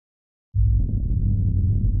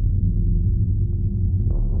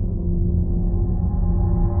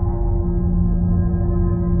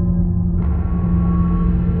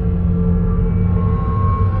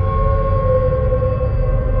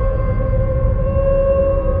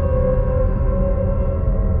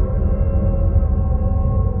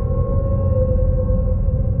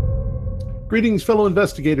Greetings, fellow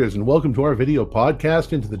investigators, and welcome to our video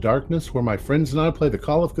podcast, Into the Darkness, where my friends and I play the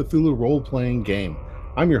Call of Cthulhu role-playing game.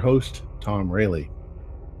 I'm your host, Tom Rayleigh.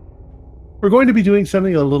 We're going to be doing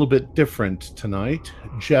something a little bit different tonight.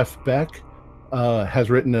 Jeff Beck has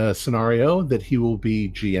written a scenario that he will be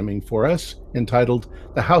GMing for us, entitled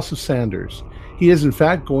The House of Sanders. He is, in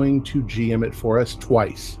fact, going to GM it for us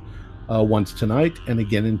twice, once tonight and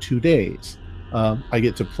again in 2 days. I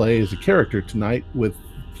get to play as a character tonight with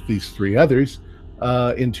these three others.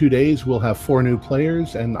 In 2 days, we'll have 4 new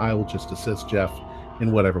players, and I will just assist Jeff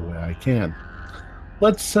in whatever way I can.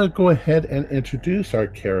 Let's go ahead and introduce our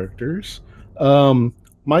characters.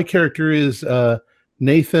 My character is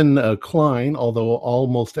Nathan Klein, although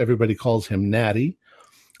almost everybody calls him Natty.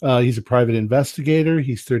 He's a private investigator.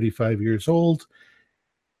 He's 35 years old,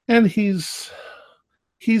 and he's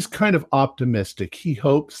kind of optimistic. He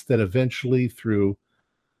hopes that eventually through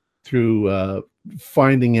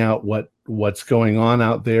finding out what's going on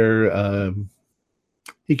out there,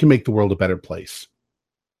 he can make the world a better place.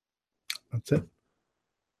 That's it.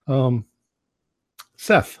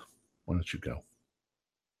 Seth, why don't you go?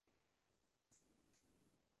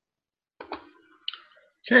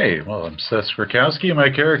 Okay, well, I'm Seth Skrakowski. My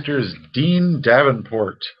character is Dean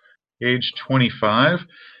Davenport, age 25.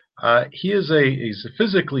 He's a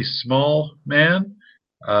physically small man.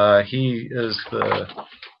 He is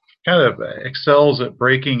kind of excels at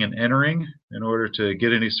breaking and entering in order to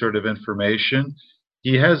get any sort of information.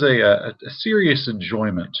 He has a serious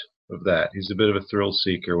enjoyment of that. He's a bit of a thrill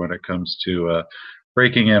seeker when it comes to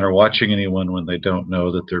breaking in or watching anyone when they don't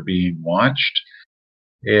know that they're being watched.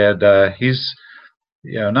 And he's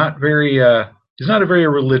not very he's not a very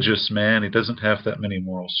religious man. He doesn't have that many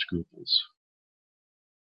moral scruples.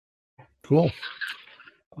 Cool.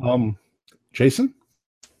 Jason?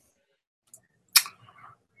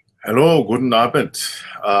 Hello, guten Abend.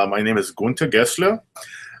 My name is Gunther Gessler.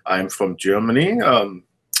 I'm from Germany.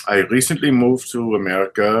 I recently moved to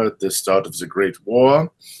America at the start of the Great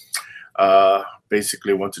War.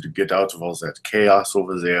 Basically wanted to get out of all that chaos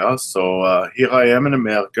over there. So here I am in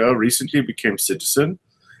America, recently became citizen.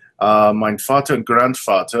 My father and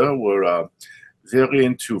grandfather were very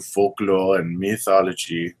into folklore and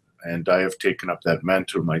mythology, and I have taken up that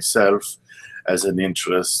mantle myself as an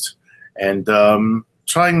interest. And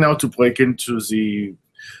trying now to break into the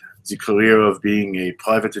career of being a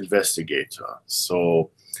private investigator.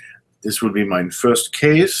 So this will be my first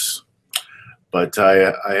case, but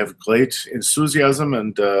I have great enthusiasm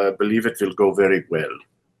and believe it will go very well.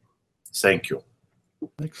 Thank you.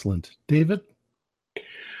 Excellent. David?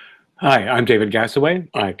 Hi, I'm David Gassaway.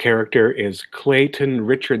 My character is Clayton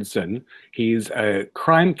Richardson. He's a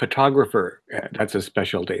crime photographer. That's his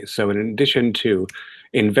specialty. So in addition to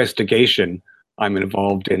investigation, I'm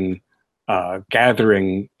involved in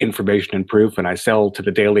gathering information and proof, and I sell to the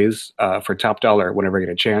dailies for top dollar whenever I get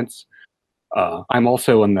a chance. I'm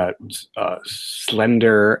also on the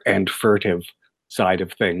slender and furtive side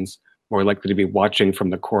of things, more likely to be watching from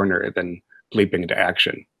the corner than leaping into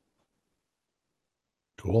action.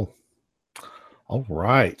 Cool. All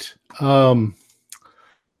right. The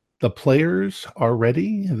players are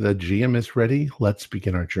ready. The GM is ready. Let's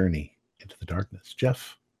begin our journey into the darkness.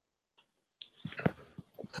 Jeff?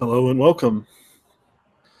 Hello and welcome.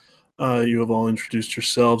 You have all introduced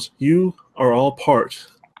yourselves. You are all part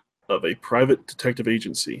of a private detective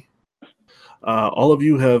agency. All of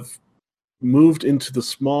you have moved into the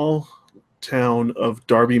small town of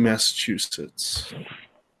Darby, Massachusetts.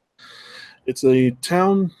 It's a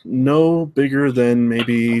town no bigger than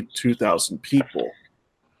maybe 2,000 people.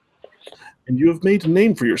 And you have made a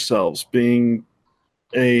name for yourselves being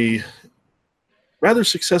a rather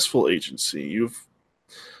successful agency. You've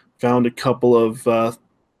found a couple of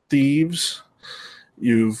thieves.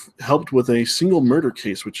 You've helped with a single murder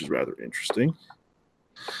case, which is rather interesting.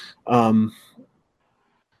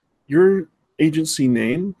 Your agency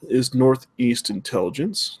name is Northeast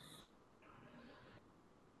Intelligence.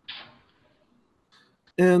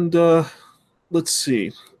 And let's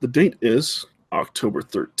see. The date is October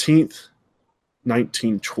 13th,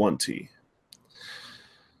 1920.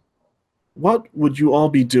 What would you all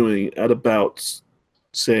be doing at about,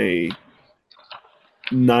 say,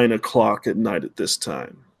 9 o'clock at night at this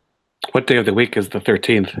time? What day of the week is the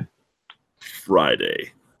 13th?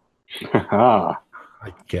 Friday. Ah,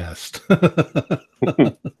 I guessed. 9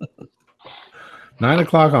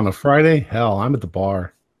 o'clock on a Friday? Hell, I'm at the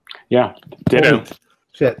bar. yeah, ditto. Holy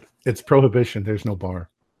shit. It's prohibition. There's no bar.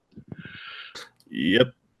 Yep.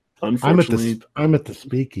 Unfortunately. I'm at the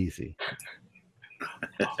speakeasy.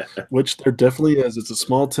 Which there definitely is. It's a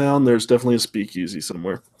small town. There's definitely a speakeasy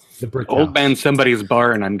somewhere. The brick Old house. man somebody's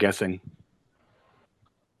barn, I'm guessing.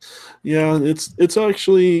 Yeah, it's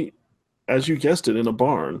actually, as you guessed it, in a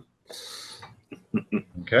barn.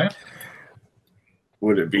 Okay.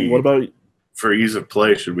 Would it be What about? for ease of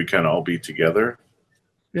play? Should we kind of all be together?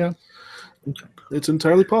 Yeah. It's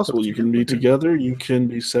entirely possible. You can be together. You can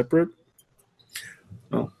be separate.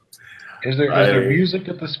 Is there music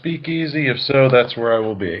at the speakeasy? If so, that's where I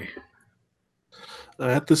will be.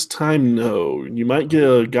 At this time, no. You might get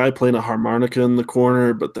a guy playing a harmonica in the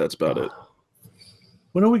corner, but that's about it.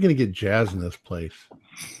 When are we going to get jazz in this place?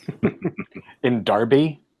 In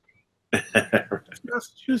Derby?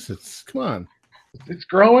 Massachusetts. Come on. It's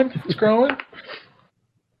growing. It's growing.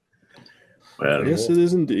 Well, Yes, it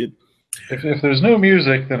is indeed. If there's no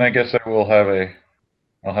music, then I guess I'll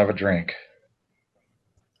have a drink.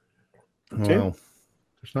 Okay. Well,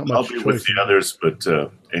 there's not much I'll be with the others, but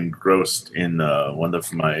engrossed in one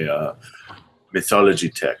of my mythology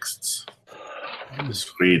texts.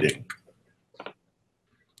 Just reading.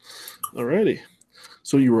 Alrighty.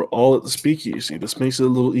 So you were all at the speakeasy. This makes it a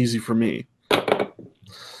little easy for me.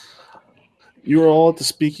 You were all at the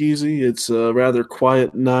speakeasy. It's a rather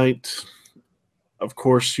quiet night. Of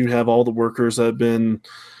course, you have all the workers that have been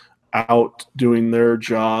out doing their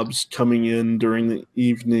jobs, coming in during the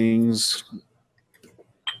evenings.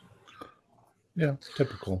 Yeah,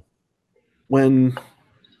 typical. When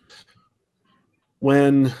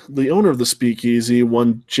the owner of the speakeasy,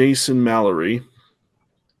 one Jason Mallory,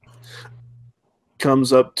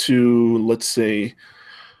 comes up to, let's say,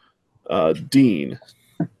 Dean,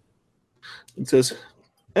 and says,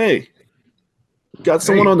 "Hey, got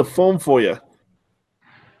someone on the phone for you."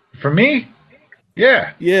 For me?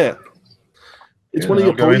 Yeah. Yeah. It's Yeah, one of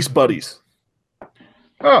your I'll go police in. buddies.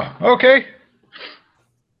 Oh, okay.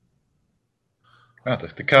 Wow,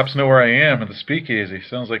 the cops know where I am at the speakeasy.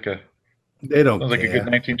 Sounds like a They don't good care.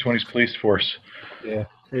 1920s police force. Yeah.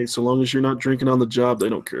 Hey, so long as you're not drinking on the job, they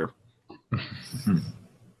don't care.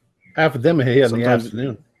 Half of them are here in the Sometimes-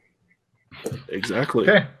 afternoon. Exactly.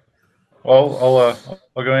 Okay. Well,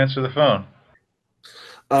 I'll go answer the phone.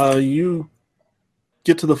 You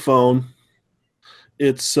get to the phone.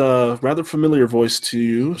 It's a rather familiar voice to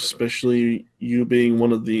you, especially you being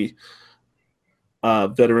one of the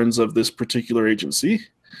veterans of this particular agency.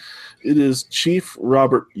 It is Chief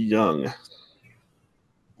Robert Young.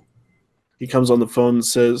 He comes on the phone and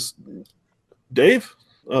says, "Dave?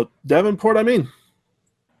 Davenport, I mean.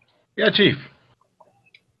 Yeah, Chief.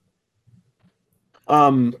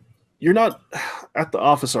 You're not at the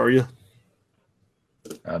office, are you?"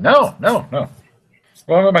 No.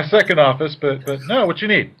 Well, I'm at my second office, but no. What you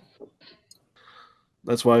need?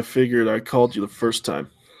 That's why I figured I called you the first time.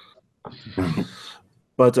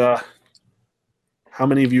 But how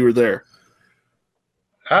many of you are there?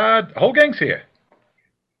 Whole gang's here.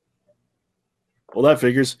 Well, that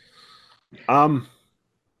figures.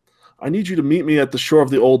 I need you to meet me at the shore of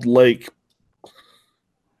the old lake.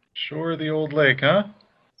 Shore of the old lake, huh?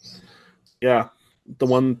 Yeah, the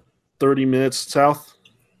one 30 minutes south.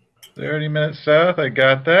 30 minutes south. I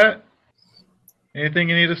got that. Anything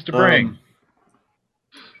you need us to bring?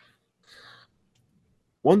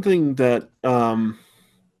 One thing that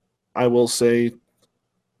I will say,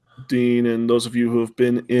 Dean, and those of you who have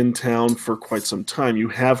been in town for quite some time, you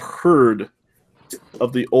have heard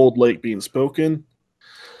of the old lake being spoken.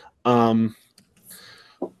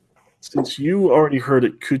 Since you already heard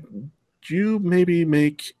it, could you maybe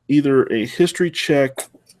make either a history check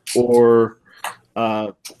or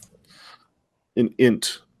an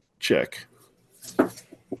int check?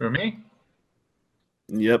 For me?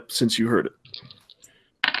 Yep, since you heard it.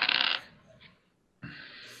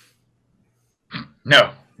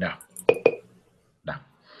 No.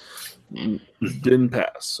 Didn't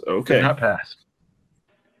pass. Okay. Did not pass.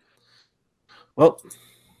 Well,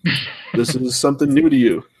 this is something new to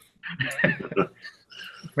you.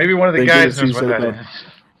 Maybe one of the Thank guys goodness knows you what said that that. is.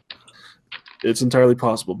 It's entirely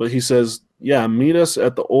possible. But he says, yeah, meet us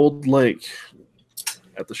at the old lake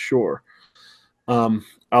at the shore.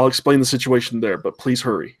 I'll explain the situation there, but please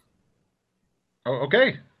hurry. Oh,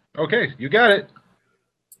 okay, you got it.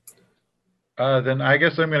 Then I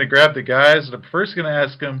guess I'm going to grab the guys. And I'm first going to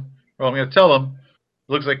ask them. Well, I'm going to tell them.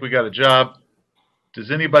 Looks like we got a job. Does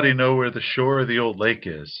anybody know where the shore of the old lake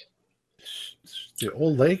is? The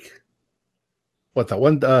old lake? What, the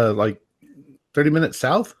one like 30 minutes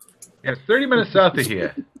south? Yeah, it's 30 minutes south of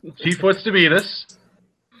here. Chief wants to meet us.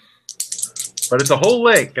 But it's a whole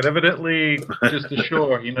lake, and evidently just the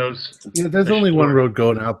shore. He knows. Yeah, there's the only one shore. road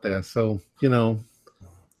going out there, so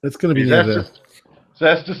it's going to be He's near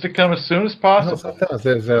asked us to come as soon as No, possible. something else.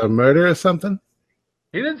 There's a murder or something.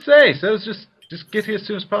 He didn't say. He says just get here as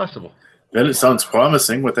soon as possible. Well, it sounds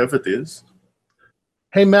promising, whatever it is.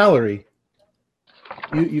 Hey, Mallory,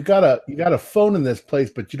 you got a phone in this place,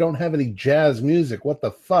 but you don't have any jazz music. What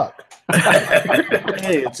the fuck?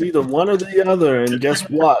 Hey, it's either one or the other. And guess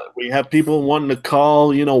what? We have people wanting to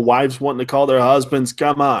call, wives wanting to call their husbands.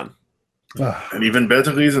 Come on. An even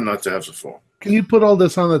better reason not to have the phone. Can you put all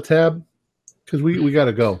this on the tab? Because we got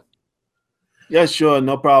to go. Yeah, sure.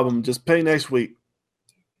 No problem. Just pay next week.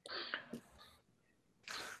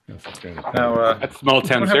 Now, That's small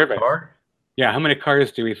town anyone have a service. car? Yeah, how many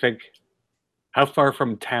cars do we think? How far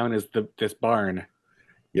from town is this barn?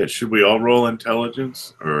 Yeah, should we all roll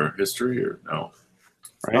intelligence or history or no?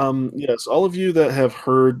 Right. Yes, all of you that have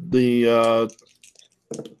heard the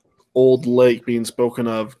old lake being spoken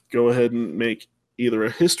of, go ahead and make either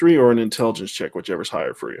a history or an intelligence check, whichever's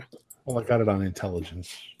higher for you. Well, I got it on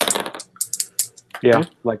intelligence. Yeah,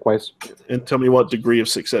 likewise. And tell me what degree of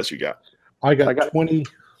success you got. I got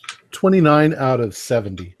 29 out of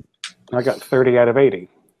 70. I got 30 out of 80.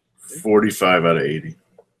 45 out of 80.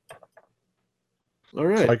 All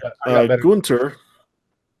right. I got better. Gunter,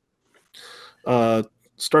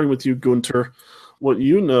 starting with you, Gunter, what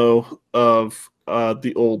you know of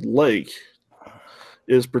the old lake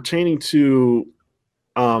is pertaining to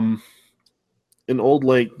an old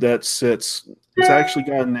lake that sits, it's actually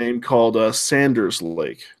got a name called Sanders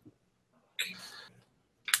Lake.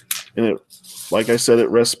 And it, like I said, it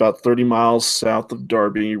rests about 30 miles south of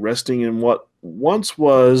Darby, resting in what once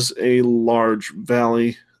was a large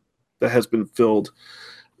valley that has been filled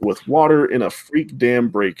with water in a freak dam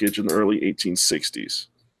breakage in the early 1860s.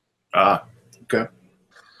 Ah, okay.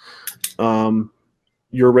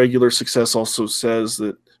 Your regular success also says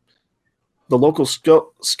that the local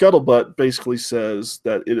scuttlebutt basically says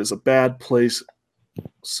that it is a bad place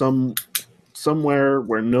somewhere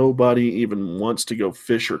where nobody even wants to go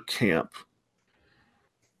fish or camp.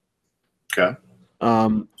 Okay.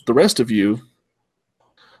 The rest of you,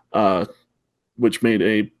 which made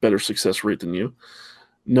a better success rate than you,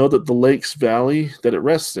 know that the lake's valley that it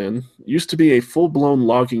rests in used to be a full-blown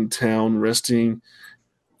logging town resting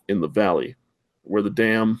in the valley where the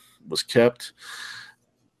dam was kept.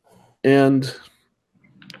 And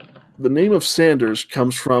the name of Sanders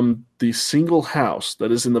comes from the single house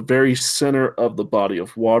that is in the very center of the body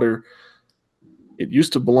of water. It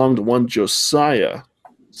used to belong to one Josiah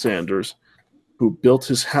Sanders, who built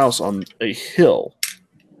his house on a hill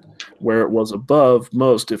where it was above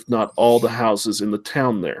most, if not all, the houses in the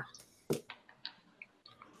town there.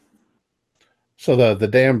 So the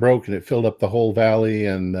dam broke and it filled up the whole valley,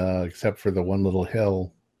 and except for the one little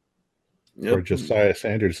hill where Josiah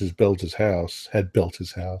Sanders had built his house.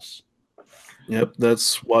 Yep,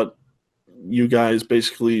 that's what you guys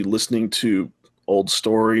basically listening to old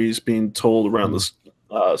stories being told around this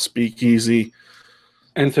speakeasy.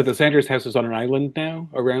 And so the Sanders house is on an island now,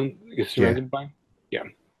 is surrounded by? Yeah.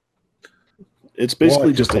 It's basically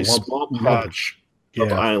Well, just a it's a small lump- patch of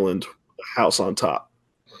Yeah. island, a house on top.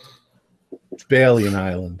 It's barely an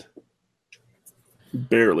island.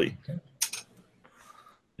 Barely.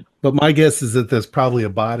 But my guess is that there's probably a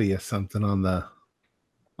body or something on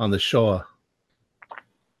the shore.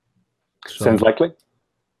 So, Sounds likely.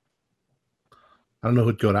 I don't know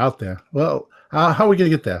who'd go out there. Well, how are we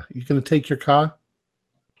going to get there? You going to take your car?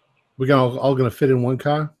 We're all going to fit in one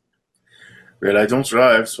car? Well, I don't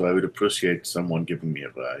drive, so I would appreciate someone giving me a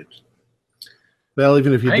ride. Well,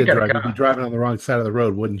 even if you I ain't did got a drive, car. you'd be driving on the wrong side of the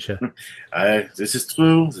road, wouldn't you? This is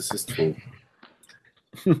true. This is true.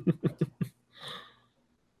 So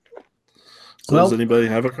Well- does anybody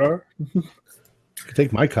have a car? You can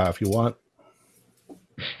take my car if you want.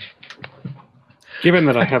 Given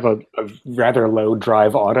that I have a rather low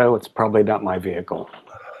drive auto, it's probably not my vehicle.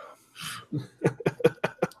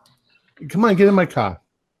 Come on, get in my car.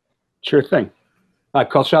 Sure thing.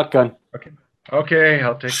 Call shotgun. Okay,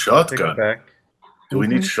 I'll take Shotgun. it back. Do we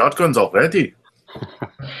need shotguns already?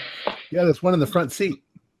 Yeah, there's one in the front seat.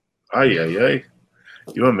 Ay, ay, ay.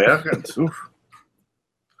 You Americans. Oof.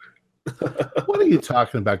 What are you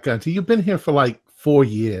talking about, Gunter? You've been here for like 4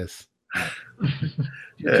 years.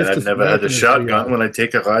 Yeah, Just I've as never had American a as we shotgun are. when I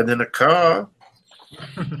take a ride in a car.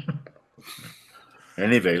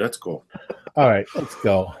 Anyway, let's go. All right, let's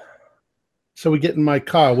go. So we get in my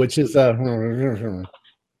car, which is Great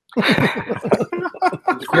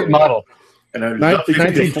model. And I love It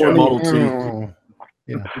could be a Ford 1920. Model T.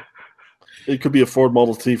 Yeah. It could be a Ford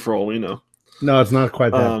Model T for all we know. No, it's not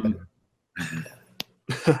quite that. Um,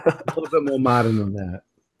 A little bit more modern than that.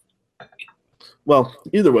 Well,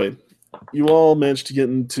 either way, you all managed to get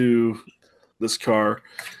into this car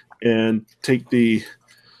and take the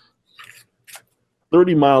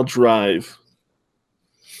 30-mile drive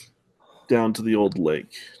down to the old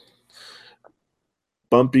lake.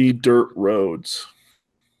 bumpy dirt roads.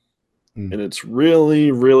 Hmm. And it's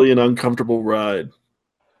really, really an uncomfortable ride.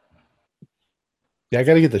 Yeah, I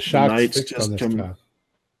got to get the shocks night's fixed just on this coming- car.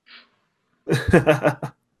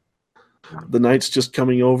 The night's just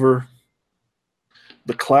coming over.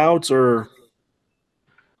 The clouds are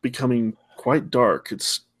becoming quite dark.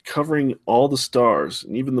 It's covering all the stars,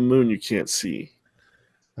 and even the moon you can't see.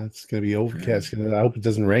 That's going to be overcast. I hope it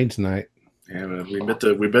doesn't rain tonight. Yeah,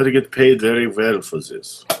 but we better get paid very well for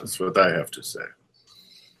this. That's what I have to say.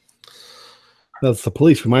 That's the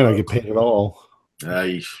police. We might not get paid at all.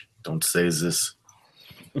 I don't say this.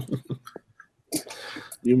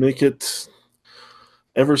 You make it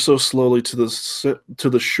ever so slowly to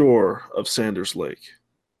the shore of Sanders Lake.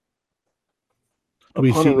 We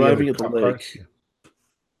Upon see the arriving other at the cars. lake,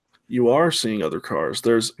 you are seeing other cars.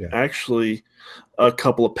 There's Yeah. actually a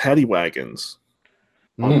couple of paddy wagons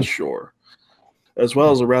on the shore, as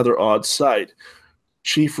well as a rather odd sight.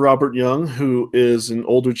 Chief Robert Young, who is an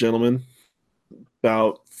older gentleman,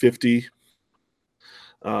 about 50,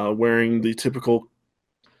 wearing the typical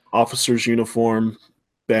officer's uniform,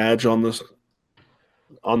 badge on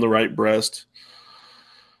the right breast,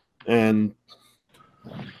 and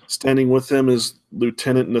standing with him is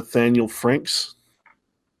Lieutenant Nathaniel Franks.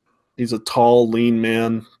 He's a tall, lean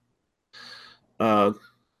man,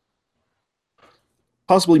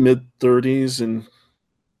 possibly mid-30s, and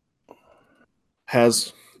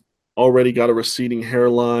has already got a receding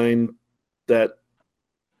hairline that,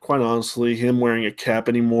 quite honestly, him wearing a cap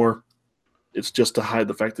anymore, it's just to hide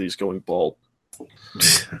the fact that he's going bald.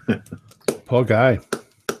 Poor guy.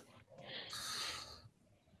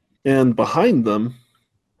 And behind them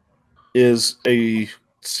is a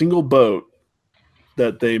single boat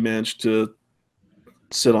that they managed to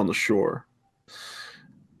sit on the shore.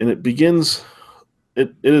 And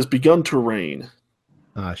it has begun to rain.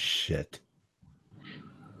 Ah, shit.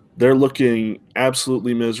 They're looking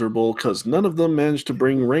absolutely miserable because none of them managed to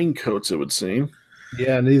bring raincoats, it would seem.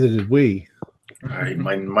 Yeah, neither did we.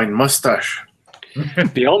 My mustache.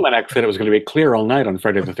 The almanac said it was going to be clear all night on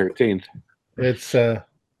Friday the 13th. It's, they're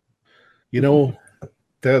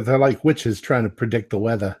like witches trying to predict the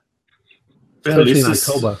weather. Well, Especially in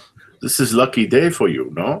October. this is lucky day for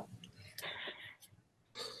you, no?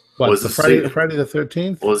 What, Was the it Friday say- the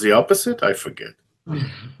 13th? Or the opposite? I forget.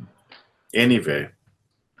 Anyway,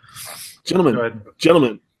 Go ahead.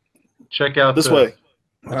 Gentlemen, Check out this the way.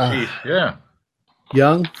 chief. Yeah.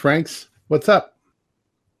 Young, Franks, what's up?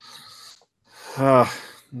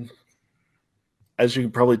 As you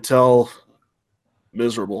can probably tell,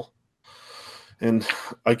 miserable. And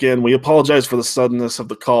again, we apologize for the suddenness of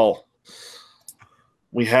the call.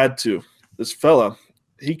 We had to. This fella,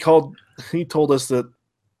 he told us that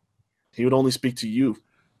he would only speak to you,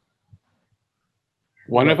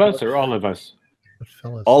 One of us or all of us? What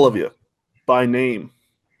fellas? all of you, by name.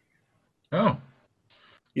 Oh.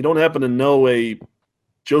 You don't happen to know a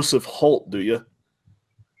Joseph Holt, do you?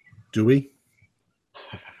 Do we?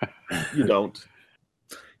 You don't.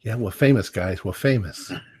 Yeah, we're famous, guys. We're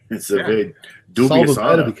famous. it's a Yeah. very Solve dubious a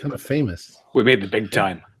better honor. become famous. We made the big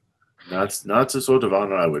time. That's not the sort of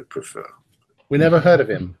honor I would prefer. We never heard of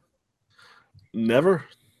him. Never?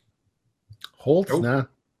 Holt? Nope. Nah.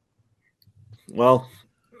 Well,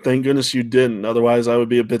 thank goodness you didn't. Otherwise, I would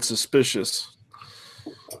be a bit suspicious.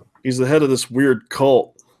 He's the head of this weird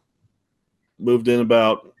cult. Moved in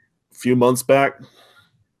about a few months back.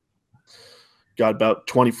 Got about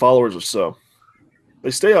 20 followers or so.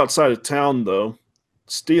 They stay outside of town, though,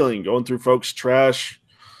 stealing, going through folks' trash.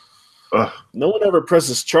 Ugh, No one ever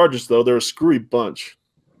presses charges, though. They're a screwy bunch.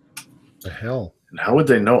 The hell? and how would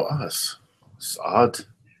they know us? It's odd.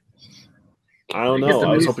 I don't They get know. the I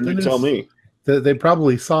was news- hoping the you'd tell news- me. They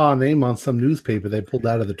probably saw a name on some newspaper they pulled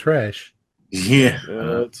out of the trash. Yeah.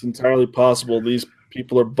 It's entirely possible. These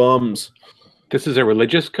people are bums. This is a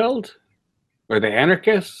religious cult? Are they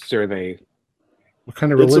anarchists? Are they... What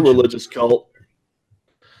kind of It's religion? a religious cult.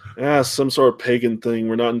 Yeah, some sort of pagan thing.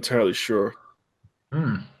 We're not entirely sure.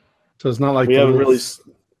 Hmm. So it's not like We the haven't little, really.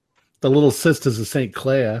 the little sisters of St.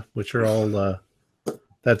 Clair, which are all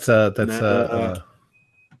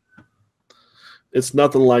It's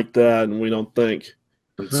nothing like that, and we don't think.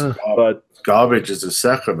 It's Huh. But garbage is a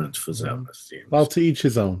sacrament for them, it seems. well, to each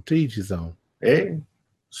his own. To each his own. Hey,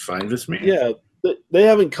 it's fine with me. yeah, they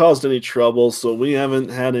haven't caused any trouble, so we haven't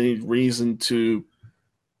had any reason to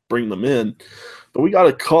bring them in. But we got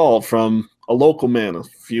a call from a local man a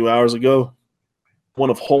few hours ago. One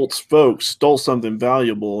of Holt's folks stole something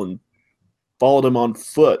valuable and followed him on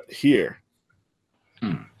foot here.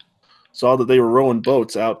 Saw that they were rowing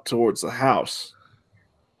boats out towards the house.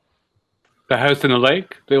 The house in the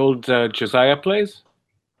lake? The old Josiah place?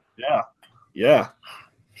 Yeah,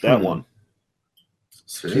 that Hmm. one.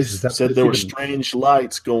 Jesus, that Said place there were even- strange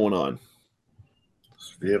lights going on.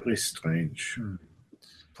 Very strange.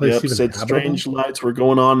 place Yep, even said habitable? strange lights were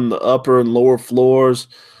going on in the upper and lower floors.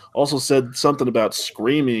 Also said something about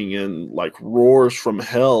screaming and like roars from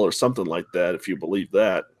hell or something like that, if you believe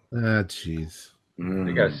that. Ah, jeez.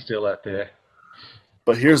 The guy's still out there.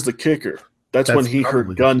 But here's the kicker. That's when That's he probably heard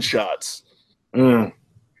the- gunshots. Mm.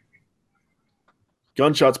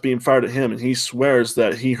 Gunshots being fired at him, and he swears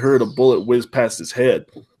that he heard a bullet whiz past his head.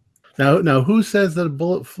 Now, who says that a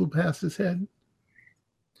bullet flew past his head?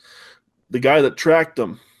 The guy that tracked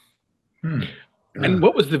him, Hmm. And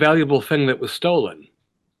what was the valuable thing that was stolen?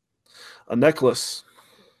 a necklace,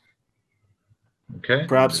 Okay.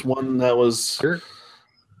 perhaps one that was, Sure.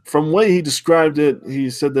 from the way he described it, he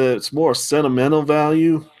said that it's more sentimental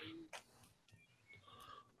value,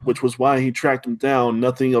 which was why he tracked him down.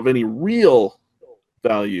 Nothing of any real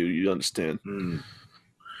value, you understand? Mm.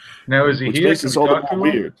 Now is he Which here? makes Can this we all the talk to more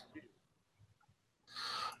him? weird.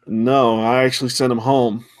 No, I actually sent him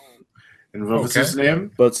home. And what was Okay. his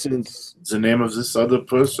name? But since The name of this other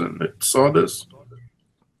person that saw this?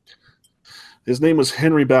 his name was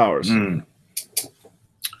Henry Bowers. Mm.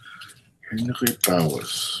 Henry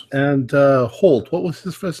Bowers. And Holt, what was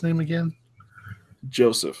his first name again?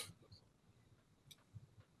 Joseph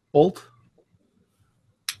Holt?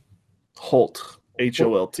 Holt,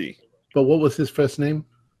 Holt. But what was his first name?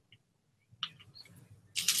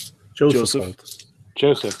 Joseph.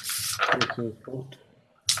 Joseph. Holt.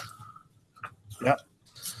 Yeah.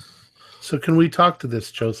 So can we talk to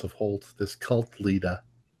this Joseph Holt, this cult leader?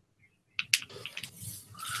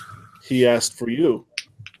 He asked for you.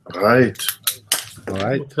 Right. All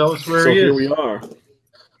right. Well, tell us where So he here is. we are.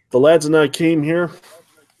 The lads and I came here,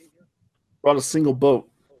 brought a single boat.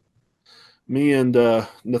 Me and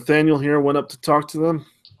Nathaniel here went up to talk to them.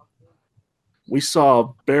 We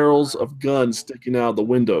saw barrels of guns sticking out of the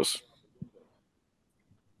windows.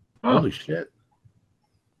 Oh, Holy shit.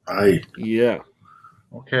 Aye. Yeah.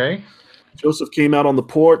 okay. Joseph came out on the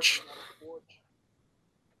porch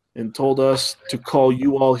and told us to call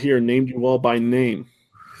you all here, named you all by name.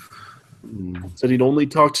 Said he'd only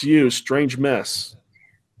talk to you, strange mess.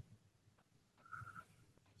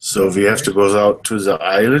 So we have to go out to the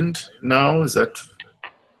island now? Is that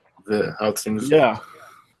how things Yeah.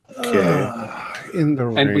 Okay. In the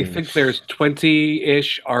And we range. think there's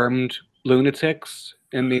 20-ish armed lunatics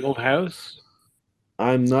in the old house.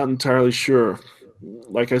 I'm not entirely sure.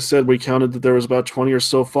 Like I said, we counted that there was about 20 or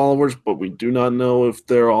so followers, but we do not know if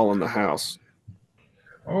they're all in the house.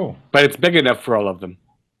 Oh, But it's big enough for all of them.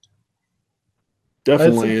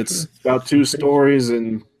 Definitely. It's about 2 stories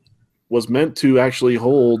and was meant to actually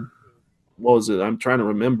hold, what was it? I'm trying to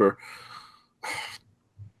remember.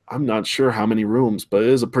 I'm not sure how many rooms, but it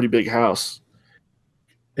is a pretty big house.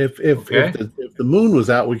 If Okay. if the moon was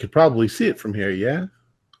out, we could probably see it from here, yeah?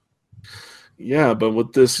 Yeah, but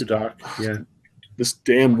with this Too dark. Yeah. this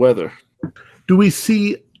damn weather. Do we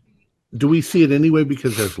see it anyway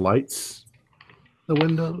because there's lights in the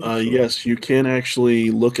windows? Yes, you can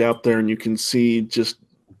actually look out there and you can see just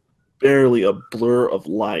barely a blur of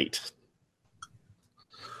light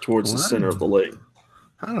towards the center of the lake.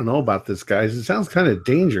 I don't know about this, guys. It sounds kind of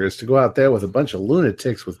dangerous to go out there with a bunch of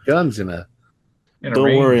lunatics with guns in a. in a Don't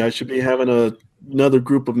range. worry, I should be having another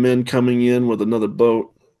group of men coming in with another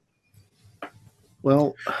boat.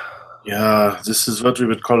 Well, Yeah, this is what we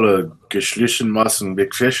would call a geschlichen Massen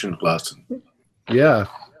bequeschen lassen. yeah,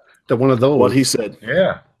 one of those. What he said.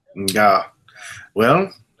 Yeah. Yeah.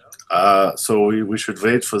 Well, so we should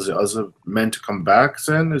wait for the other men to come back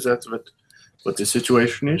then? Is that what the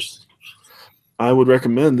situation is? I would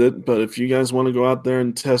recommend it, but if you guys want to go out there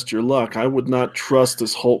and test your luck, I would not trust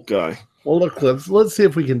this Hulk guy. Well, look, let's see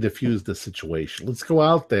if we can diffuse the situation. Let's go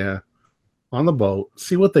out there on the boat,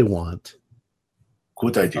 see what they want.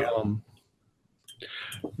 Good idea.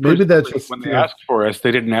 Maybe that's just when they asked for us, they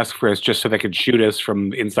didn't ask for us just so they could shoot us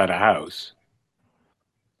from inside a house.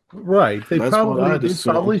 right. They That's what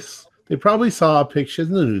I'd probably saw a picture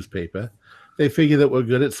in the newspaper. They figure that we're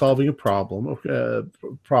good at solving a problem,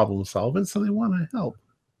 problem solving, so they want to help.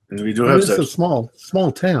 And we do I mean, have it's a that.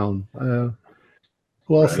 small town.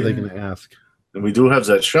 Who else are they Right. going to ask? And we do have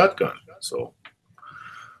that shotgun. So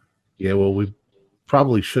Yeah, well, we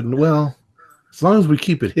probably shouldn't. Well, as long as we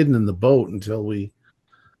keep it hidden in the boat until we,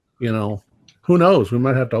 who knows? We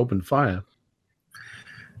might have to open fire.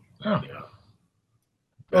 Oh.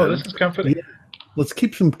 Oh, this is comforting. Yeah. Let's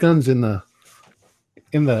keep some guns in the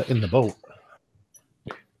boat.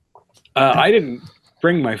 I didn't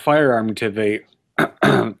bring my firearm to the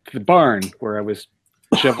the barn where I was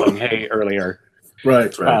shoveling hay earlier.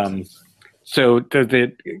 Right. So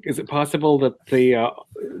is it possible that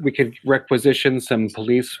we could requisition some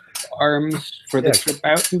police arms for the trip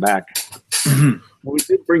out and back? Well, we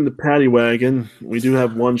did bring the paddy wagon. We do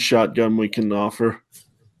have one shotgun we can offer.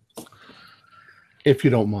 If you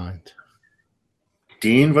don't mind.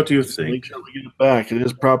 Dean, what do you Make think? sure we get it back. It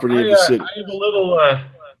is property of the city. I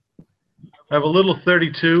have a little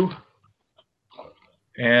 32,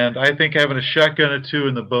 and I think having a shotgun or two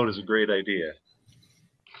in the boat is a great idea.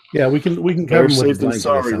 Yeah, we can cover Better them with a safe than blanket or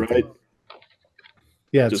sorry, something. right?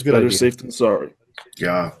 Yeah, it's Just a good better idea. safe than sorry.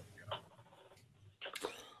 Yeah.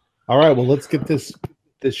 All right, well, let's get this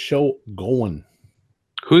show going.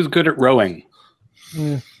 Who's good at rowing?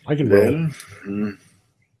 I can row. Well,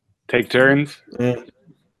 Take turns.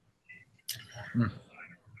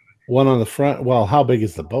 One on the front. Well, how big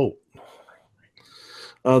is the boat?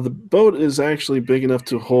 The boat is actually big enough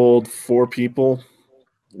to hold 4 people,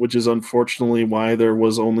 which is unfortunately why there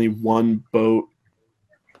was only one boat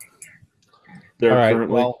there All right,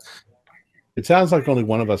 currently. well, it sounds like only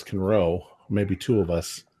one of us can row, maybe 2 of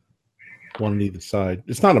us, one on either side.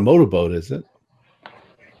 It's not a motorboat, is it?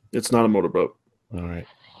 It's not a motorboat. All right.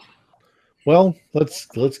 Well, let's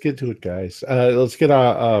get to it, guys. Let's get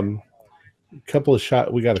a couple of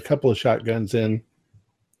shot. We got a couple of shotguns in,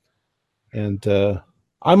 and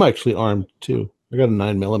I'm actually armed too. I got a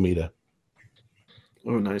 9mm.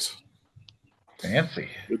 Oh, nice. Fancy.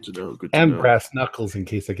 Good to know. Good to And know. brass knuckles in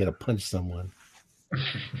case I get to punch someone.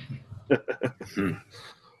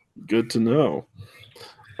 Good to know.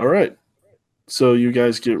 All right. So you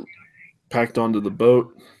guys get packed onto the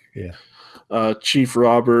boat. Yeah. Chief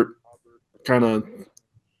Robert kind of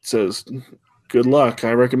says, "Good luck.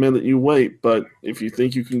 I recommend that you wait, but if you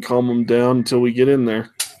think you can calm them down until we get in there."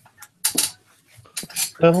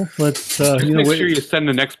 Well, let's Just you know, make wait. sure you send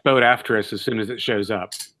the next boat after us as soon as it shows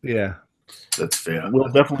up. Yeah, that's fair.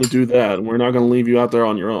 We'll definitely do that. We're not going to leave you out there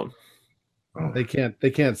on your own. they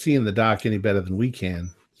can't see in the dock any better than we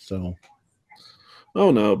can. So Oh,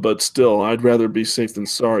 no, but still, I'd rather be safe than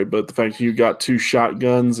sorry. But the fact you got 2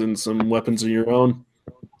 shotguns and some weapons of your own,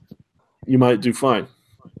 you might do fine.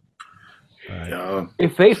 all right. Yeah.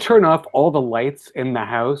 If they turn off all the lights in the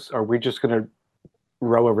house, are we just going to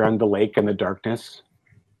row around the lake in the darkness?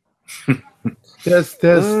 It's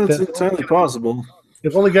entirely possible.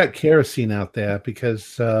 They've only got kerosene out there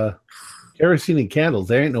because kerosene and candles.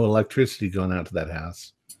 There ain't no electricity going out to that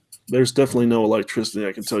house. There's definitely no electricity,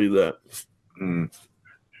 I can tell you that. Mm.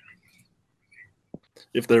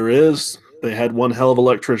 If there is, they had one hell of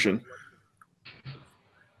electrician.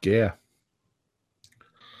 Yeah,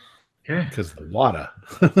 Okay. because the water.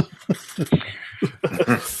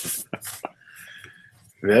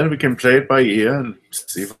 Well, we can play it by ear and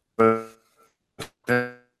see.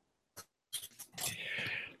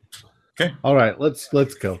 All right, let's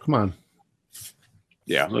go. Come on.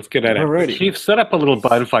 Yeah, let's get at it. Alrighty. Chief, set up a little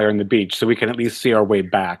bonfire on the beach so we can at least see our way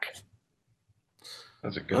back.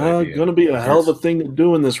 That's a good idea. Going to be a hell of a thing to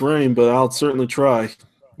do in this rain, but I'll certainly try.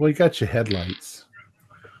 Well, you got your headlights.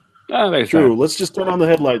 Oh, there's True. that. Let's just turn on the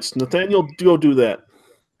headlights. Nathaniel, go do that.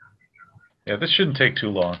 Yeah, this shouldn't take too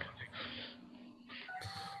long.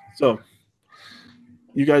 So,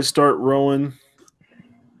 you guys start rowing.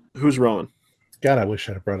 Who's rowing? God, I wish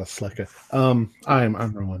I'd have brought a slicker. I'm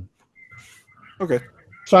rowing. Okay.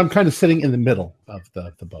 So I'm kind of sitting in the middle of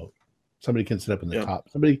the boat. Somebody can sit up in the top.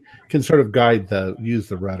 Somebody can sort of use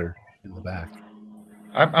the rudder in the back.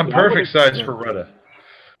 I'm perfect size for rudder.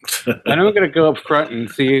 And I'm going to go up front and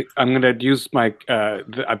see. I'm going to use my.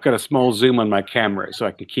 I've got a small zoom on my camera, so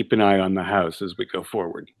I can keep an eye on the house as we go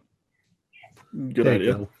forward. Good There you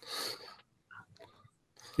idea. go.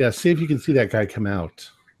 Yeah, see if you can see that guy come out.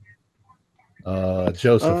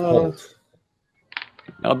 Joseph Holt.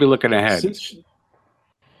 I'll be looking ahead.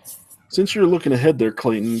 Since you're looking ahead there,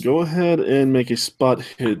 Clayton, go ahead and make a spot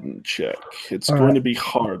hidden check. It's going to be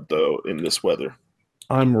hard, though, in this weather.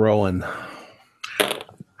 I'm rowing.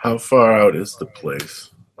 How far out is the place?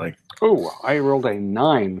 Like, Oh, I rolled a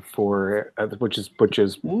 9 for which is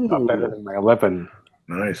better than my 11.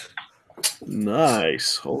 nice.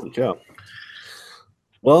 Nice. Holy cow.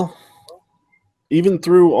 Well, even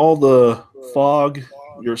through all the fog,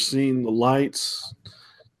 you're seeing the lights,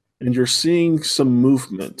 and you're seeing some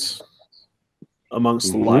movement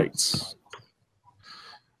amongst the lights.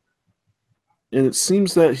 And it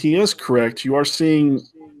seems that he is correct. You are seeing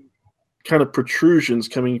kind of protrusions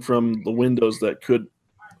coming from the windows that could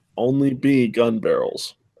only be gun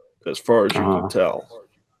barrels, as far as you can tell.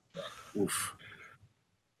 Oof.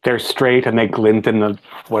 They're straight and they glint in the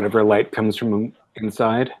whatever light comes from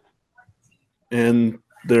inside. And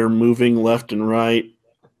they're moving left and right.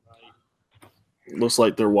 Looks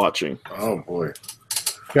like they're watching. Oh boy. You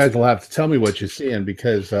guys will have to tell me what you're seeing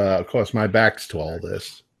because, of course, my back's to all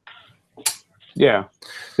this. Yeah,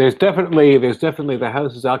 there's definitely the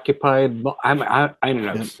house is occupied. I don't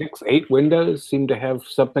know, 6, 8 windows seem to have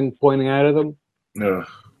something pointing out of them. Yeah.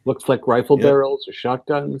 Looks like rifle Yep. barrels or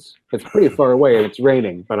shotguns. It's pretty far away and it's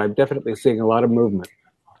raining, but I'm definitely seeing a lot of movement.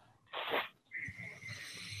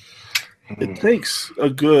 It takes a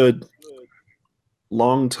good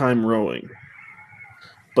long time rowing,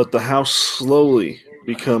 but the house slowly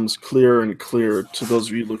becomes clearer and clearer to those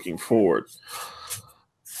of you looking forward.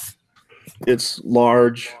 It's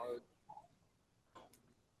large,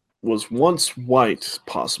 was once white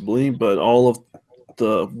possibly, but all of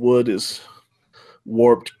the wood is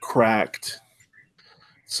warped, cracked.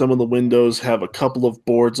 Some of the windows have a couple of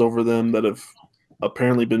boards over them that have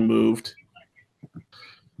apparently been moved.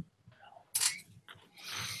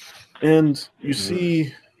 And you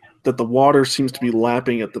see that the water seems to be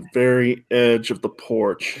lapping at the very edge of the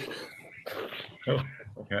porch. Oh,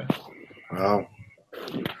 okay. Wow.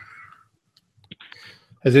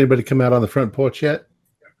 Has anybody come out on the front porch yet?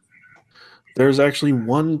 There's actually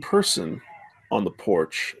one person on the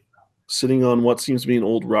porch sitting on what seems to be an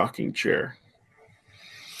old rocking chair.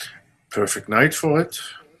 Perfect night for it.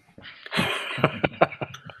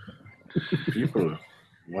 People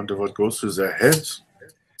wonder what goes through their heads.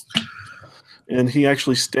 And he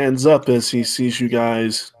actually stands up as he sees you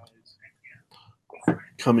guys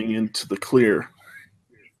coming into the clear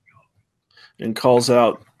and calls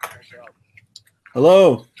out,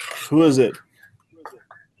 "Hello, who is it?"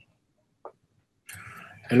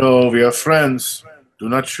 Hello, we are friends. Do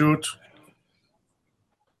not shoot.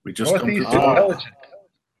 We just come to Northeast talk. Intelligence.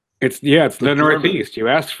 It's the German. Northeast. You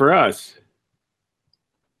asked for us.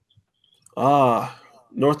 Ah,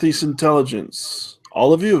 Northeast Intelligence.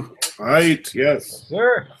 All of you. Right, yes.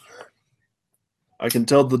 Sir. I can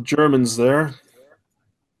tell the Germans there.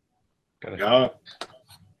 Yeah.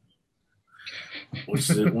 Once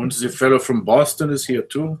the fellow from Boston is here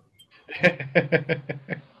too.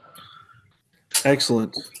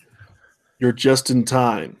 Excellent. You're just in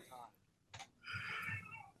time.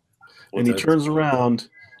 And he turns around,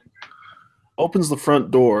 opens the front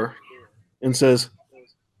door, and says,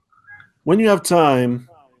 "When you have time,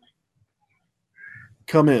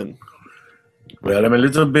 come in." Well, I'm a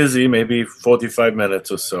little busy, maybe 45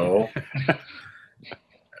 minutes or so.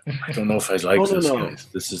 I don't know if I like this, guys.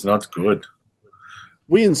 This is not good.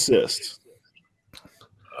 We insist.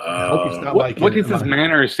 I hope he's not What like does his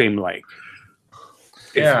manner seem like?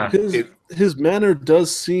 Yeah. His manner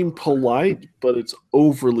does seem polite, but it's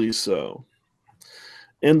overly so.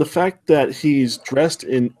 And the fact that he's dressed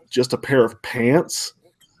in just a pair of pants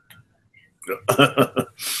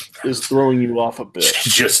is throwing you off a bit.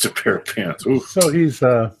 Just a pair of pants. Oof. So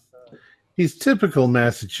he's typical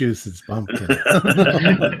Massachusetts bumpkin.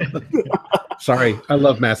 Sorry, I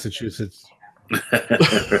love Massachusetts.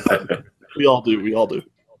 We all do.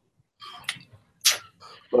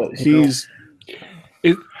 But he's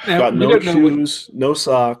got no shoes, no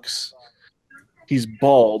socks. He's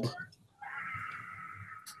bald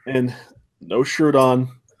and no shirt on,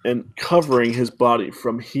 and covering his body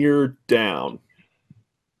from here down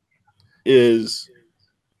is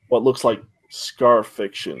what looks like scar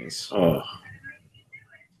fictions. Oh.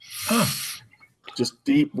 Just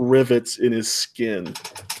deep rivets in his skin.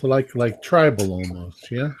 So like tribal almost,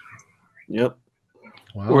 yeah? Yep.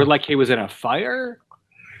 Wow. Or like he was in a fire?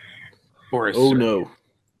 Or a Oh no.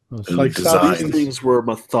 It's like These things were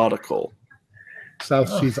methodical. South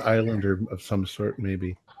Seas Islander of some sort,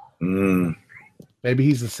 maybe. Mm. Maybe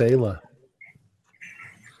he's a sailor.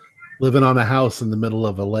 Living on a house in the middle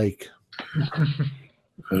of a lake.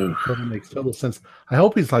 That makes total sense. I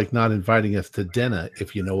hope he's like not inviting us to dinner,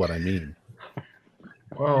 if you know what I mean.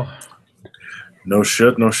 Well, no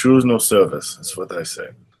shirt, no shoes, no service. That's what I say.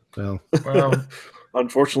 Well,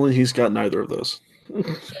 unfortunately, he's got neither of those.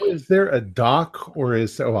 So is there a dock, or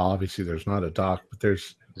is there, well, obviously there's not a dock, but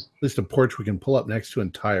there's at least a porch we can pull up next to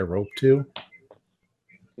and tie a rope to?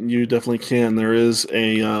 You definitely can. There is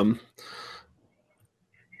a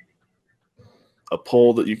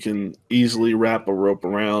pole that you can easily wrap a rope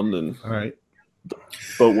around, and all right, the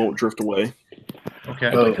boat won't drift away. Okay.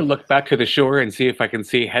 I'd like to look back to the shore and see if I can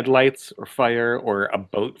see headlights or fire or a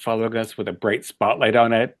boat following us with a bright spotlight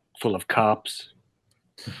on it, full of cops.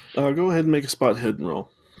 Go ahead and make a spot hidden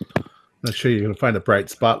roll. Not sure you're going to find a bright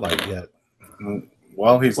spotlight yet.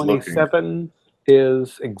 While he's 27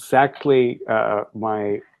 is exactly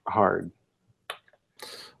my hard.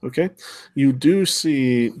 Okay. You do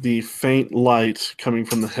see the faint light coming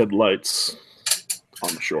from the headlights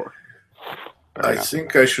on the shore. I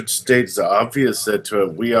think I should state the obvious that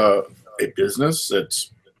we are a business, that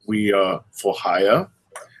we are for hire.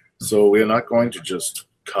 So we're not going to just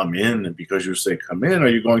come in, and because you say come in, are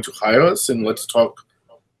you going to hire us and let's talk,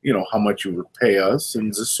 how much you would pay us and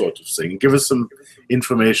this sort of thing. Give us some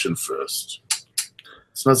information first.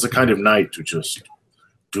 It's not the kind of night to just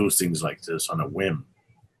do things like this on a whim.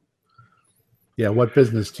 Yeah, what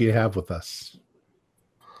business do you have with us?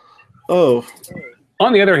 Oh,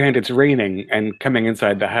 On the other hand, it's raining, and coming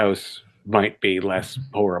inside the house might be less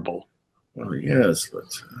horrible. Well, yes, but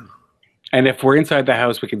And if we're inside the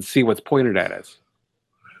house, we can see what's pointed at us.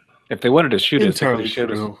 If they wanted to shoot us, they could entirely have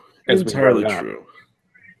shot us true. as we Entirely rode up. true.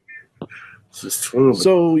 this is true. But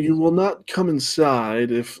So you will not come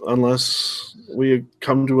inside unless we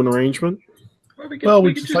come to an arrangement. Well, we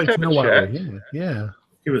we'd could just like to have a know why we're chat. here. Yeah.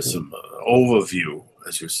 give us some overview,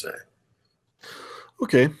 as you say.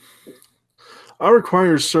 Okay. I require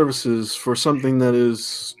your services for something that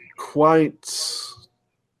is quite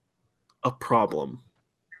a problem.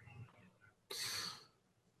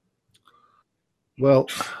 Well,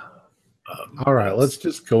 all right, let's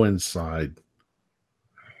just go inside.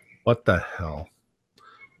 What the hell?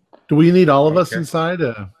 Do we need all of us Okay. inside?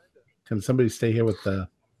 Can somebody stay here with the...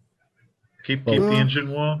 Keep Well, the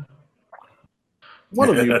engine warm. One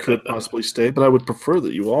of you could possibly stay, but I would prefer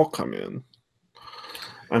that you all come in.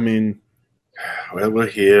 I mean, Well, we're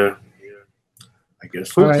here. I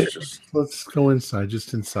guess All let's right, just let's go inside,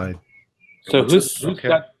 just inside. So What's who's this?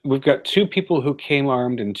 got? We've got 2 people who came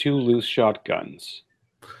armed and 2 loose shotguns.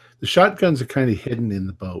 The shotguns are kind of hidden in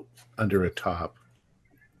the boat under a top.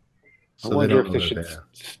 I So they wonder don't if know they they're should there.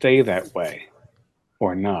 stay that way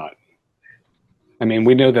or not. I mean,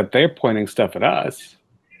 we know that they're pointing stuff at us.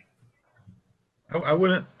 I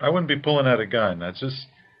wouldn't be pulling out a gun. That's just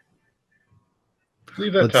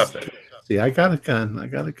leave that Let's top there. see. I got a gun.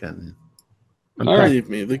 I'm All right. believe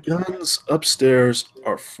me, the guns upstairs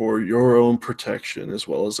are for your own protection as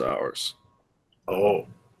well as ours. oh,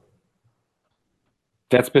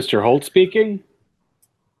 That's Mr. Holt speaking.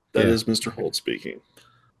 That Yeah. is Mr. Holt speaking.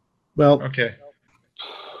 Well, Okay.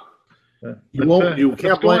 you can't let's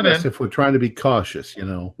go blame on us in. if we're trying to be cautious.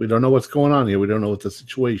 We don't know what's going on here. We don't know what the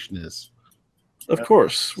situation is. Of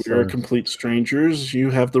course, we are So- complete strangers. You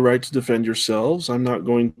have the right to defend yourselves. I'm not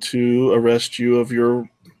going to arrest you of your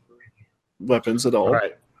weapons at all.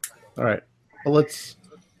 All right. Well, let's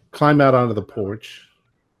climb out onto the porch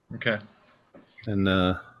Okay. and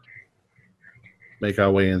make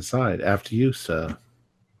our way inside. After you, sir.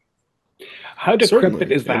 How decrepit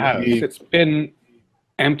Certainly. is the And house? he- It's been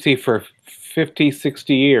empty for 50,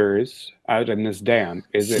 60 years out in this damp.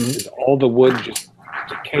 Is all the wood just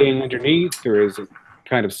decaying underneath, or is it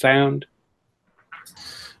kind of sound?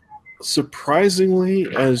 Surprisingly,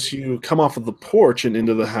 as you come off of the porch and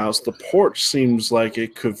into the house, the porch seems like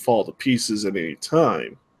it could fall to pieces at any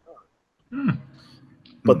time.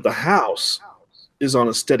 But the house is on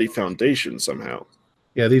a steady foundation somehow.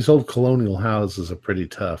 Yeah, these old colonial houses are pretty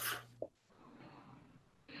tough.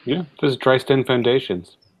 Yeah, just dry stone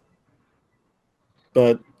foundations.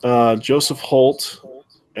 But Joseph Holt,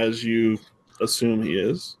 as you assume he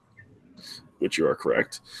is, which you are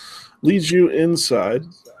correct, leads you inside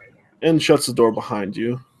and shuts the door behind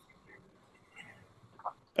you.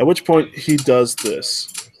 At which point he does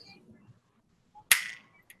this.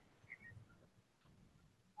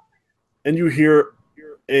 And you hear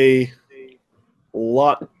a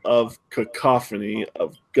lot of cacophony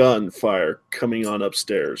of gunfire coming on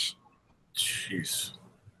upstairs. jeez.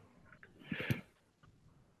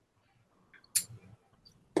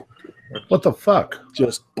 What the fuck?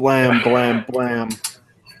 Just blam, blam, blam.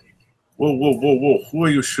 Whoa. Who are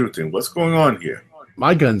you shooting? What's going on here?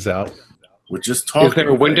 My gun's out. We're just talking. Is there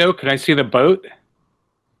a window? Can I see the boat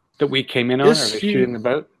that we came in on? Yes, Are they you- shooting the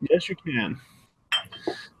boat? Yes, you can.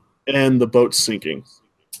 And the boat's sinking.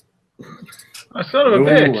 Oh, son of a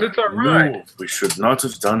bitch! It's our ride. No, we should not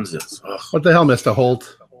have done this. Ugh. What the hell, Mr.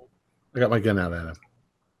 Holt? I got my gun out at him.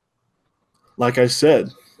 Like I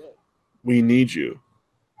said, we need you.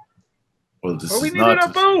 Well, this Well, we is needed a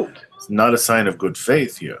boat. it's not a sign of good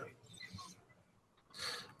faith here.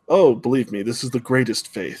 Oh, believe me, this is the greatest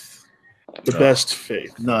faith. The No. best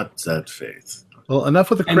faith. Not that faith. Well, enough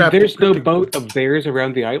with the And crap. there's no boat of theirs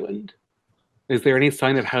around the island? Is there any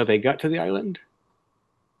sign of how they got to the island?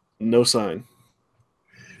 No sign.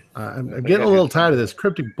 I'm getting a little tired of this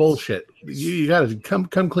cryptic bullshit. You got to come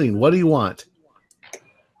clean. What do you want?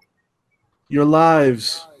 Your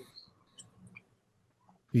lives.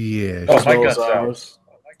 Yeah. Oh, as my well as gun's out. ours.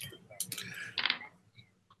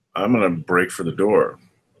 I'm gonna break for the door.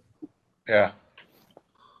 Yeah.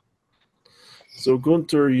 So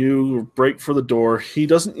Gunther, you break for the door. He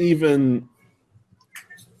doesn't even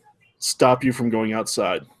stop you from going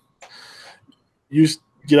outside. You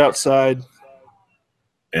get outside.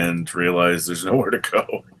 And realize there's nowhere to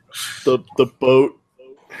go. The boat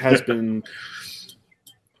has been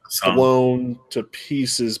Some- blown to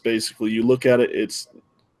pieces, basically. You look at it, it's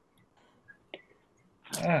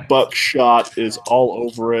buckshot is all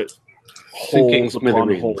over it. Sinking Holes upon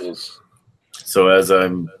smithereens. holes. So as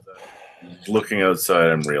I'm looking outside,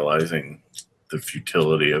 I'm realizing the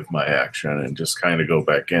futility of my action and just kind of go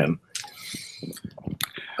back in.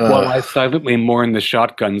 While I silently mourn the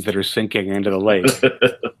shotguns that are sinking into the lake.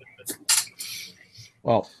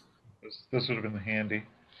 Well, This would have been handy.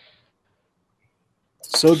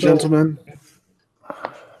 So, gentlemen,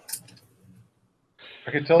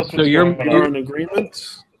 Okay, tell us what's So you're- going we are on. in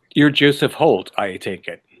agreement. You're Joseph Holt, I take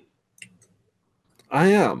it. I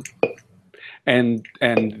am. And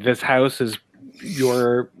this house is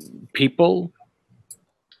your people?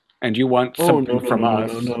 And you want Oh, something no, from no,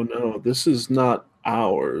 us? no. This is not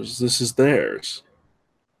ours. This is theirs.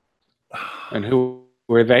 And who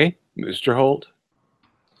were they, Mr. Holt?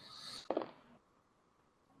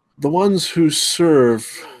 The ones who serve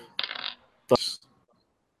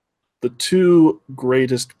the two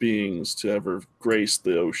greatest beings to ever grace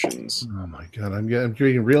the oceans. oh my god, I'm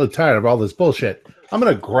getting really tired of all this bullshit. I'm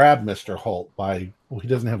gonna grab Mr. Holt by he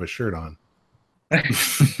doesn't have a shirt on.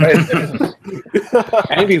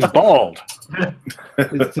 And he's bald.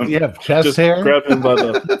 Does he have chest Just hair? grab him by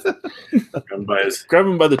the And by his, grab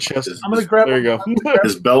him by the chest. I'm gonna grab There you him. go.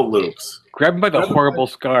 his belt loops. Grab him by the horrible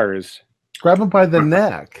scars. Grab him by the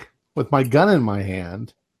neck with my gun in my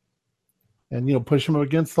hand, and push him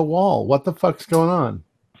against the wall. What the fuck's going on?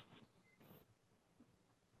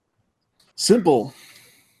 Simple.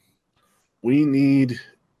 We need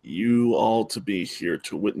you all to be here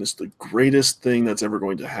to witness the greatest thing that's ever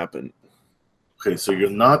going to happen. Okay, so you're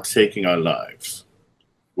not taking our lives.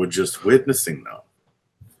 We're just witnessing now.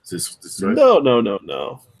 Is this right?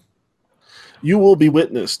 No. You will be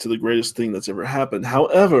witness to the greatest thing that's ever happened.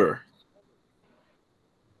 However,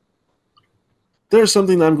 there's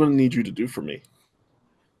something I'm going to need you to do for me.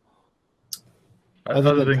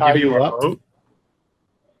 Other than tie you up?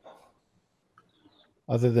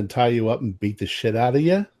 Other than tie you up and beat the shit out of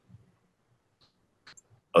you?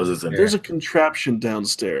 Other than There's a contraption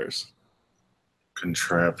downstairs.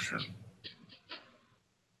 contraption.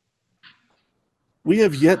 We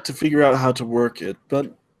have yet to figure out how to work it,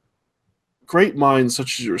 but great minds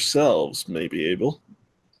such as yourselves may be able.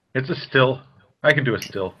 It's a still. I can do a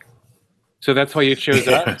still. So that's why you chose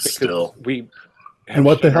Yeah, us? Because still. we have And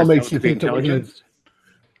what the shown hell makes ourselves you to be think that we're gonna- intelligent?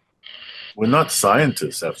 We're not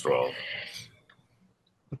scientists, after all.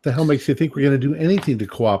 What the hell makes you think we're going to do anything to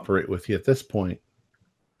cooperate with you at this point?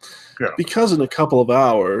 Because in a couple of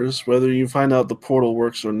hours, whether you find out the portal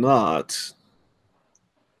works or not,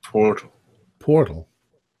 Portal.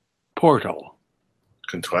 Portal.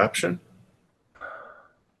 Contraption?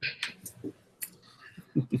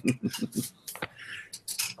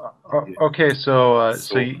 Okay, so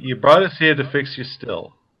you brought us here to fix your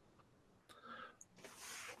still.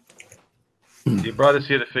 You brought us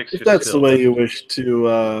here to fix if your that's still. the way you wish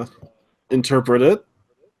to interpret it,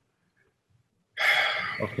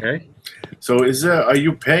 Okay. So are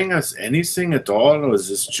you paying us anything at all, or is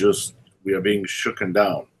this just we are being shooken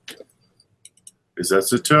down? Is that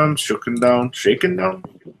the term? Shooken down? Shaken down?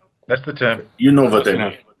 That's the term. You know what Close I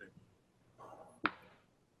enough. mean.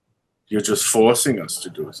 You're just forcing us to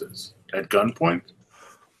do this. At gunpoint?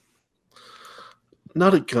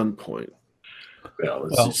 not at gunpoint. Well,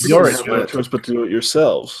 Well, You You're don't at have no choice but to do it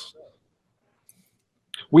yourselves.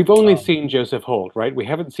 We've only seen Joseph Holt, right? We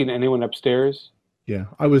haven't seen anyone upstairs. Yeah,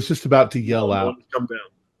 I was just about to yell out. Come down.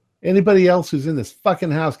 Anybody else who's in this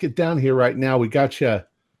fucking house, get down here right now. We got you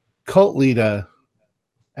cult leader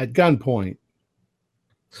at gunpoint.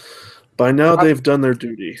 By now, they've done their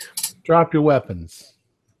duty. Drop your weapons.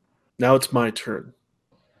 Now it's my turn.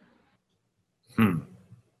 Hmm.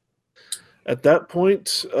 At that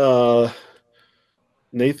point,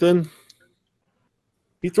 Nathan,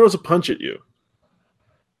 he throws a punch at you.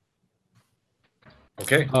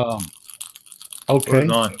 Okay. Okay,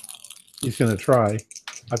 Moving on. he's going to try.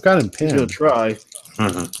 I've got him He's going pinned. to try.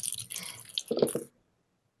 Mhm. I'm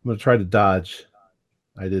going to try to dodge.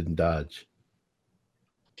 I didn't dodge.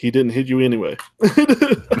 He didn't hit you anyway.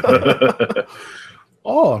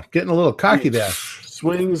 Oh, getting a little cocky there.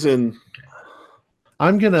 Swings and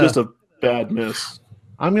I'm going just to a bad miss.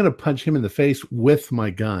 punch him in the face with my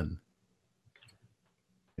gun.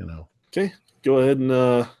 Okay, go ahead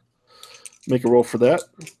and make a roll for that.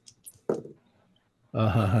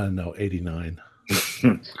 No, 89.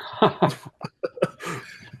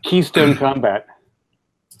 Keystone Combat.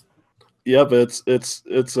 Yep, it's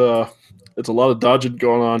a lot of dodging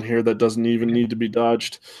going on here that doesn't even need to be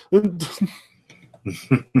dodged.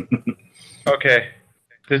 Okay.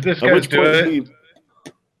 Does this At guy which do point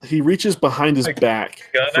it? he reaches behind his Like, back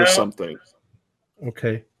gun for out? something.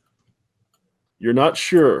 Okay. You're not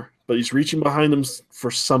sure, but he's reaching behind him for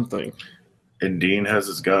something. And Dean has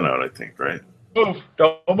his gun out, I think, right? Move.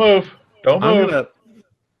 Don't move. Don't I'm move. gonna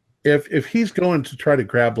if he's going to try to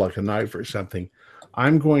grab like a knife or something,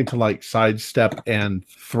 I'm going to like sidestep and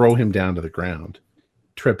throw him down to the ground,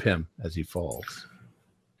 trip him as he falls.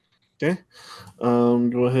 Okay.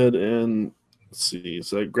 Go ahead and let's see.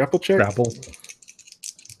 Is that a grapple check? Grapple,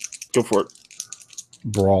 Go for it.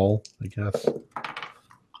 brawl, I guess.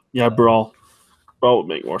 Yeah, brawl. Brawl would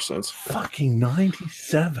make more sense. Fucking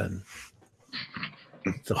 97.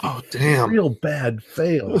 It's a Oh, damn. real bad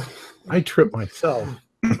fail. I tripped myself.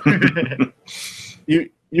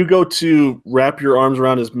 You go to wrap your arms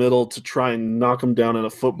around his middle to try and knock him down in a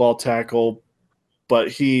football tackle, but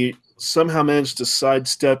he somehow managed to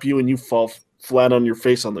sidestep you and you fall flat on your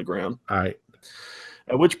face on the ground. All right.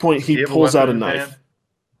 At which point he He have a pulls out a weapon in his knife. hand?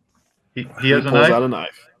 He He has a pulls knife? out a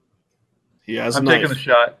knife. He has I'm a taking knife. the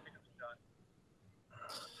shot.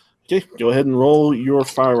 Okay, go ahead and roll your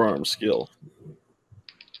firearm skill.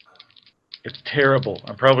 It's terrible.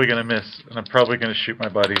 I'm probably going to miss, and I'm probably going to shoot my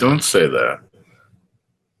buddy. Don't say that.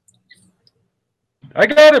 I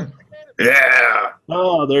got him! Yeah.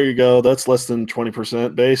 Oh, there you go. That's less than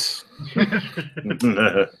 20% base.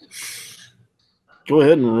 Go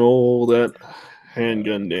ahead and roll that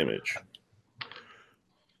handgun damage.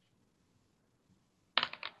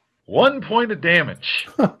 1 point of damage.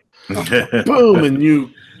 Boom, and you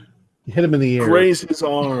You hit him in the ear. graze his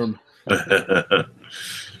arm.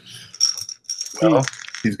 Well,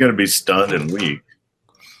 he's going to be stunned and weak.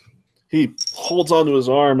 He holds onto his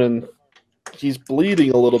arm and he's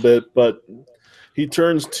bleeding a little bit, but he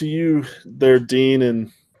turns to you there, Dean,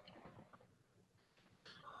 and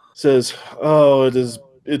says, "Oh,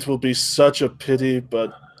 it will be such a pity,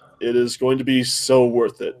 but it is going to be so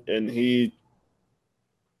worth it." And he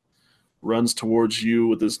runs towards you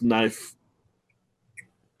with his knife.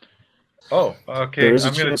 Oh, okay. There is a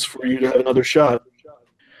I'm gonna. chance for you to have another shot.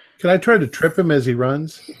 Can I try to trip him as he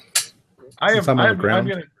runs? Since I'm on the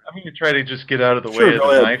ground? I'm gonna try to just get out of the Sure, way of go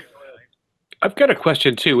the ahead. knife. I've got a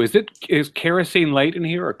question too. Is kerosene light in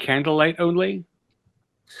here or candlelight only?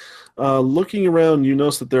 Looking around, you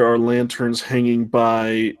notice that there are lanterns hanging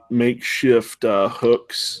by makeshift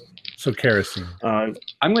hooks. So kerosene. Uh,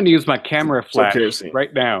 I'm going to use my camera flash kerosene.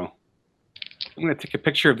 right now. I'm going to take a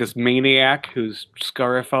picture of this maniac who's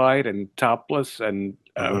scarified and topless and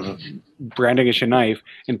brandishing a knife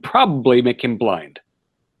and probably make him blind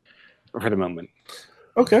for the moment.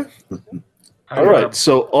 okay. All right.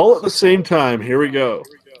 So all at the same time, here we go.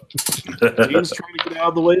 Dean's trying to get out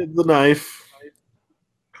of the way of the knife.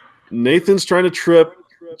 Nathan's trying to trip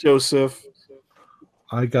Joseph.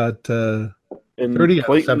 I got And 30 out of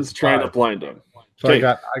Clayton's trying to 75. blind him. so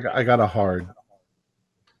Okay. I got a hard.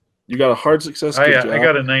 You got a hard success. I Good job.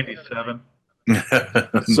 got a 97.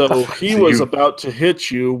 So he was about to hit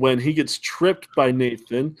you when he gets tripped by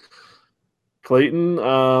Nathan. Clayton,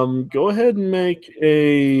 go ahead and make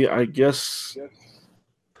a, I guess,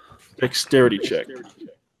 dexterity check.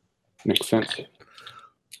 Makes sense.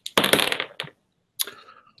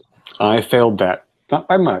 I failed that. Not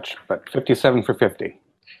by much, but 57 for 50.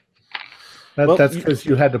 Well, That's because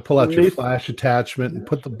you had to pull out your Nathan- flash attachment and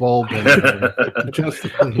put the bulb in there. Just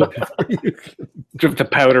before you Drip the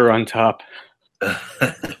powder on top.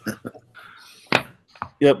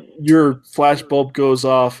 Yep, your flash bulb goes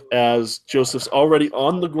off as Joseph's already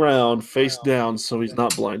on the ground, face down, so he's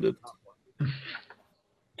not blinded.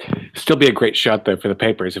 Still be a great shot though for the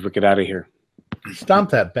papers if we get out of here.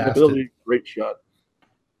 stomp that That'll bastard. be a great shot.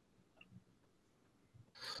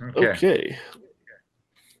 Okay. Okay.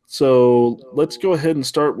 So let's go ahead and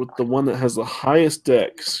start with the one that has the highest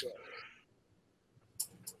dex.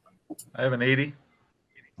 I have an 80.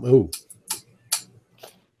 Oh,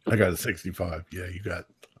 I got a 65. Yeah, you got.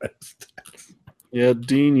 Yeah,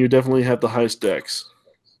 Dean, you definitely have the highest dex.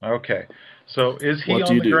 Okay. So is he What do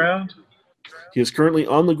on you the do? ground? He is currently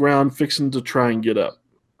on the ground, fixing to try and get up.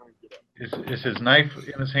 Is his knife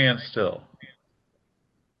in his hand still?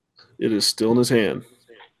 It is still in his hand.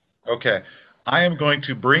 Okay. I am going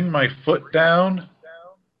to bring my foot down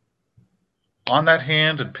on that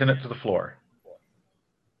hand and pin it to the floor.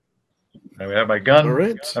 I have my gun. All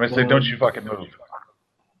right. I'm going to say, don't you fucking move.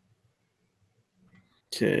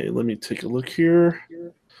 Okay, let me take a look here.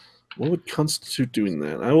 What would constitute doing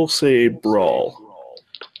that? I will say a brawl.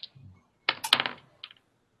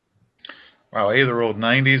 Wow, I either rolled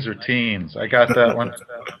 90s or teens. I got that one.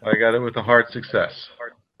 I got it with a hard success.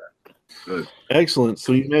 Good. Excellent.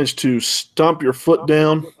 So you managed to stomp your foot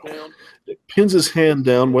down. It pins his hand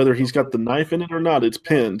down, whether he's got the knife in it or not. It's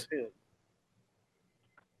pinned.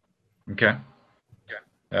 Okay.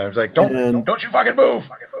 I was like, don't you fucking move.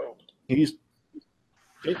 He's.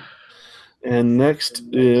 And next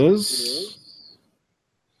is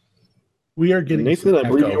We are getting Nathan. I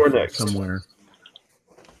believe you are next. somewhere.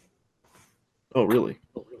 Oh, really?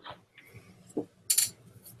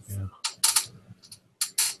 Yeah.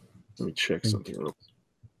 Let me check something real.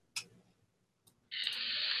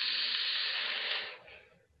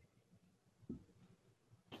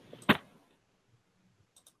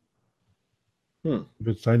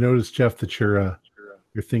 But I noticed, Jeff, that your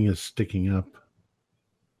thing is sticking up.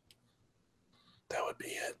 That would be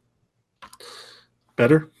it.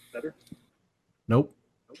 Better? Nope.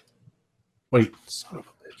 Wait. Son of a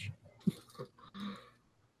bitch.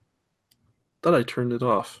 Thought I turned it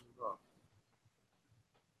off.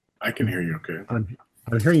 I can hear you okay. I'm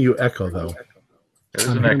hearing you echo, though. There's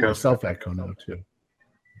I'm an hearing echo. myself echo now, too.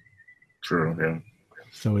 True, yeah.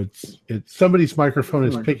 So it's somebody's microphone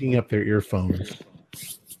is picking up their earphones.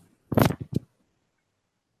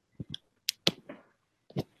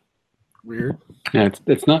 Weird. Yeah,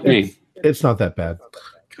 it's not me. It's not that bad.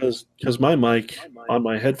 Because my mic on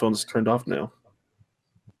my headphones is turned off now.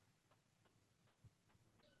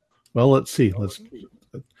 Well, let's see.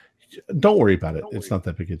 Don't worry about it. It's not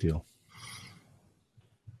that big a deal.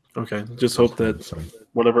 Okay. Just hope that Sorry.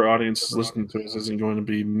 whatever audience is listening to us isn't going to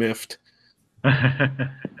be miffed. They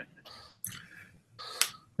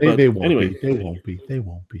won't anyway. be. They won't be. They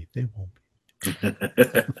won't be. They won't be.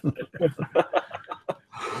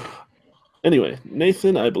 Anyway,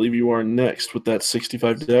 Nathan, I believe you are next with that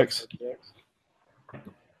 65 dex.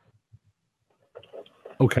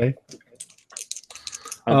 Okay.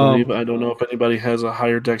 I believe I don't know if anybody has a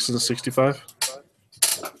higher dex than a 65.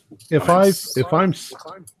 If I'm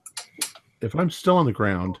still on the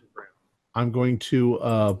ground, I'm going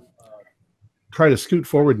to try to scoot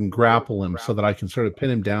forward and grapple him so that I can sort of pin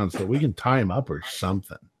him down so that we can tie him up or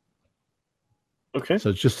something. Okay. So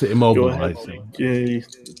it's just to immobilize him.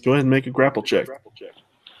 Go ahead and make a grapple check.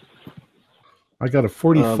 I got a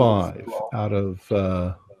 45 out of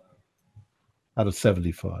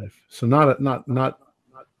 75. So not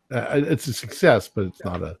it's a success, but it's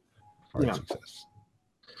not a hard success.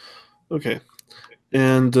 Okay.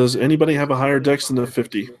 And does anybody have a higher dex than a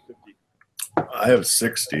 50? I have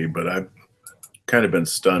 60, but I've kind of been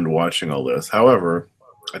stunned watching all this. However,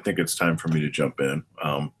 I think it's time for me to jump in.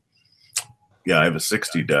 Yeah, I have a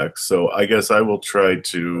 60 dex, so I guess I will try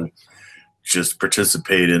to just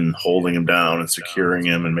participate in holding him down and securing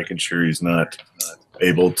him and making sure he's not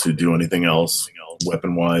able to do anything else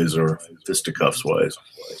weapon-wise or fisticuffs-wise.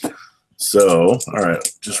 So, all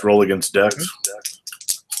right, just roll against dex.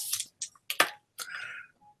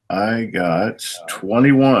 I got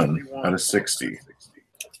 21 out of 60.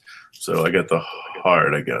 So I got the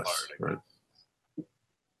hard, I guess. Right? Is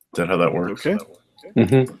that how that works? Okay.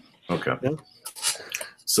 Mm-hmm. Okay. Yeah.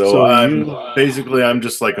 So I'm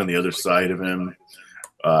just like on the other side of him.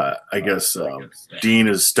 I guess Dean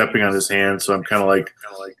is stepping on his hand, so I'm kind of like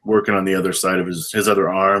working on the other side of his other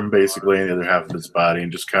arm, basically, and the other half of his body,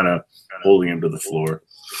 and just kind of holding him to the floor.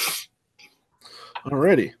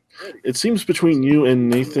 Alrighty. It seems between you and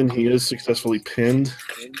Nathan, he is successfully pinned.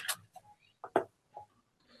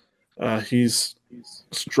 He's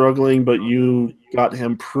struggling, but you got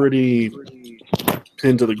him pretty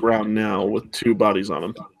pinned to the ground now with two bodies on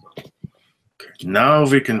him. Now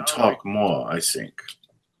we can talk more, I think.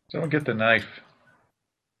 Don't get the knife.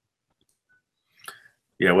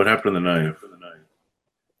 Yeah, what happened to the knife?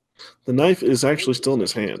 The knife is actually still in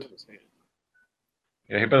his hand.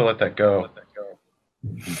 Yeah, he better let that go.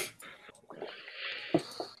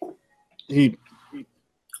 He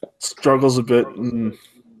struggles a bit and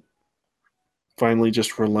finally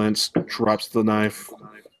just relents, drops the knife.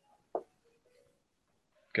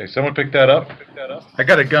 Okay, someone pick that up. I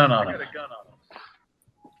got a gun on him.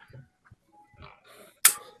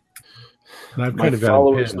 And I've My kind of got him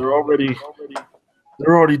followers, pinned.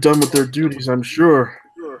 they're already done with their duties, I'm sure.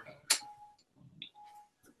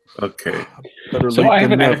 Okay. Better So late I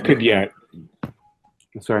than haven't never. acted yet.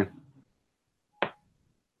 Sorry.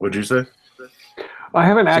 What'd you say? I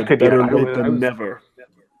haven't So acted yet. better I late was- than never.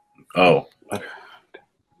 Oh.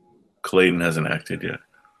 Clayton hasn't acted yet.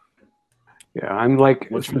 Yeah, I'm like,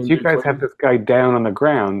 Which since one you did guys you have this guy down on the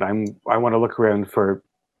ground, I want to look around for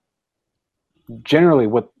generally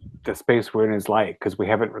what the space we're in is like, because we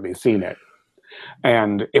haven't really seen it.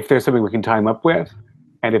 And if there's something we can tie him up with,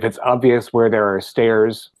 and if it's obvious where there are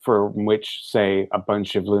stairs from which, say, a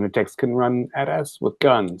bunch of lunatics can run at us with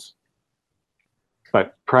guns.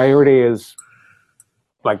 But priority is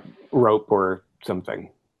like rope or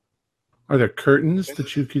something. Are there curtains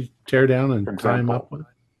that you could tear down and tie him up with?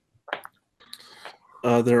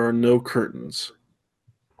 There are no curtains.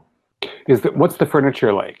 What's the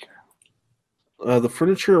furniture like? The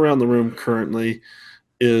furniture around the room currently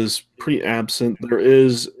is pretty absent. There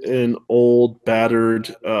is an old,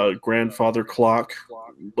 battered grandfather clock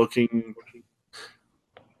looking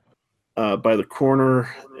by the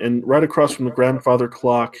corner, and right across from the grandfather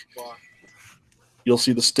clock, you'll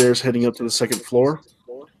see the stairs heading up to the second floor.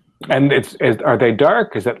 And are they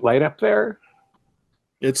dark? Is it light up there?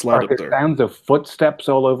 It's light Are up there there. sounds of footsteps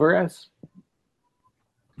all over us?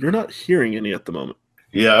 You're not hearing any at the moment.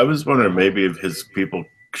 Yeah, I was wondering maybe if his people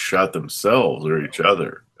shot themselves or each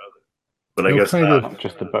other. But I guess not,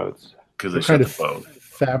 Just the boats. because they No shot kind the of boat.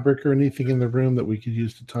 fabric or anything in the room that we could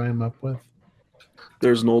use to tie him up with?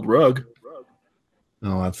 There's an old rug.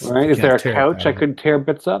 No, that's All right. you Is there a can't tear it couch I down. could tear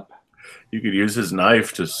bits up? You could use his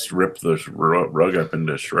knife to rip the rug up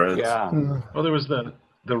into shreds. Yeah. Well, there was the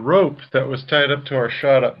rope that was tied up to our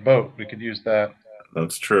shot-up boat. We could use that.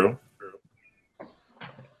 That's true.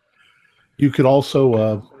 You could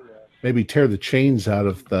also maybe tear the chains out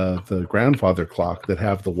of the grandfather clock that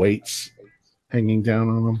have the weights hanging down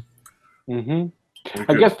on them. Mm-hmm.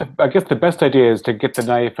 I guess the best idea is to get the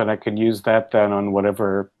knife, and I can use that then on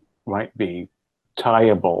whatever might be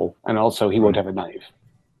tieable, and also he won't have a knife.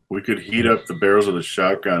 We could heat up the barrels of the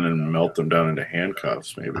shotgun and melt them down into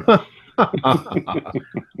handcuffs, maybe.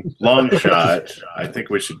 Long shot. I think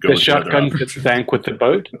we should go The with the other shotgun option. that sank with the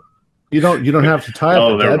boat. You don't have to tie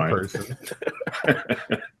up a never dead mind. person.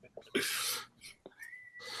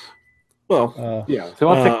 Well, Yeah. So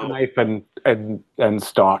I'll take the knife and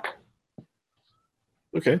stalk.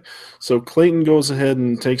 okay. So Clayton goes ahead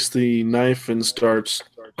and takes the knife and starts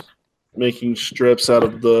making strips out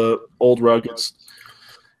of the old rug.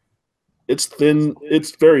 It's thin.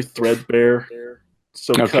 It's very threadbare.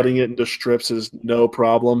 So Okay. cutting it into strips is no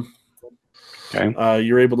problem. Okay.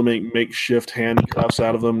 You're able to make makeshift handcuffs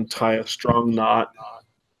out of them, tie a strong knot.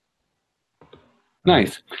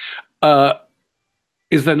 Nice.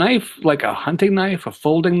 Is the knife like a hunting knife, a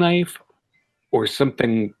folding knife, or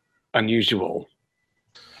something unusual?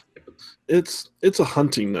 It's a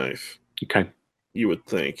hunting knife, Okay. you would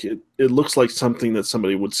think. It looks like something that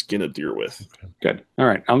somebody would skin a deer with. Good. All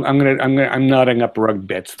right. I'm knotting up rug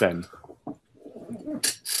bits then.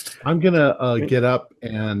 I'm gonna get up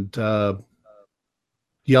and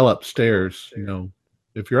yell upstairs. You know,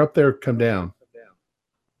 if you're up there, come down.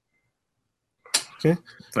 Okay.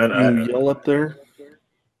 And You yell up there,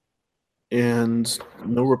 and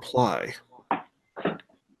no reply.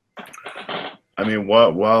 I mean,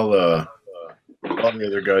 while the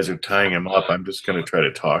other guys are tying him up, I'm just going to try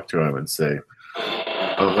to talk to him and say,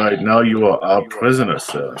 all right, now you are our prisoner,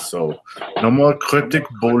 sir. So no more cryptic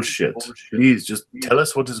bullshit. Please just tell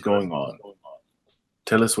us what is going on.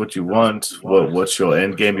 Tell us what you want. What's your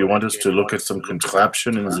end game? You want us to look at some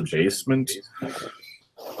contraption in the basement?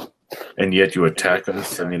 And yet you attack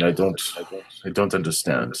us? I mean, I don't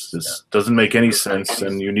understand. This doesn't make any sense,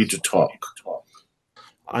 and you need to talk.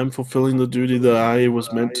 I'm fulfilling the duty that I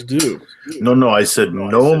was meant to do. No, I said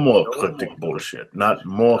no more cryptic bullshit, not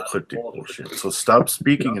more cryptic bullshit. So stop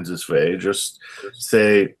speaking in this way. Just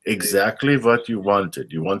say exactly what you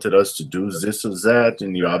wanted. You wanted us to do this or that,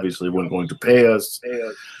 and you obviously weren't going to pay us.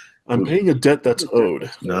 I'm paying a debt that's owed.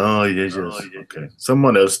 No, you just okay.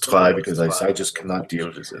 Someone else try, because I just cannot deal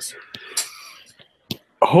with this.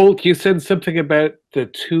 Holt, you said something about the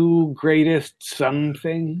two greatest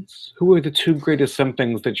somethings. Who are the two greatest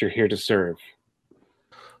somethings that you're here to serve?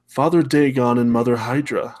 Father Dagon and Mother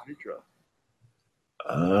Hydra.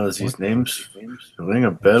 These names ring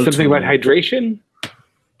a bell. Something to about me. hydration?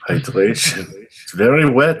 Hydration. It's very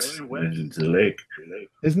wet in the lake.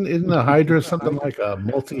 Isn't a Hydra something like a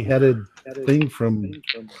multi-headed thing from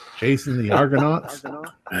Jason the Argonauts?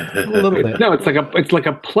 A little bit. No, it's like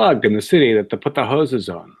a plug in the city that they put the hoses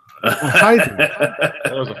on. Hydra.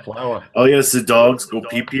 That was a flower. Oh yes, the dogs go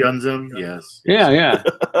pee-pee on them. Yes, Yeah.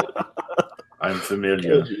 I'm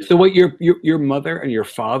familiar. So what? Your mother and your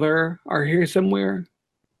father are here somewhere,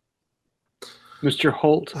 Mr.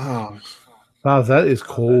 Holt. Oh, Wow, that is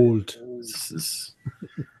cold. This is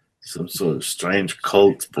some sort of strange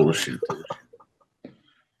cult bullshit.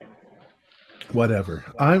 Whatever.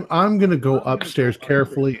 I'm gonna go upstairs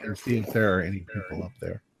carefully and see if there are any people up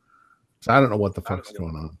there. So I don't know what the fuck's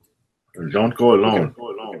going on. Don't go alone.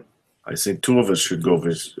 I think two of us should go.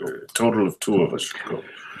 Total of two of us should go.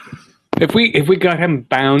 If we got him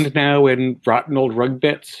bound now in rotten old rug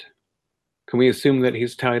bits, can we assume that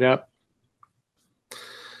he's tied up?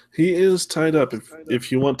 He is tied up.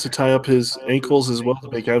 If you want to tie up his ankles as well to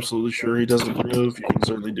make absolutely sure he doesn't move, you can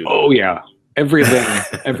certainly do that. Oh yeah, every limb,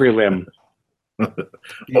 every limb.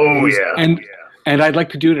 Oh yeah. And I'd like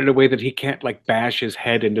to do it in a way that he can't like bash his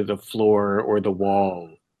head into the floor or the wall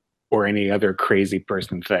or any other crazy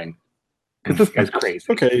person thing. Because this guy's crazy.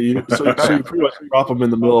 Okay, so you pretty much drop him in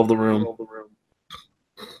the middle of the room.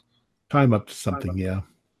 Tie him up to something, yeah.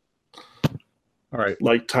 All right.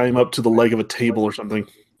 Like tie him up to the leg of a table or something.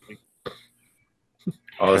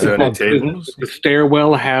 Oh, is there any tables? Does the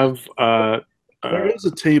stairwell have There is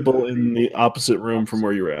a table in the opposite room from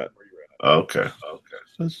where you're at. Okay.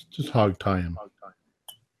 Let's just hog tie him.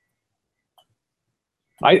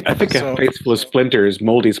 I think a face full of splinters,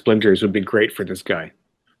 moldy splinters, would be great for this guy.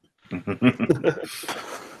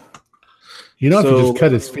 You know, if you just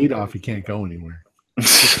cut his feet off, he can't go anywhere.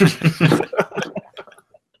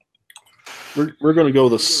 We're going to go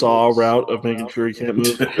the saw route of making sure he can't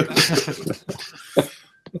move.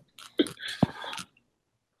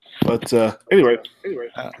 But anyway,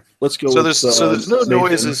 let's go. So with, there's no Nathan.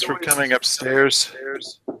 noises from coming upstairs.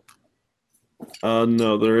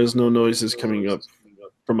 No, there is no noises coming up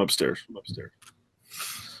from upstairs.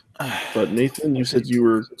 But Nathan, you said you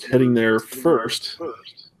were heading there first.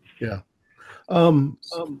 Yeah.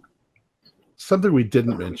 Something we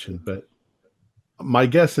didn't mention, but my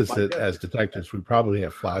guess is that as detectives, we probably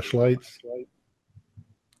have flashlights.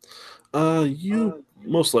 You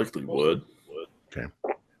most likely would. Okay.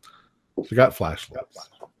 So we got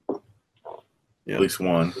flashlights. Yeah. At least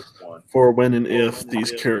one. For when and if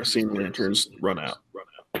these kerosene lanterns run out.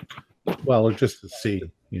 Well, or just to see,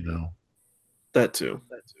 you know. That too.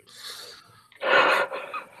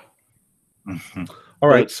 All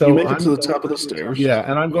right, But so you make it to the top of the stairs. Yeah,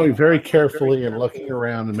 and I'm going very carefully and looking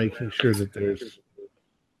around and making sure that there's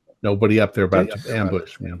nobody up there about to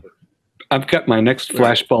ambush me. I've got my next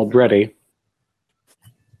flashbulb ready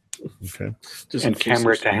Okay. Just and in case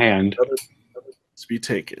camera there's to hand. to be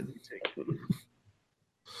taken.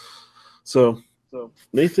 So,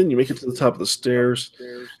 Nathan, you make it to the top of the stairs,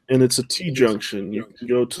 and it's a T-junction. You can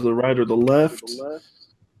go to the right or the left.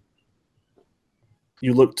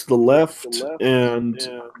 You look to the left, and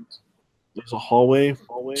there's a hallway.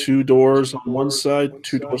 2 doors on one side,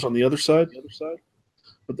 2 doors on the other side.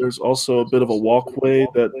 But there's also a bit of a walkway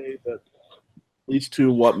that leads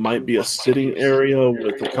to what might be a sitting area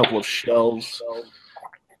with a couple of shelves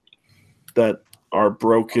that are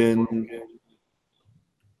broken,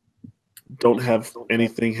 don't have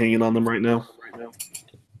anything hanging on them right now.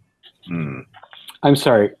 I'm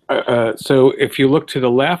sorry. So if you look to the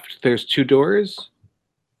left, there's 2 doors,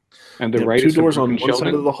 and the Yeah, right 2 is some doors on broken one side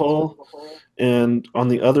shelving? of the hall, and on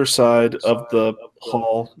the other side of the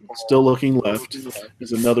hall, still looking left,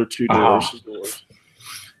 is another 2 doors,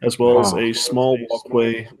 as well as a small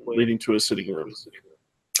walkway leading to a sitting room.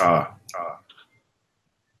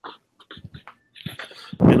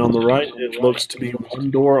 And on the right, it looks to be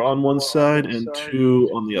 1 door on one side and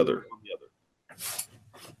 2 on the other.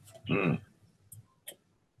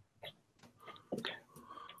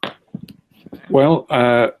 Well,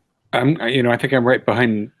 I think I'm right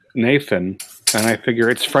behind Nathan, and I figure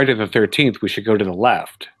it's Friday the 13th. We should go to the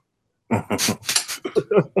left.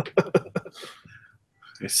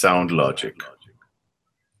 Sound logic.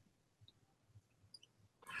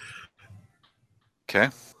 Okay.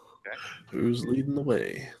 Who's leading the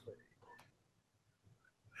way?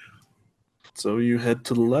 So you head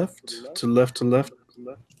to the left, to left.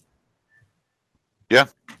 Yeah.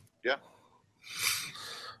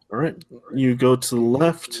 All right. You go to the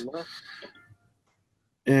left,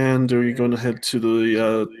 and are you going to head to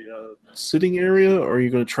the sitting area, or are you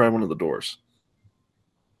going to try one of the doors?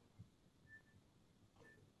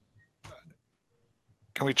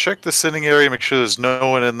 Can we check the sitting area, make sure there's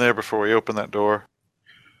no one in there before we open that door?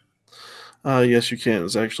 Yes, you can.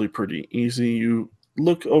 It's actually pretty easy. You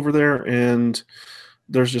look over there, and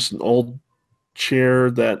there's just an old chair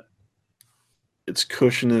that its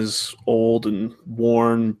cushion is old and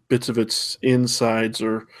worn. Bits of its insides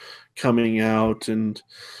are coming out, and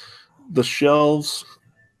the shelves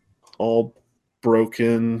all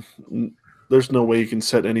broken. There's no way you can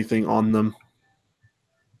set anything on them.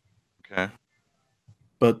 Okay.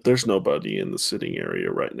 But there's nobody in the sitting area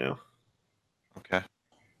right now. Okay.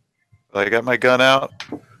 I got my gun out.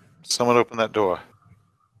 Someone open that door.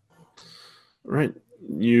 Right.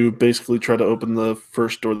 You basically try to open the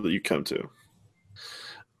first door that you come to.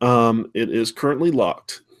 It is currently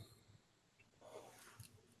locked.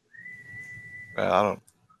 Well, I don't.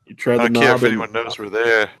 You try I the don't care knob if and anyone knows we're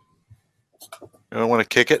there. You don't want to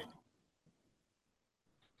kick it?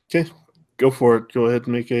 okay, go for it. Go ahead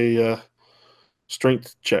and make a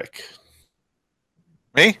strength check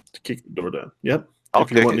Me? to kick the door down. Yep. I'll If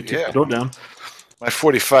you're kick wanting it, to kick yeah. the door down, My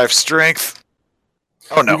 45 strength.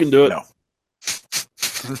 Oh no! you can do it. No.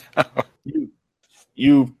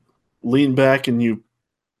 You lean back and you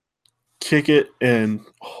kick it, and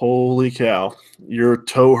holy cow, your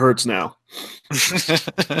toe hurts now.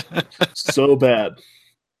 So bad.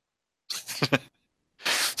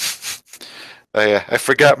 I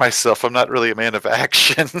forgot myself. I'm not really a man of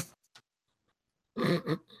action.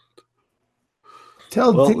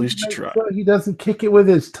 Tell Well, at Dean least to you make tried. sure he doesn't kick it with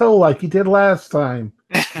his toe like he did last time.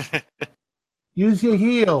 Use your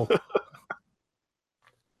heel.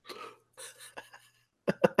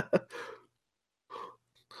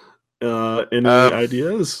 Any Um,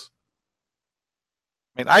 ideas?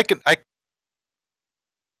 I mean, I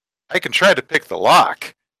can try to pick the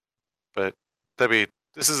lock, but I mean,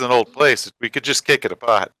 this is an old place. We could just kick it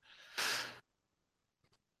apart.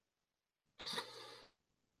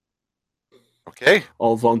 Okay.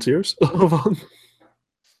 All volunteers? I mean,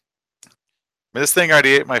 this thing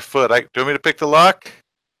already ate my foot. Do you want me to pick the lock?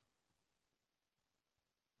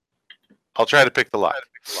 I'll try to pick the lock.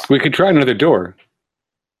 We could try another door.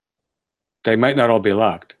 They might not all be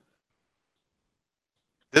locked.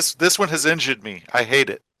 This one has injured me. I hate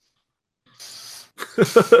it.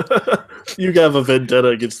 You have a vendetta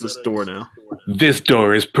against this door now. This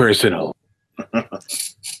door is personal.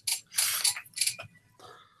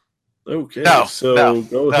 Okay, No, so no,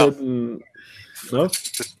 go no. ahead and no.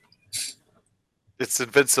 It's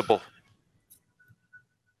invincible.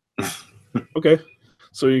 Okay,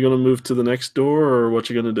 so you're gonna move to the next door, or what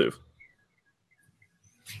you gonna do?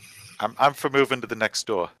 I'm for moving to the next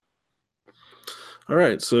door. All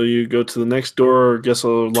right, so you go to the next door. I guess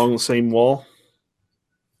along the same wall.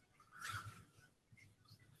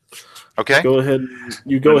 Okay. Go ahead.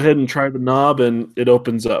 You go ahead and try the knob, and it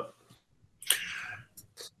opens up.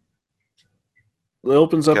 It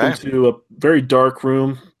opens up Okay. into a very dark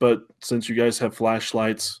room, but since you guys have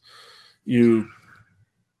flashlights, you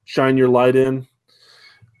shine your light in.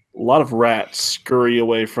 A lot of rats scurry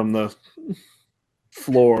away from the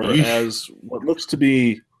floor Eesh. as what looks to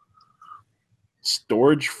be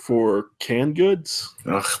storage for canned goods.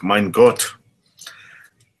 Ach, mein Gott.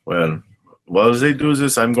 Well, while they do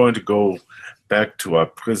this, I'm going to go back to our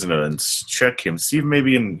prisoner and check him. See if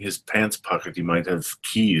maybe in his pants pocket he might have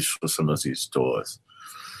keys for some of these doors.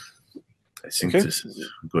 I think Okay. this is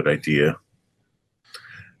a good idea.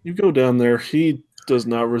 You go down there. He does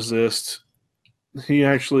not resist. He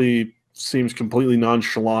actually seems completely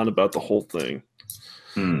nonchalant about the whole thing.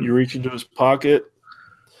 You reach into his pocket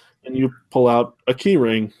and you pull out a key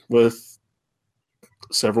ring with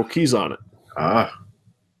several keys on it. Ah,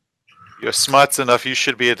 You're smart enough. You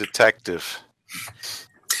should be a detective.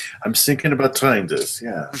 I'm thinking about trying this,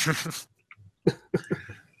 yeah.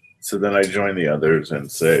 So then I join the others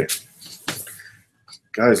and say,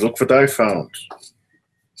 guys, look what I found.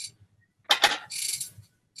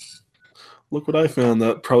 Look what I found.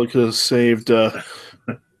 That probably could have saved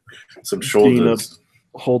Some Dean shoulders.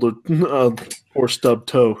 hold a poor stub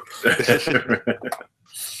toe.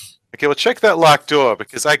 Okay, well, check that locked door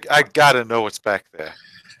because I gotta know what's back there.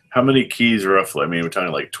 How many keys roughly? I mean, we're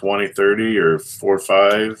talking like 20, 30, or 4 or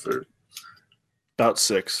 5? Or... About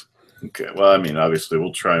 6. Okay, well, I mean, obviously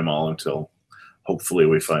we'll try them all until hopefully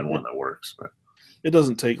we find one that works. But It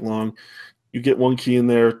doesn't take long. You get one key in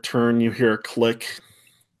there, turn, you hear a click,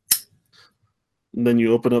 and then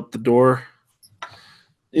you open up the door.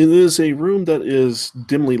 It is a room that is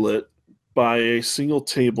dimly lit by a single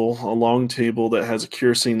table, a long table that has a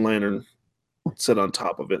kerosene lantern set on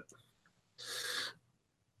top of it.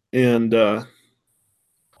 And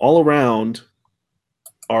all around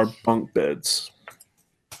are bunk beds.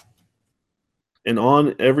 And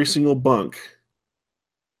on every single bunk,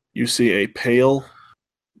 you see a pale,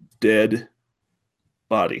 dead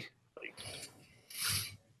body.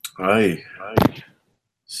 aye,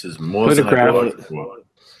 this is more than I Photograph. bargained for.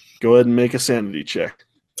 Go ahead and make a sanity check.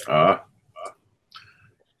 Ah.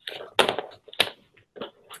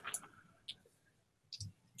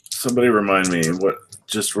 Somebody remind me, what?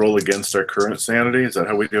 Just roll against our current sanity? Is that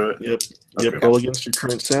how we do it? Yep. Okay. Yep. Roll against your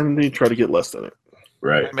current sanity. Try to get less than it.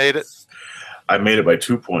 Right. I made it. I made it by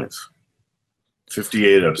 2 points.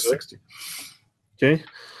 58 out of 60. Okay.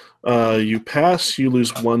 You pass. You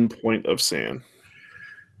lose 1 point of sand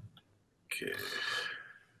Okay.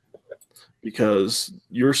 because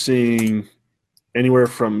you're seeing anywhere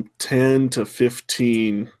from 10 to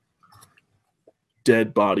 15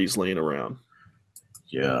 dead bodies laying around.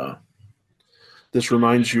 Yeah. This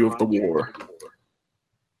reminds you of the war.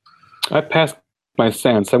 I passed my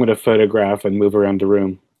sense. I'm going to photograph and move around the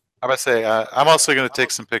room. I'm gonna say I'm also gonna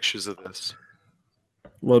take some pictures of this.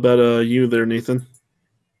 What about you there, Nathan?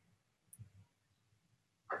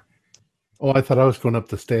 Oh, I thought I was going up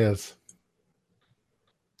the stairs.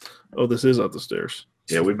 Oh, this is up the stairs.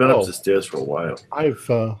 Yeah, we've been up Oh. the stairs for a while. I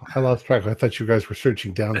lost track. I thought you guys were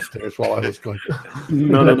searching downstairs while I was going.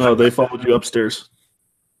 No. They followed you upstairs.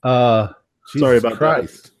 Jesus Sorry about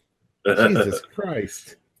Christ. Jesus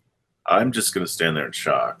Christ. I'm just going to stand there in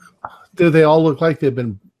shock. Do they all look like they've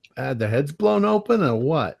been had their heads blown open or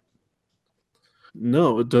what?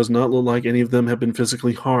 No, it does not look like any of them have been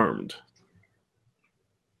physically harmed.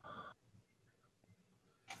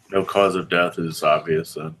 No cause of death is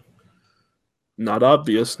obvious then. Not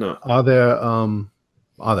obvious, no. Are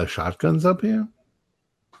there shotguns up here?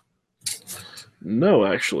 No,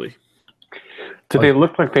 actually. Do they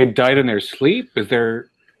look like they died in their sleep? Are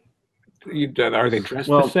they dressed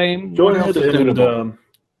Well, the same? Go What ahead else is and notable?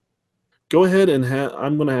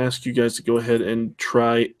 I'm going to ask you guys to go ahead and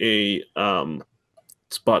try a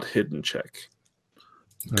spot hidden check.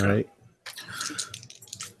 All right.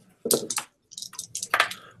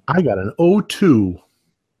 I got an 02.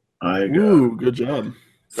 I got Ooh, good job.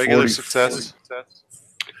 Regular 40. success.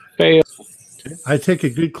 Fail. I take a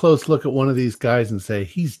good close look at one of these guys and say,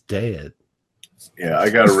 he's dead. Yeah, I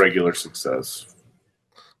got a regular success.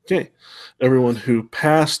 Okay. Everyone who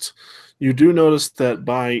passed, you do notice that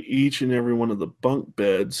by each and every one of the bunk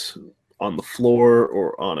beds on the floor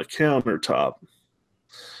or on a countertop,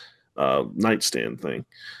 nightstand thing,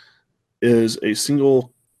 is a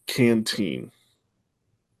single canteen.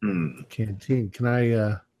 Canteen. Can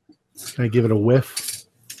I give it a whiff?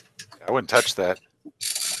 I wouldn't touch that.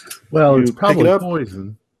 Well, You it's pick probably it up?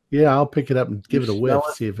 poison. Yeah, I'll pick it up and give it a whiff. smell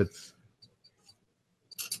it? See if it's.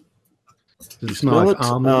 Does You it smell like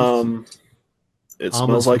almonds? It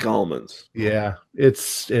Almonds. smells like almonds. Yeah,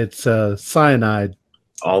 it's cyanide.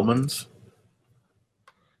 Almonds?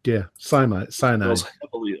 Yeah, cyanide. It smells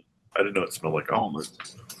heavily I didn't know it smelled like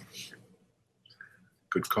almonds.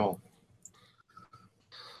 Good call.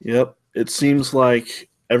 Yep. It seems like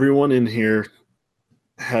everyone in here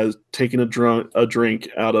has taken a drink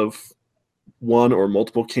out of one or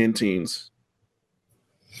multiple canteens.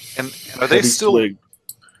 And are they Heavy still swig.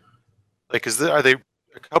 like? Are they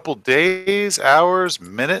a couple days, hours,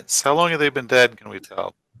 minutes? How long have they been dead? Can we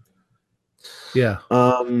tell? Yeah,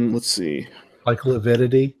 Let's see. like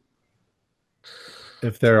lividity.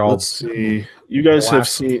 If they're all. Let's see. You guys have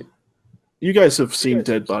black. seen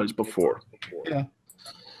dead bodies before. Yeah.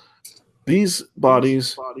 These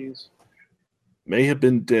bodies may have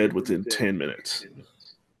been dead within 10 minutes.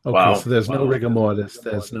 Okay, Wow. so there's no rigor mortis.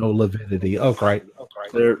 There's no lividity. Oh, great.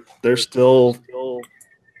 They're still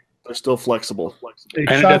flexible. They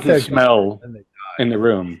And it shot that doesn't guy smell and they- in the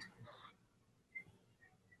room.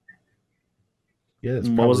 Yeah, it's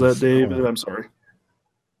What was probably that, David? smelling. I'm sorry.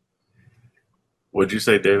 What'd you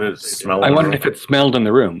say, David? Smell I in the wondered room? if it smelled in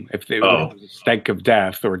the room, if there Oh. was a stank of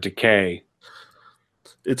death or decay.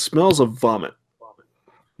 It smells of vomit.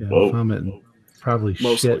 Yeah, Whoa. vomit and probably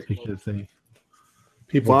Mostly. shit because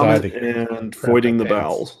people die. Vomit and crap voiding the their pants.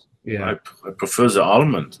 bowels. Yeah, I prefer the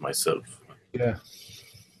almond myself. yeah.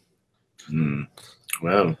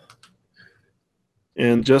 Well,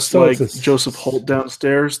 And just So like it's a- Joseph Holt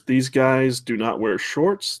downstairs, these guys do not wear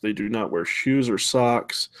shorts. They do not wear shoes or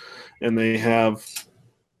socks. And they have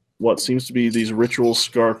what seems to be these ritual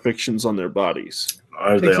scar fictions on their bodies.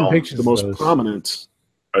 are Take they some all pictures. The most Those. prominent,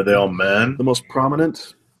 men? they're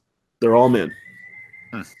all men.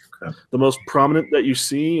 Okay. The most prominent that you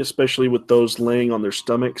see, especially with those laying on their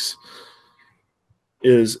stomachs,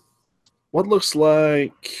 is what looks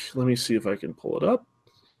like, let me see if I can pull it up.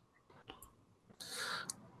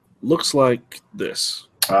 Looks like this.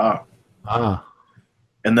 Ah.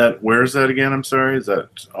 And where's that again? I'm sorry. Is that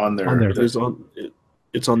on their? On their-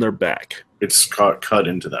 It's on their back. It's cut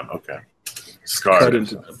into them. Okay. Scarred. Cut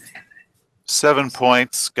into them. 7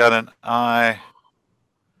 points. Got an eye.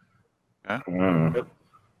 Mm.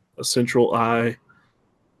 A central eye.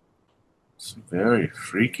 Some very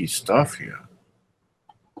freaky stuff here.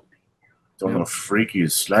 Don't Yeah. know if freaky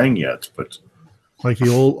is slang yet, but Like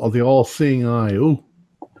the all-seeing eye. Ooh,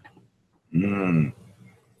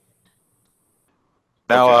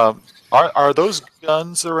 Now, are those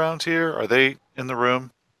guns around here? Are they in the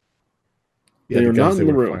room? yeah, They are guns not in they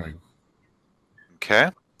the were room. firing. Okay.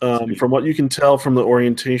 From what you can tell from the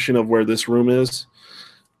orientation of where this room is,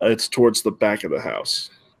 it's towards the back of the house.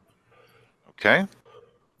 Okay.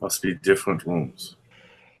 must be different rooms.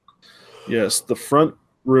 Yes, the front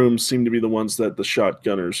rooms seem to be the ones that the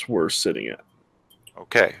shotgunners were sitting at.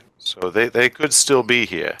 Okay, so they could still be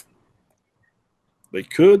here. They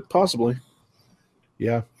could, possibly.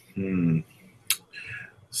 Yeah.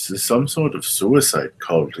 This is some sort of suicide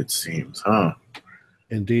cult, it seems, huh?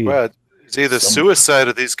 Indeed. Well, it's either suicide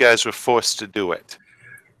or these guys were forced to do it.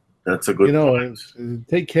 That's a good point.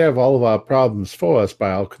 Take care of all of our problems for us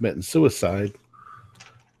by all committing suicide.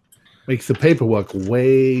 Makes the paperwork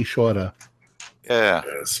way shorter. Yeah.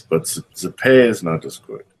 Yes, but the pay is not as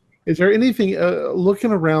good. Is there anything,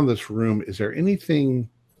 looking around this room, is there anything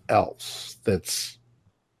else that's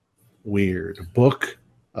weird? A book?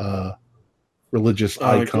 Religious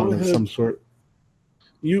icon of some sort?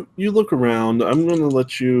 You look around. I'm going to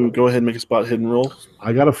let you go ahead and make a spot hidden roll.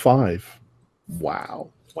 I got a 5. Wow.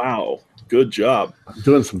 Wow. Good job. I'm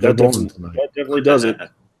doing some good rolling tonight. That definitely does it.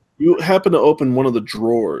 You happen to open one of the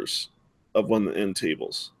drawers of one of the end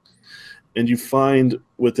tables, and you find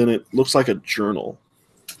within it, looks like a journal.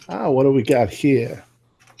 What do we got here?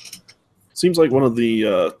 Seems like one of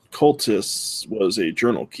the cultists was a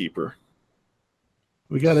journal keeper.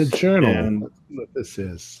 We got a journal. And let's see what this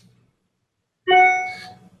is.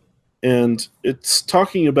 And it's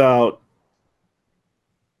talking about,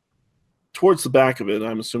 towards the back of it,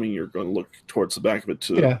 I'm assuming you're going to look towards the back of it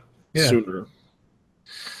sooner.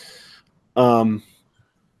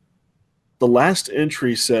 The last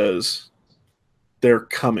entry says, "They're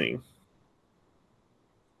coming."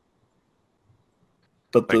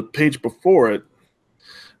 But the page before it,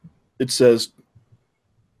 it says,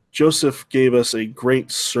 "Joseph gave us a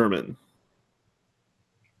great sermon.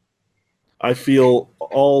 I feel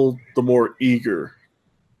all the more eager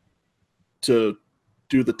to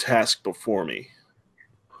do the task before me,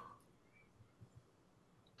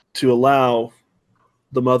 to allow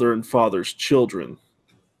the mother and father's children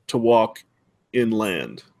to walk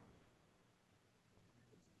inland."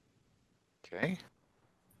 Okay.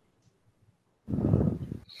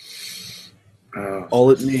 All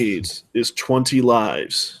it needs is 20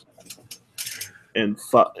 lives and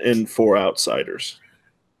 4 outsiders.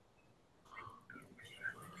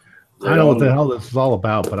 I don't know what the hell this is all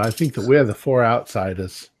about, but I think that we're the 4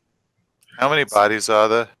 outsiders. How many bodies are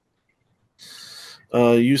there?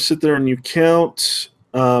 You sit there and you count.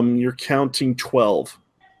 You're counting 12.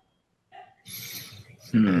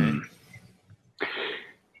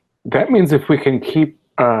 That means if we can keep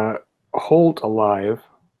Holt alive,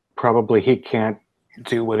 probably he can't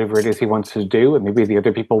do whatever it is he wants to do, and maybe the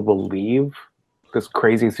other people will leave this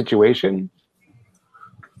crazy situation.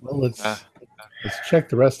 Well, let's check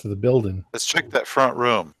the rest of the building. Let's check that front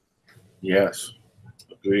room. Yes,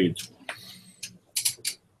 agreed.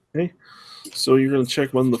 Okay, so you're going to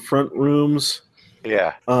check one of the front rooms.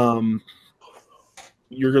 Yeah.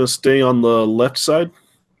 You're going to stay on the left side?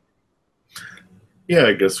 Yeah,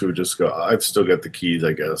 I guess we would just go. I've still got the keys,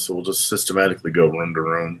 I guess. So we'll just systematically go room to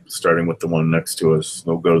room, starting with the one next to us.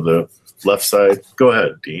 We'll go to the left side. Go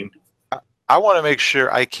ahead, Dean. I want to make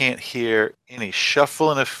sure I can't hear any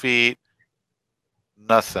shuffling of feet,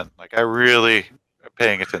 nothing. Like, I really am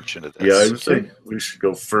paying attention to this. Yeah, I would say we should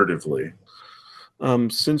go furtively.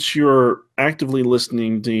 Since you're actively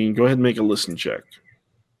listening, Dean, go ahead and make a listen check.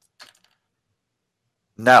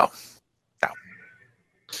 No.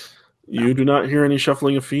 You do not hear any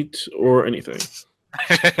shuffling of feet or anything.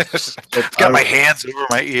 Got my hands over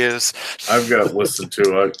my ears. I've got listen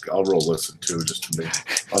to. I'll roll listen to just to be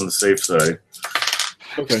on the safe side.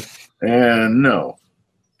 Okay. And no.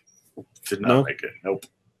 Did not make it. Nope.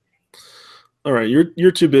 All right.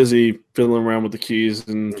 You're too busy fiddling around with the keys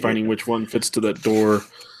and finding which one fits to that door.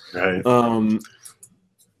 Right.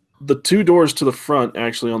 The 2 doors to the front,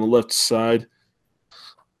 actually on the left side,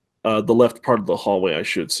 the left part of the hallway, I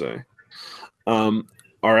should say,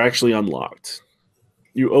 are actually unlocked.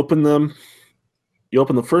 You open them. You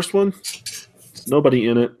open the first one. There's nobody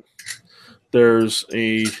in it. There's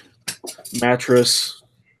a mattress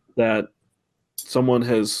that someone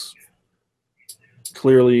has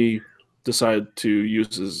clearly decided to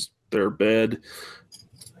use as their bed.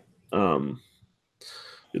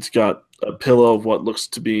 It's got a pillow of what looks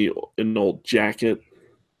to be an old jacket,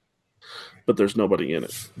 but there's nobody in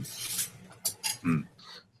it.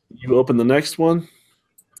 You open the next one.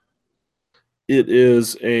 It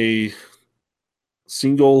is a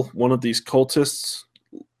single one of these cultists.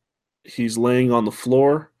 He's laying on the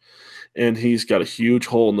floor, and he's got a huge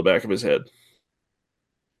hole in the back of his head.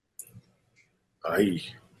 Aye.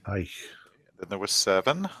 Then there was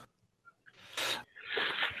 7.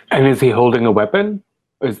 And is he holding a weapon?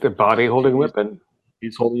 Is the body holding a weapon?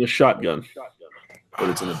 He's holding a shotgun. But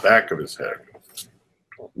it's in the back of his head.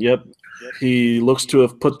 Yep. He looks to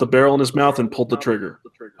have put the barrel in his mouth and pulled the trigger.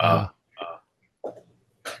 That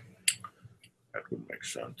would make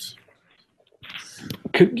sense.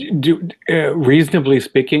 Reasonably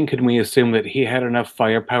speaking, can we assume that he had enough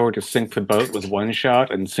firepower to sink the boat with one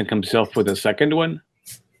shot and sink himself with a second one?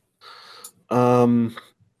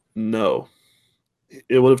 No.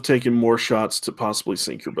 It would have taken more shots to possibly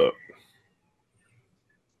sink your boat.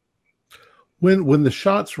 When the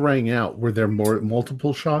shots rang out, were there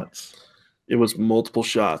multiple shots? It was multiple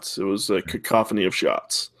shots. It was a cacophony of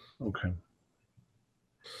shots. Okay.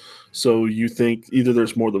 So you think either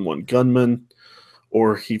there's more than one gunman,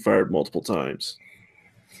 or he fired multiple times.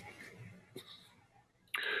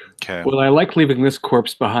 Okay. Well, I like leaving this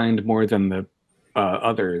corpse behind more than the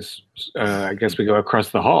others. I guess we go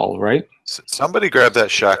across the hall, right? Somebody grab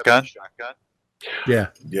that shotgun. Yeah.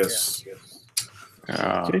 Yes.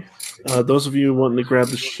 Okay. Those of you wanting to grab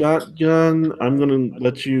the shotgun, I'm going to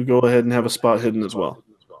let you go ahead and have a spot hidden as well.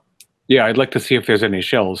 Yeah, I'd like to see if there's any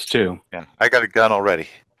shells, too. Yeah, I got a gun already.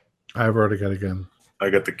 I've already got a gun. I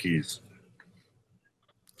got the keys.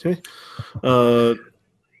 Okay. Well,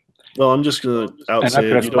 I'm just going to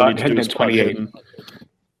outsay it. You don't need to do a spot hidden.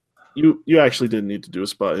 You actually didn't need to do a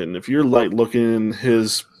spot hidden. If you're light looking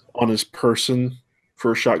on his person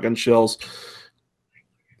for shotgun shells,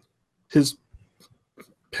 his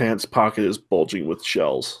pants pocket is bulging with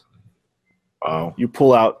shells. Wow. You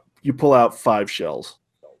pull out 5 shells.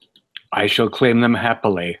 I shall claim them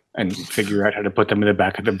happily and figure out how to put them in the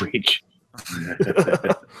back of the breech.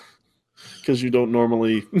 Because you don't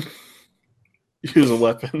normally use a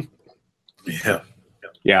weapon. Yeah.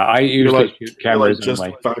 Yeah, I usually shoot cameras just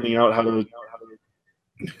finding out how to.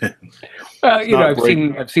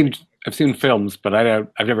 I've seen films, but I've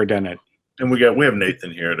never done it. And we have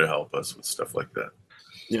Nathan here to help us with stuff like that.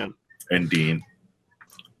 Yeah. And Dean.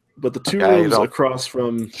 But the 2 rooms across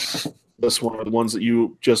from this one are the ones that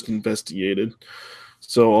you just investigated.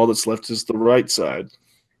 So all that's left is the right side.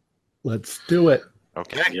 Let's do it.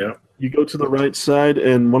 Okay. Yeah. You go to the right side,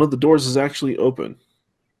 and one of the doors is actually open.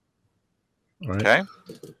 All right. Okay.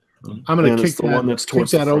 I'm going to kick the one that's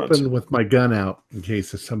towards the front. open with my gun out in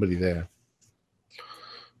case there's somebody there.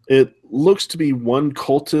 It looks to be one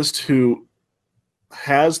cultist who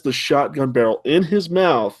has the shotgun barrel in his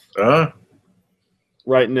mouth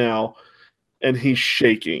right now, and he's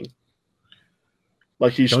shaking.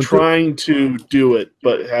 Like he's trying to do it,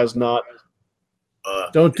 but has not.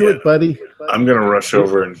 Don't do it, buddy. I'm going to rush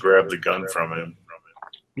over and grab the gun from him.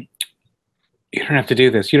 You don't have to do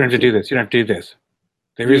this. You don't have to do this. You don't have to do this.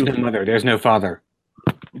 There is no mother. There's no father.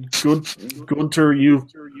 Gunter, you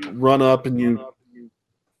run up and you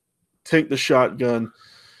take the shotgun.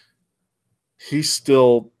 He's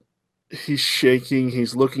shaking.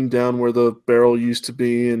 He's looking down where the barrel used to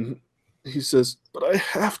be, and he says, "But I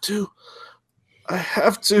have to. I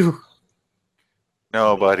have to."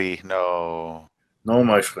 No, buddy. No. No,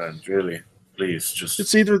 my friend. Really. Please, just...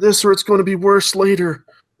 It's either this or it's going to be worse later.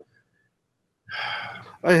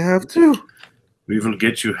 I have to. We will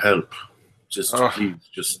get you help. Just please,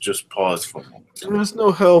 just pause for a moment. There is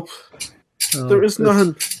no help. There is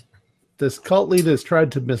none. This cult leader's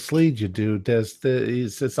tried to mislead you, dude.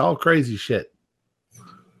 It's all crazy shit.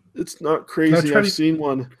 It's not crazy. I've seen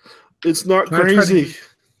one. It's not crazy.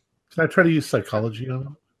 Can I try to use psychology on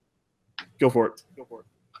him? Go for it.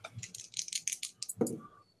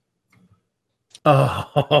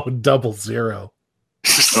 Oh, 0.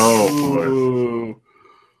 Oh, boy.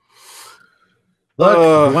 Look,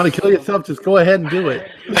 if you want to kill yourself, just go ahead and do it.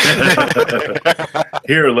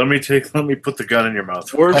 Here, let me put the gun in your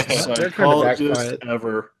mouth. Worst psychologist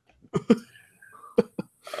ever.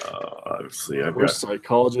 Obviously, Worst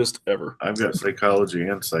psychologist ever. I've got psychology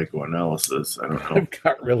and psychoanalysis. I don't know. I've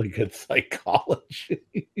got really good psychology.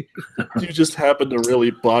 You just happened to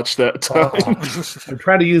really botch that time. I'm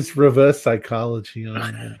trying to use reverse psychology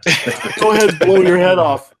on him. Go ahead and blow your head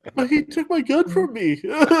off. But he took my gun from me.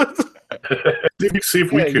 See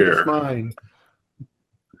if we care. It's mine.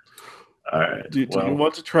 All right. Do you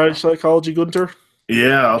want to try psychology, Gunter?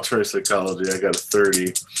 Yeah, I'll try psychology. I got a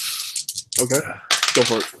 30. Okay. Go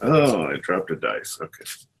for it. Oh, I dropped a dice. Okay.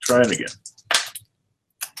 Trying again.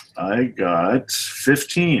 I got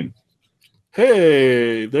 15.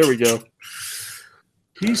 Hey, there we go.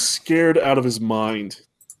 He's scared out of his mind.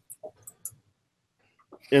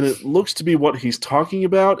 And it looks to be what he's talking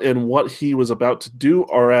about and what he was about to do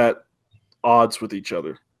are at odds with each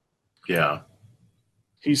other. Yeah.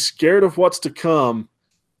 He's scared of what's to come,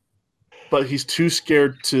 but he's too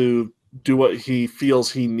scared to do what he feels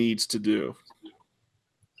he needs to do.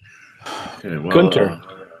 Okay, well, Gunter.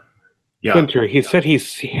 Yeah. Gunter, he said he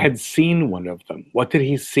had seen one of them. What did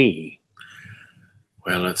he see?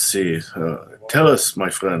 Well, let's see. Tell us, my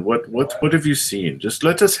friend, what have you seen? Just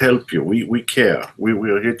let us help you. We care. We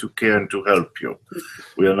are here to care and to help you.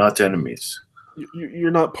 We are not enemies.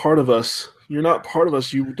 You're not part of us. You're not part of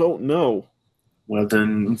us. You don't know. Well,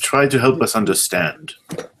 then try to help us understand.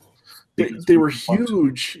 They were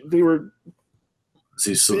huge. They were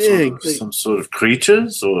These big. some sort of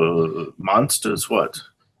creatures or monsters? What?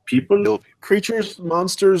 People? Creatures,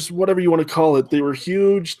 monsters, whatever you want to call it. They were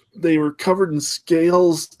huge. They were covered in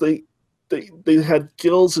scales. They had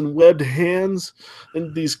gills and webbed hands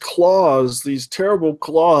and these claws, these terrible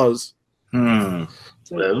claws. Well,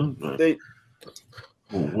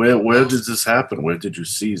 where did this happen? Where did you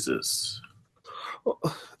see this?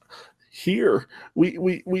 Here.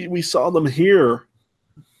 We saw them here.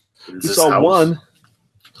 We saw house? one.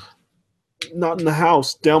 Not in the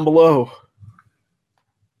house, down below.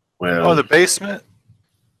 Well, Oh, in the basement?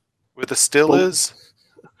 Where the still is?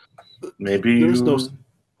 Maybe there's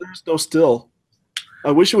no still.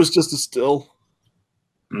 I wish it was just a still.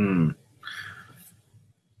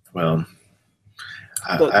 Well,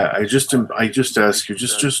 I just ask you,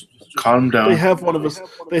 just calm down. They have one of us.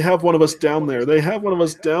 They have one of us down there. They have one of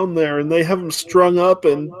us down there, and they have him strung up,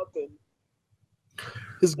 and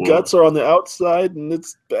his guts are on the outside, and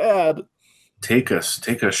it's bad. Take us,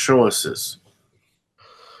 show us this.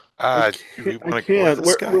 I can't.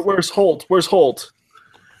 Where's Holt? Where's Holt?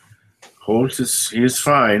 Holt he is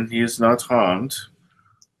fine. He is not harmed.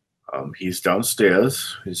 He's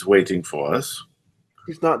downstairs. He's waiting for us.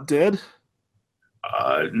 He's not dead?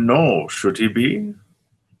 No. Should he be?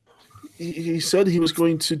 He said he was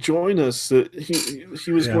going to join us. That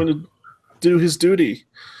he was going to do his duty.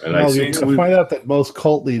 And I find out that most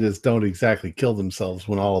cult leaders don't exactly kill themselves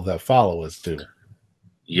when all of their followers do.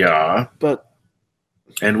 Yeah,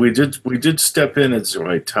 and we did step in at the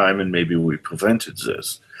right time, and maybe we prevented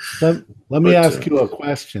this. Let me ask you a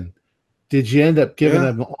question. Did you end up giving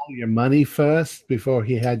him all your money first before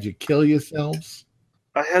he had you kill yourselves?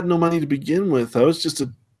 I had no money to begin with. I was just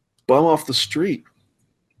a bum off the street.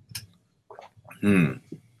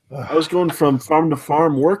 I was going from farm to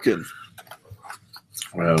farm working.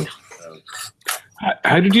 Well,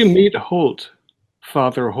 how did you meet Holt,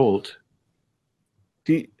 Father Holt?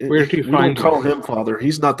 Where did you find him? Don't call him father.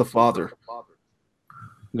 He's not the father.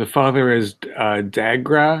 The father is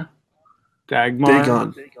Dagmar.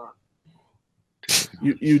 Dagon.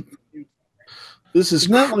 You. This is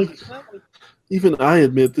not like. Even I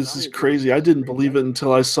admit this is crazy. I didn't believe it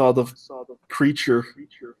until I saw the creature.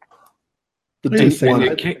 The deep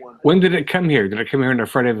one. When did it come here? Did it come here on a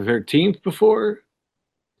Friday the 13th before?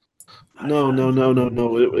 No.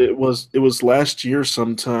 It was last year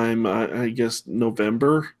sometime. I guess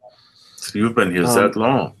November. So you've been here that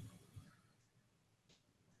long?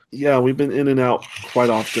 Yeah, we've been in and out quite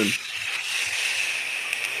often.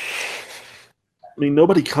 I mean,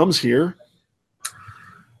 nobody comes here.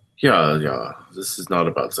 Yeah. This is not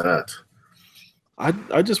about that.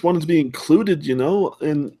 I just wanted to be included,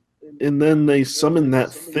 and then they summoned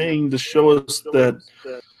that thing to show us that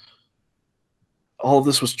all of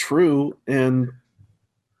this was true, and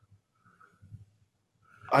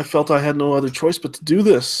I felt I had no other choice but to do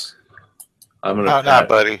this. Nah,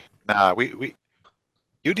 buddy. Nah,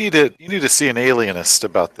 you need to see an alienist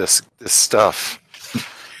about this stuff.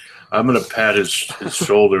 I'm gonna pat his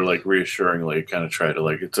shoulder like reassuringly, kind of try to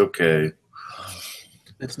it's okay.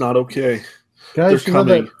 It's not okay. Guys, they're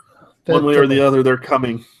coming. One way or the other, they're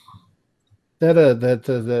coming.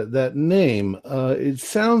 That name, it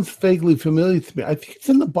sounds vaguely familiar to me. I think it's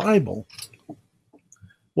in the Bible.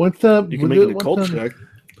 You can make it a cult check.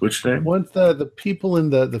 Which name? Weren't the people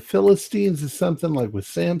in the Philistines or something like with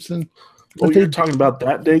Samson? You're talking about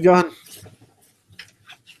that Dagon?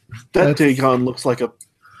 That Dagon looks like a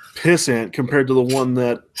pissant compared to the one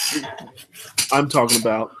that I'm talking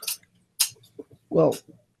about. Well,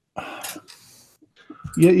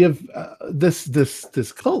 you've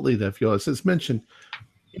this cult leader of yours has mentioned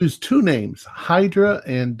used two names, Hydra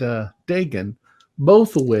and Dagon,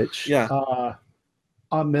 both of which are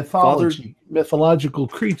mythological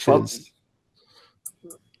creatures.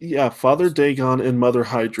 Father Dagon and Mother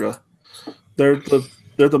Hydra. They're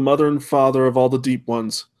the mother and father of all the deep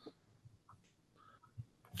ones.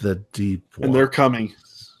 The deep ones. And they're coming.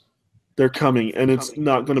 They're coming, and it's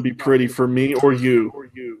not going to be pretty for me or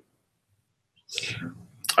you.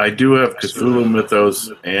 I do have Cthulhu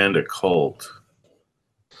mythos and a cult.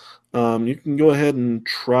 You can go ahead and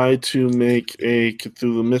try to make a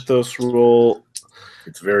Cthulhu mythos roll.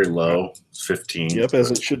 It's very low. It's 15. Yep,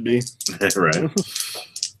 as it should be. Right.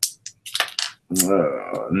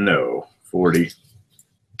 No. 40.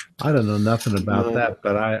 I don't know nothing about that,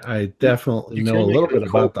 but I definitely you know can a make little an bit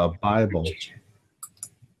about occult- the Bible.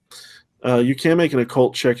 You can make an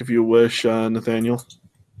occult check if you wish, Nathaniel.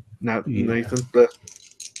 Not Yeah. Nathan. But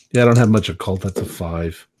Yeah, I don't have much occult. That's a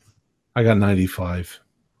 5. I got 95.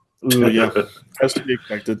 ooh, yeah, has to be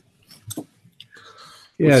expected with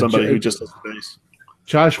Yeah, somebody who just has a base.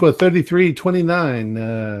 Joshua 3329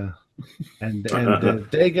 and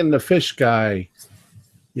Dagon the fish guy.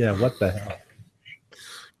 Yeah, what the hell?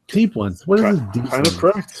 Deep ones. What is this deep Kind of ones?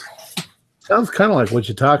 correct. Sounds kind of like what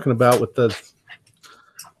you're talking about with the,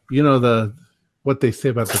 what they say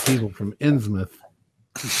about the people from Innsmouth.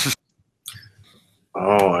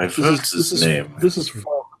 Oh, I've heard this name. This is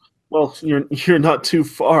far. Well, you're not too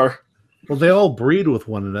far. Well, they all breed with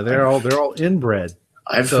one another. They're all inbred.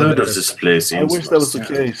 I've So heard of they're- this place. I wish that was the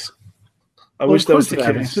case. I Well, wish of that was course the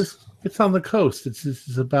it has. case. It's on the coast.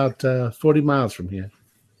 It's about 40 miles from here.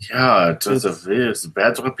 Yeah, it's a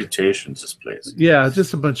bad reputation, this place. Yeah,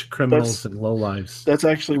 just a bunch of criminals and lowlives. That's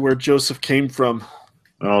actually where Joseph came from.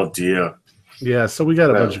 Oh dear. Yeah, so we got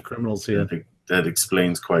a bunch of criminals here. That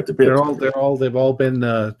explains quite a bit. They've all been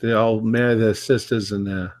they all marry their sisters, and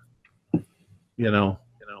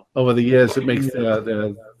over the years it makes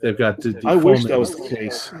they've got. I wish that was the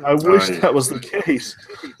case. I wish that was the case.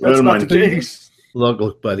 That's Well, not the case.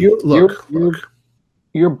 Look, buddy. Look.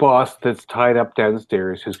 Your boss that's tied up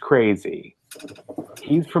downstairs who's crazy.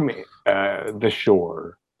 He's from the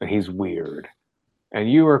shore, and he's weird.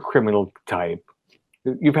 And you are a criminal type.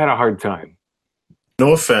 You've had a hard time.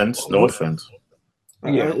 No offense. No offense.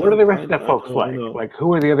 Yeah. What are the rest of the folks like? Like,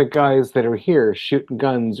 who are the other guys that are here shooting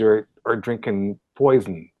guns or drinking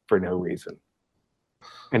poison for no reason?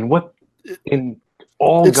 And what in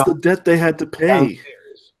all It's the debt they had to pay.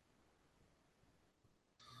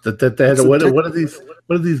 That they had to, what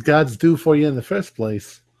do these gods do for you in the first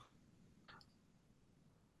place?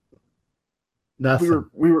 Nothing.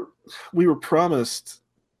 We were promised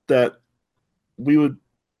that we would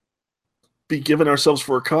be giving ourselves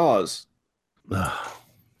for a cause.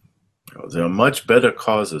 There are much better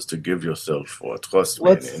causes to give yourself for. Trust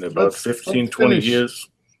me. In about 15, 20 years,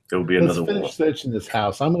 there will be another war. Let's finish searching this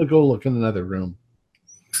house. I'm going to go look in another room.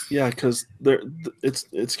 Yeah, because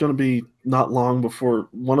it's going to be not long before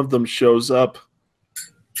one of them shows up.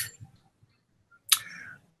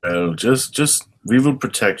 Well, just we will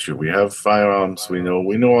protect you. We have firearms. We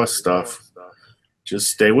know our stuff.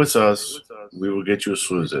 Just stay with us. We will get you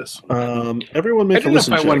through this. Everyone make a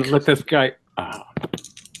listen check. I want to let this guy.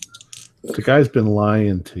 The guy's been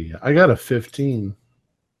lying to you. I got a 15.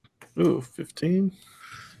 Ooh, 15.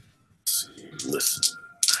 Listen.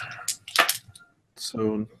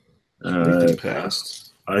 So Nathan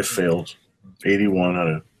passed. I failed. 81 out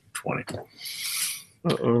of 20.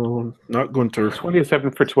 Uh-oh. Not Gunter.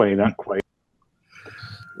 27 for 20, not quite.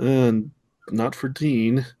 And not for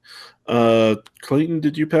Dean. Clayton,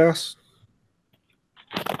 did you pass?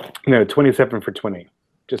 No, 27 for 20.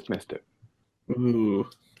 Just missed it. Ooh,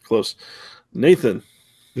 close. Nathan.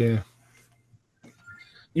 Yeah.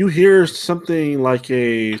 You hear something like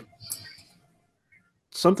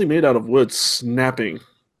something made out of wood snapping,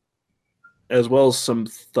 as well as some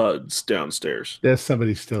thuds downstairs. There's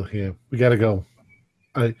somebody still here. We got to go.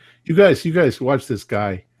 You guys watch this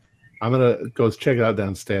guy. I'm going to go check it out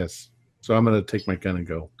downstairs. So I'm going to take my gun and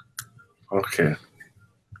go. Okay.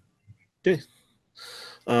 Okay.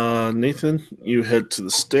 Nathan, you head to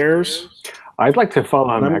the stairs. I'd like to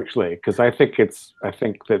follow him actually, because I think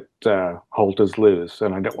that Holt is loose,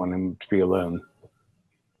 and I don't want him to be alone.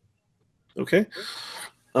 Okay.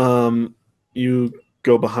 You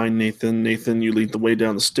go behind Nathan. Nathan, you lead the way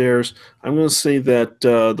down the stairs. I'm going to say that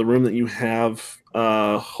the room that you have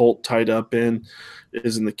Holt tied up in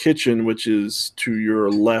is in the kitchen, which is to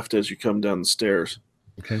your left as you come down the stairs.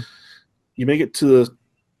 Okay. You make it to the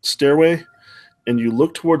stairway, and you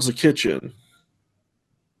look towards the kitchen,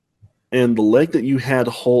 and the leg that you had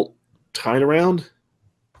Holt tied around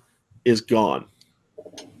is gone.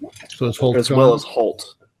 So it's Holt as gone? well as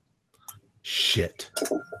Holt. Shit.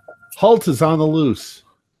 Holt is on the loose.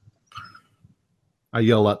 I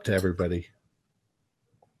yell up to everybody.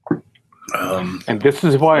 And this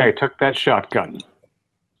is why I took that shotgun.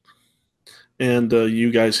 And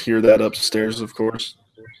you guys hear that upstairs, of course.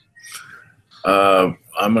 I'm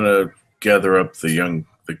gonna gather up the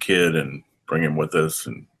kid and bring him with us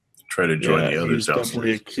and try to join the others he's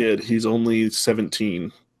definitely a kid. He's only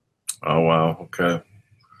 17. Oh wow, okay.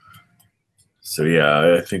 So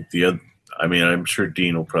yeah, I think I'm sure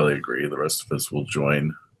Dean will probably agree. The rest of us will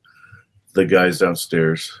join the guys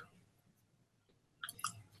downstairs.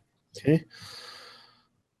 Okay.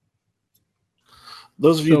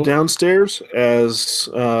 Those of you So- downstairs, as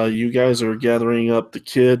you guys are gathering up the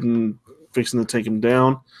kid and fixing to take him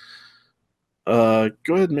down, go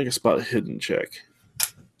ahead and make a spot hidden check.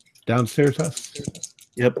 Downstairs us?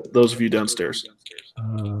 Yep, those of you downstairs.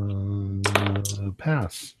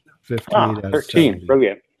 Pass. 58 out of 13. 70.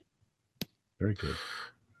 Brilliant. Very good.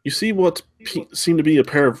 You see what seem to be a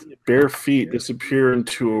pair of bare feet disappear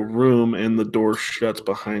into a room, and the door shuts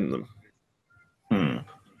behind them.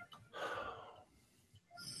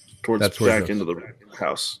 Towards That's where it back goes. into the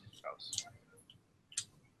house.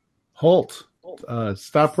 Halt.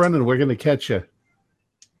 Stop running. We're going to catch you.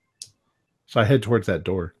 So I head towards that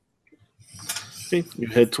door. Okay, you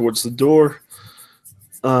head towards the door.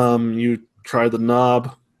 You try the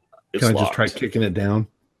knob. It's Can I just locked. try kicking it down?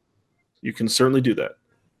 You can certainly do that.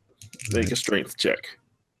 Make a strength check.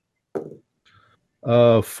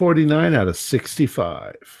 49 out of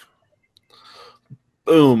 65.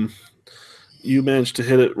 Boom. You managed to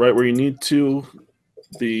hit it right where you need to.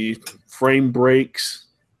 The frame breaks.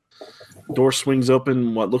 Door swings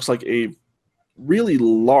open. What looks like a really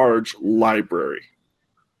large library.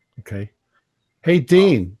 Okay. Hey,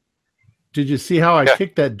 Dean, did you see how I Yeah.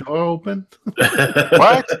 kicked that door open?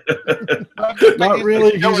 What? Not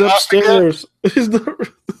really. He's Going off again? upstairs. He's not...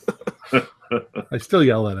 I still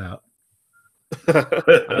yell it out.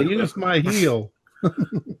 I used my heel.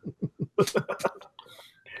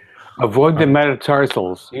 Avoid the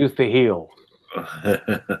metatarsals. Use the heel.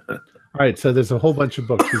 All right, so there's a whole bunch of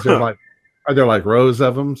books. Are there like rows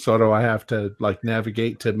of them? So do I have to like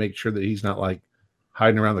navigate to make sure that he's not like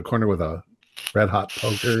hiding around the corner with a red hot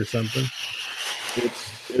poker or something?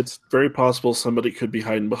 It's very possible somebody could be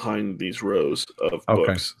hiding behind these rows of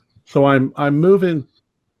books. So I'm moving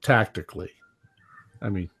tactically. I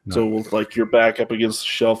mean, no. So with like your back up against the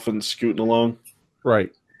shelf and scooting along. Right.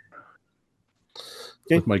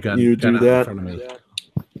 Okay. With my gun. You gun do out in that. front of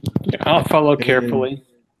me. I'll follow carefully.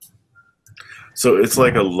 So it's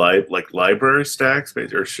like a library stacks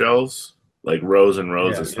or shelves, like rows and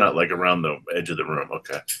rows. Yeah, It's not like around the edge of the room.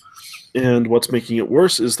 Okay. And what's making it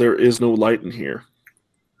worse is there is no light in here.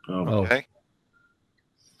 Oh, Okay.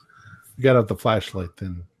 you got out the flashlight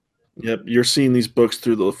then. Yep, you're seeing these books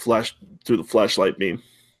through the flashlight beam.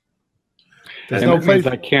 There's And no that means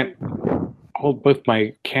place. I can't hold both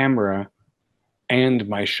my camera and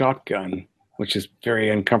my shotgun, which is very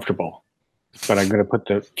uncomfortable. But I'm going to put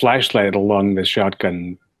the flashlight along the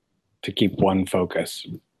shotgun to keep one focus.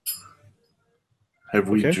 Have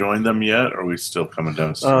we Okay. joined them yet, or are we still coming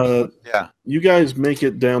downstairs? Yeah. You guys make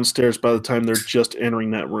it downstairs by the time they're just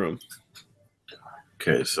entering that room.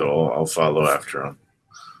 Okay, so I'll follow after them.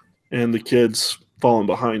 And the kid's falling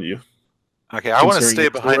behind you. Okay, I want to Considering stay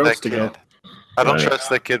there's behind nowhere that else to go. kid. I don't Right. trust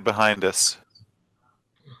that kid behind us.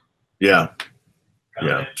 Yeah.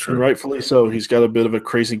 Yeah, And true. rightfully so. He's got a bit of a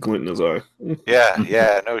crazy glint in his eye.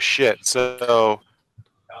 Yeah, no shit. So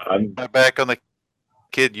I'm my back on the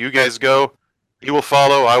kid. You guys go. He will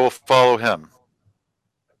follow. I will follow him.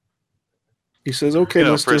 He says, "Okay, You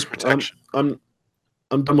know, for his mister, protection. I'm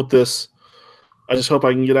done with this. I just hope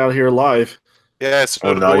I can get out of here alive." Yeah, so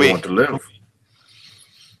Oh, do now we. you want to live.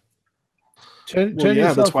 Turn Well, yeah,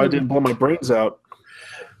 that's yourself why I in. didn't blow my brains out.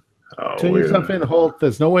 Oh, Turn wait a yourself minute. in, Holt.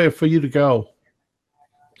 There's nowhere for you to go.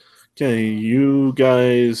 Okay, you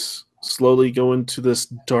guys slowly go into this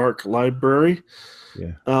dark library.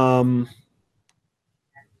 Yeah.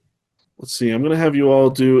 Let's see. I'm going to have you all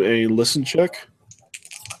do a listen check.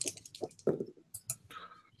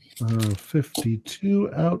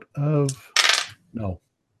 52 out of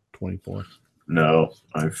 24. No,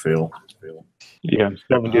 I fail. Yeah,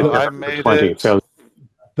 70 I made 20. it. So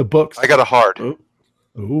The books. I got a hard. Oh,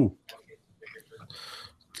 Ooh.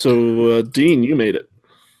 so Dean, you made it.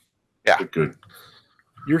 Good.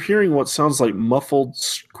 You're hearing what sounds like muffled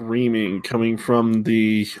screaming coming from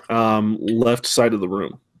the left side of the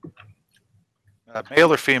room.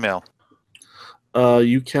 Male or female?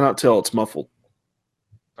 You cannot tell it's muffled,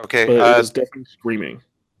 Okay. but it is definitely screaming.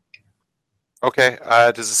 Okay.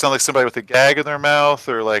 Does it sound like somebody with a gag in their mouth,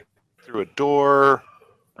 or like through a door?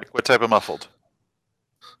 Like what type of muffled?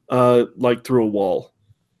 Like through a wall.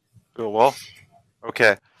 Through a wall?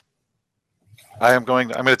 Okay. I'm going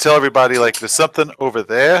to tell everybody, like, there's something over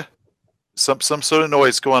there. Some sort of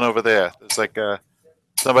noise going over there. There's like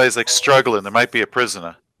somebody's like struggling. There might be a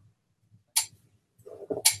prisoner.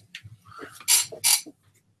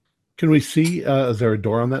 Can we see? Is there a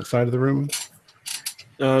door on that side of the room?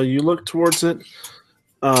 You look towards it.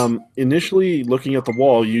 Initially, looking at the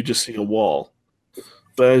wall, you just see a wall.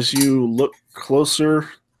 But as you look closer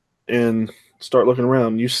and start looking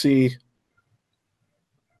around, you see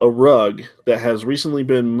a rug that has recently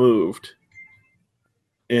been moved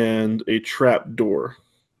and a trap door.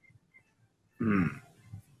 All I'm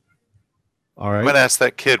right. gonna ask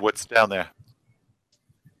that kid what's down there.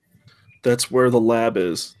 That's where the lab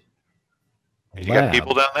is. You got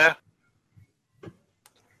people down there?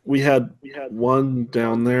 We had one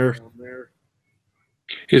down there.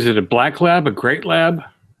 Is it a black lab, a great lab?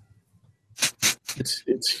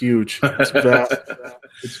 It's huge. It's vast.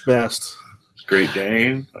 It's vast. Great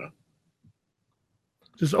Dane.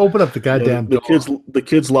 Just open up the goddamn door. The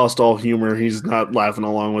kid's lost all humor. He's not laughing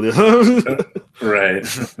along with you. Right.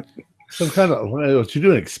 Some kind of what you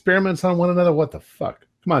doing? Experiments on one another? What the fuck?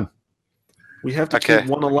 Come on. We have to Okay. keep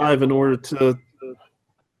one alive in order to All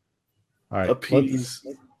right. appease.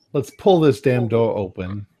 Let's pull this damn door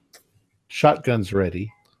open. Shotgun's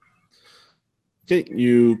ready. Okay,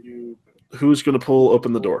 who's going to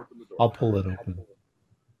open the door? I'll pull it open.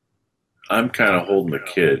 I'm kind of holding the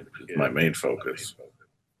kid as my main focus.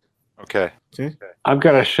 Okay. I've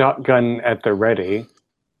got a shotgun at the ready.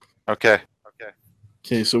 Okay.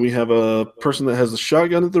 Okay, so we have a person that has a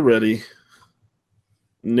shotgun at the ready.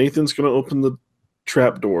 Nathan's going to open the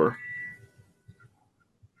trap door.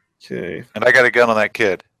 Okay. And I got a gun on that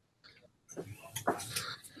kid.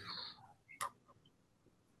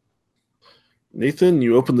 Nathan,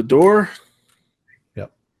 you open the door.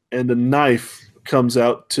 Yep. And a knife comes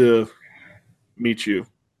out to meet you.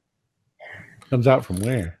 Comes out from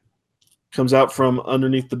where? Comes out from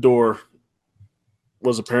underneath the door.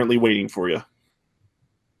 Was apparently waiting for you.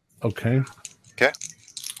 Okay. Okay.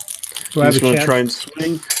 Do I have He's a going to chance? try and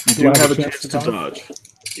swing. You Do I do have a chance chance to dodge? dodge.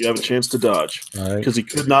 You have a chance to dodge. All right. Because he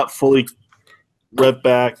could not fully rev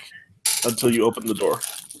back until you open the door.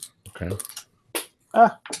 Okay.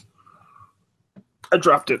 I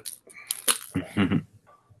dropped it.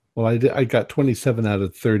 Well, I got 27 out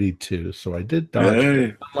of 32, so I did dodge.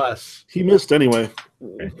 Hey. Less. He missed anyway.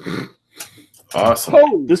 Awesome.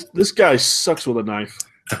 Oh, this guy sucks with a knife.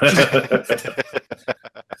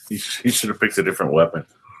 He should have picked a different weapon.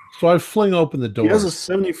 So I fling open the door. He has a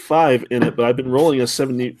 75 in it, but I've been rolling a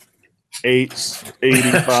 78,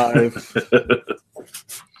 85.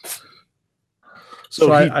 So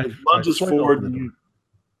he I lunges fling forward open the and door. you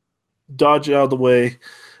dodge out of the way.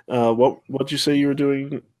 What'd you say you were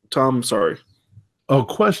doing, Tom? Sorry. Oh,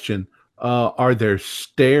 question. Are there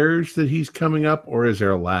stairs that he's coming up, or is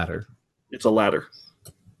there a ladder? It's a ladder.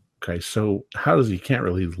 Okay, so how does he can't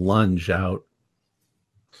really lunge out?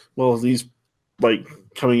 Well, he's like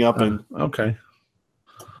coming up and Okay.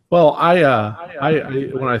 Well, I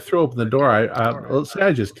when I throw open the door, let's say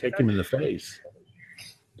I just kick him in the face.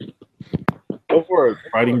 go for it.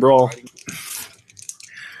 Fighting brawl. He's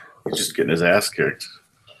just getting his ass kicked.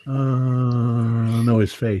 No,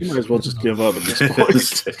 his face. You might as well just give up at this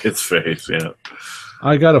point. His face, yeah.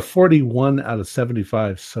 I got a 41 out of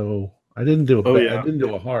 75, so I didn't do Oh, yeah. I didn't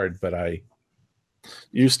do a hard, but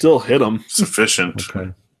You still hit him. Sufficient.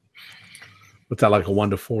 okay. What's that, like a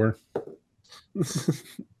 1 to 4?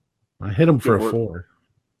 I hit him for Good a work.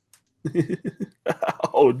 4.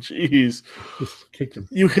 Oh, jeez. Just kicked him.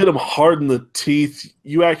 You hit him hard in the teeth.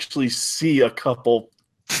 You actually see a couple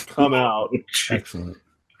come out, Excellent.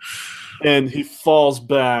 and he falls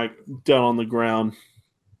back down on the ground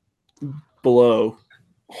below,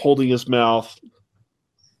 holding his mouth.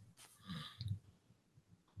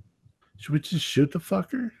 Should we just shoot the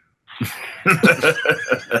fucker?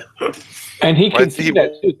 And he Why can did see he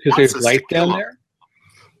that too, because wants there's us light to kill down him? there.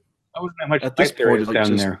 I wouldn't know how much At this light there point, is like, down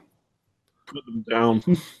just- there. Put him down.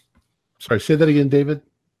 Sorry, say that again, David.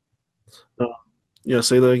 Yeah,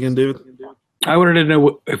 say that again, David. I wanted to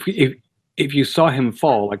know if you saw him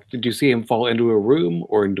fall. Like, did you see him fall into a room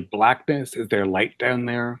or into blackness? Is there light down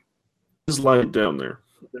there? There's light down there.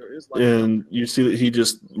 And you see that he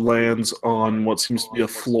just lands on what seems to be a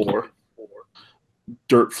floor.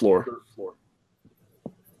 Dirt floor.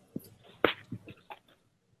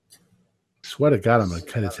 Swear to God, I'm gonna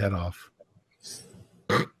cut his head off.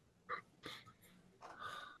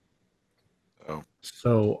 Oh.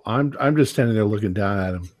 So I'm just standing there looking down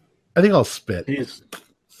at him. I think I'll spit. He's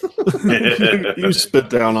you spit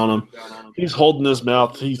down on him. He's holding his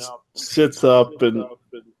mouth. He sits up and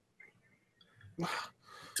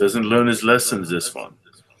Doesn't learn his lessons, this one.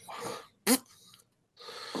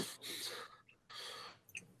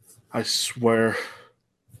 I swear,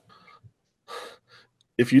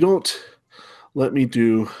 if you don't let me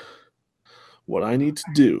do what I need to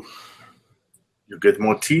do, You get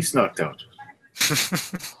more teeth knocked out.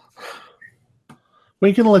 We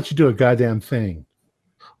ain't gonna let you do a goddamn thing.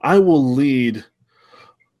 I will lead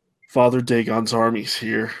Father Dagon's armies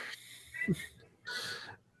here.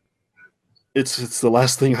 It's the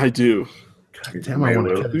last thing I do. God damn, I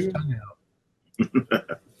want to cut his You tongue out.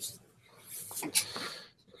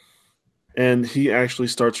 And he actually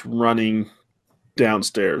starts running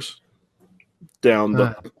downstairs, down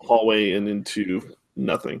the hallway and into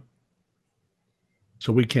nothing.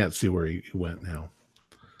 So we can't see where he went now.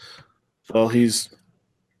 Well, he's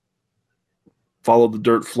followed the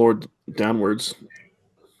dirt floor downwards.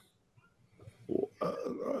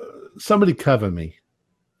 Somebody cover me.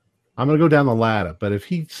 I'm going to go down the ladder, but if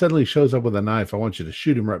he suddenly shows up with a knife, I want you to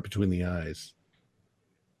shoot him right between the eyes.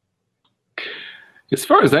 As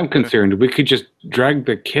far as I'm concerned, we could just drag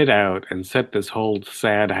the kid out and set this whole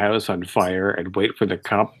sad house on fire and wait for the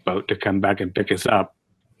cop boat to come back and pick us up.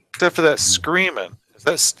 Except for that screaming.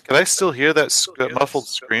 Can I still hear that muffled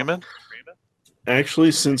screaming?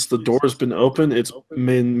 Actually, since the door's been open, it's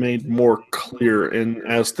been made more clear. And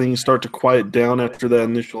as things start to quiet down after that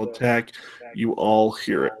initial attack, you all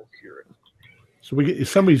hear it. So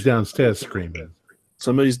somebody's downstairs screaming.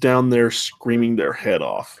 Somebody's down there screaming their head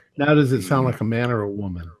off. Now, does it sound like a man or a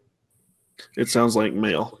woman? It sounds like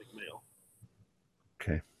male.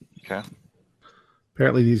 Okay. Okay.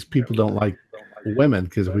 Apparently, these people don't like women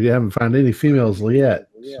because we haven't found any females yet.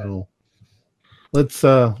 So let's.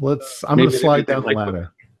 I'm going to slide down the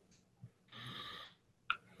ladder.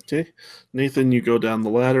 Okay, Nathan, you go down the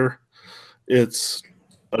ladder. It's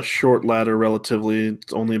a short ladder, relatively.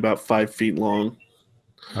 It's only about 5 feet long.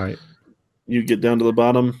 All right. You get down to the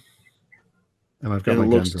bottom, and I've got and my it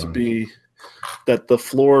looks gun to drawn. be that the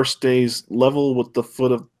floor stays level with the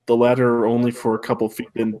foot of the ladder only for a couple feet,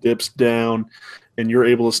 then dips down, and you're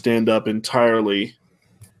able to stand up entirely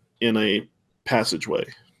in a passageway.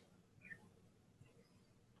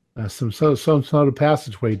 Some sort of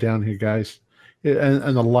passageway down here, guys.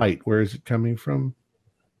 And the light, where is it coming from?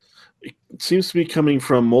 It seems to be coming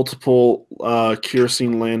from multiple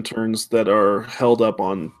kerosene lanterns that are held up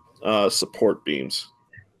on support beams.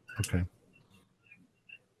 Okay.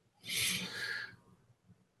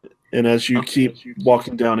 And as you keep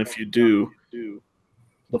walking down, if you do,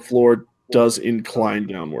 the floor does incline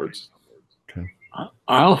downwards. Okay.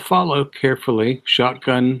 I'll follow carefully,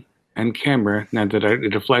 shotgun and camera, now that I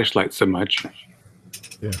need a flashlight so much.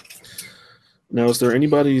 Yeah. Now, is there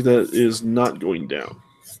anybody that is not going down?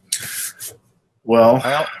 Well,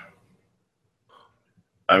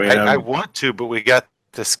 I want to, but we got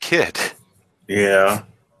this kid. Yeah.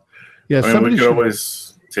 Yeah. I mean, Somebody we could should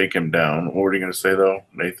always take him down. What were you going to say, though,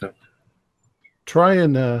 Nathan? try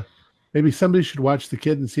and maybe somebody should watch the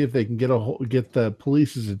kid and see if they can get the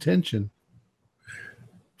police's attention.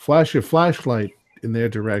 Flash your flashlight in their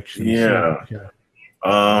direction. Yeah.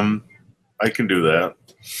 I can do that.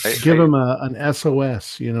 Give them an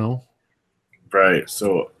SOS, Right.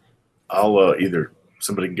 So I'll either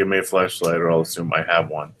somebody can give me a flashlight or I'll assume I have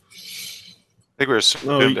one. I think we're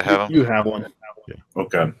assumed to have him. You have one.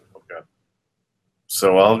 Okay.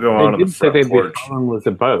 So I'll go out They on the did say front they'd be porch. following with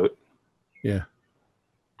the boat. Yeah.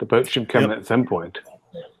 The boat should come at some point.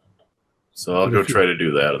 So I'll go try to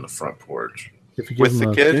do that on the front porch. If you give With them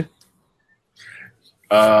the kid?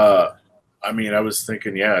 I mean, I was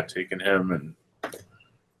thinking, taking him and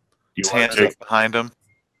His hands up behind him.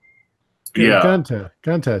 Yeah. Gunta,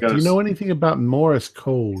 do you know anything about Morse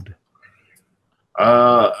code?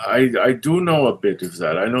 I do know a bit of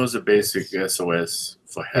that. I know it's a basic SOS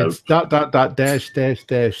for help. It's ... ..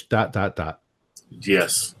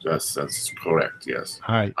 Yes, that's correct. Yes.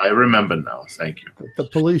 All right. I remember now. Thank you. The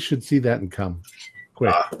police should see that and come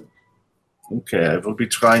quick. Okay, I will be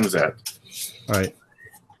trying that. All right.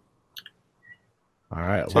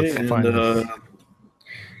 Let's Okay, find this.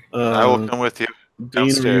 I will come with you Dean, are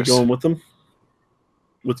you downstairs. going with them?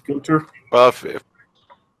 With Gunter? Well, if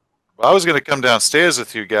I was going to come downstairs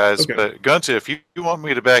with you guys, Okay. but Gunter, if you want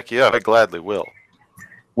me to back you up, I gladly will.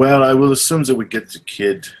 Well, I will assume that we get the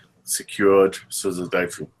kid secured so that I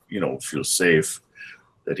feel safe,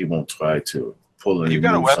 that he won't try to pull any You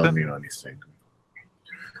got a moves on weapon? me or anything.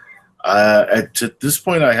 At this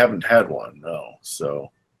point, I haven't had one, no.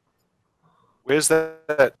 So Where's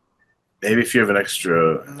that maybe if you have an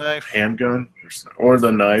extra knife? handgun or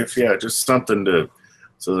the knife, just something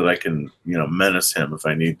so that I can menace him if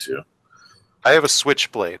I need to. I have a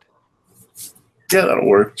switchblade. Yeah, that'll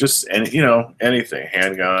work. Just anything,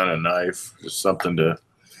 handgun, a knife, just something to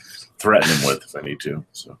threaten him with if I need to.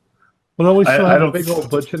 So Well, don't we still I have a don't- big old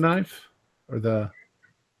butcher knife? Or the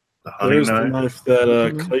hunting There's knife. the knife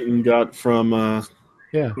that Clayton got from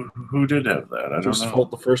yeah. Who did have that? I don't Just know.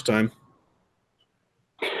 Holt the first time.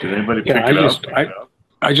 Did anybody pick Yeah, it up?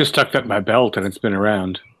 I just stuck that in my belt and it's been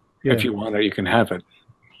around. Yeah. If you want it, you can have it.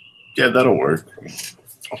 Yeah, that'll work.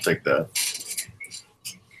 I'll take that.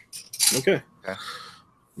 Okay. Okay.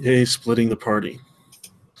 Yay, splitting the party.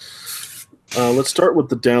 Let's start with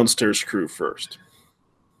the downstairs crew first.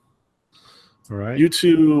 All right. You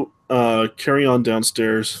two carry on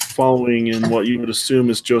downstairs, following in what you would assume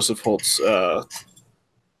is Joseph Holt's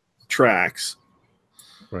tracks.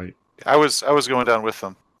 Right. I was going down with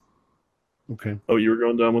them. Okay. Oh, you were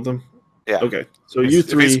going down with them? Yeah. Okay. So you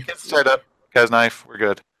three. If he's tied up, guy's knife, we're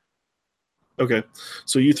good. Okay.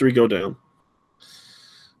 So you three go down.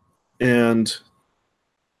 And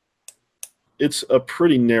it's a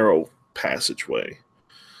pretty narrow passageway.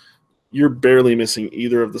 You're barely missing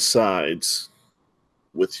either of the sides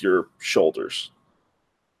with your shoulders.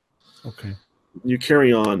 Okay. You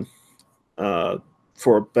carry on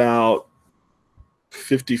for about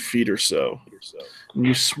 50 feet or so. And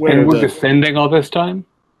you swear And we're that descending all this time?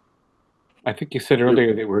 I think you said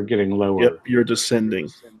earlier that we're getting lower. yep, you're descending.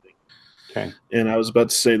 Okay. And I was about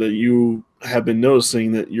to say that you have been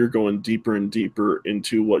noticing that you're going deeper and deeper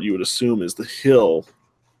into what you would assume is the hill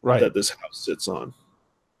Right. that this house sits on.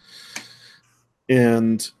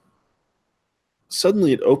 And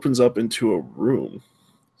suddenly it opens up into a room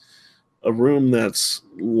that's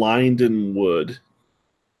lined in wood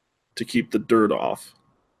to keep the dirt off.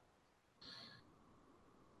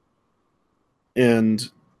 And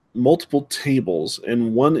multiple tables,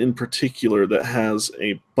 and one in particular that has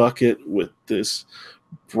a bucket with this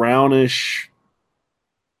brownish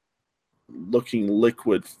looking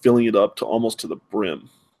liquid filling it up to almost to the brim.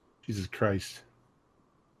 Jesus Christ.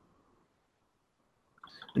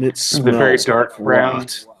 And it It's a very smells dark like brown.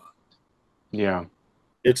 rot. Yeah.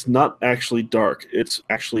 It's not actually dark. It's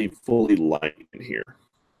actually fully light in here.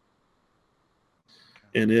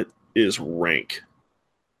 And it is rank.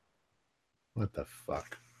 What the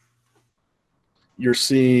fuck? You're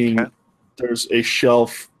seeing Okay. there's a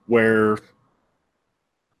shelf where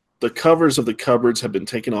the covers of the cupboards have been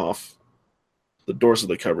taken off. The doors of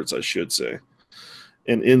the cupboards, I should say.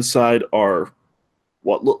 And inside are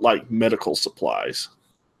what look like medical supplies.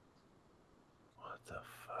 What the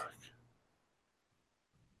fuck?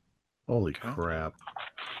 Holy crap.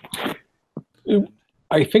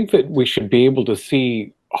 I think that we should be able to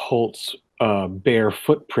see Holt's bare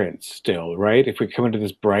footprints still, right? If we come into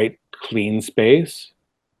this bright, clean space.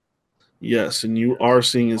 Yes, and you are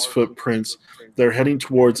seeing his footprints. They're heading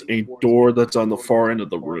towards a door that's on the far end of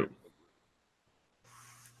the room.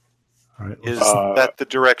 All right. Is let's- that the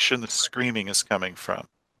direction the screaming is coming from?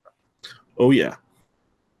 Oh, yeah.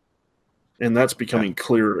 And that's becoming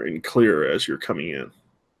clearer and clearer as you're coming in.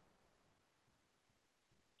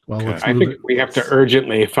 well, Okay. let's I move think it. we have to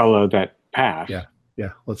urgently follow that path. Yeah.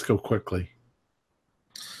 Yeah, let's go quickly.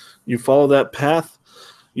 You follow that path,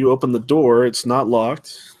 you open the door, it's not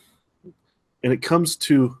locked, and it comes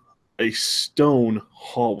to a stone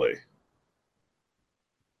hallway.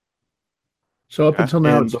 So up Okay. until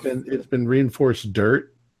now, And it's been reinforced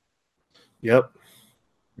dirt. Yep.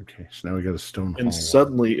 Okay, so now we got a stone And hallway.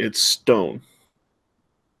 suddenly it's stone.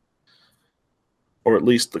 Or at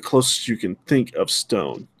least the closest you can think of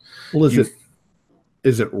stone. Well, is you-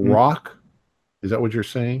 it rock? Is that what you're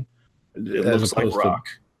saying? It As looks like opposed to, rock.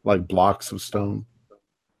 like blocks of stone.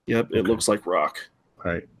 Yep, it Okay. looks like rock.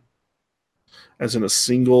 Right. As in a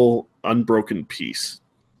single unbroken piece.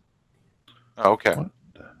 Oh, okay. What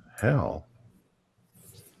the hell?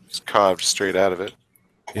 It's carved straight out of it.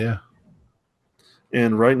 Yeah.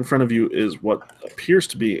 And right in front of you is what appears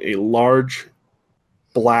to be a large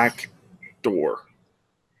black door.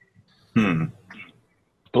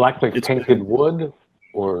 Black like It's- painted wood,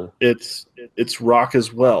 or It's rock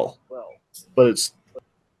as well, but it's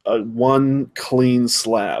a one clean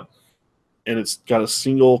slab, and it's got a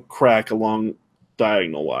single crack along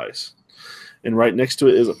diagonal wise. And right next to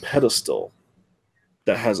it is a pedestal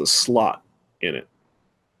that has a slot in it,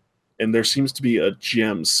 and there seems to be a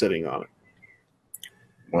gem sitting on it.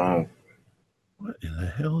 Wow. What in the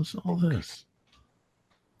hell is all this?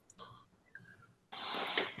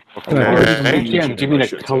 Okay. gem? Do you mean a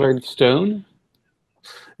colored stone?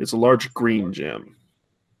 It's a large green gem,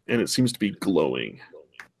 and it seems to be glowing.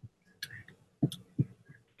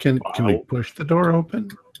 Can we Wow. push the door open?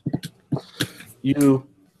 You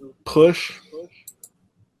push.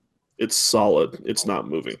 It's solid. It's not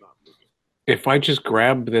moving. If I just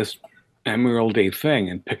grab this emeraldy thing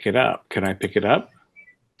and pick it up, can I pick it up?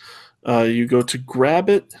 You go to grab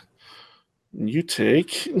it. And you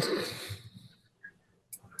take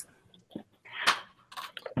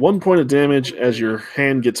 1 point of damage as your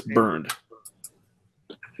hand gets burned.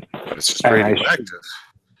 But it's just And I radioactive.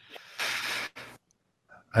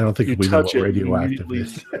 I don't think You we know touch what it, you radioactive immediately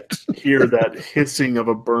is. hear that hissing of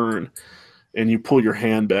a burn, and you pull your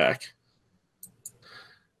hand back.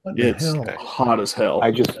 What the It's hell? hot as hell.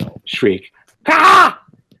 I just shriek. Ah!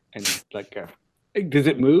 And like, does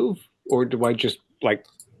it move, or do I just like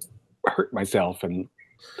hurt myself? And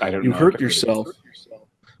I don't You know. hurt yourself,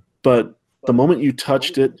 but the moment you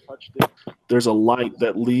touched it, there's a light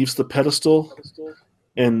that leaves the pedestal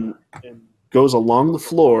and goes along the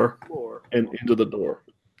floor and into the door.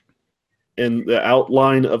 And the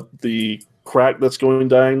outline of the crack that's going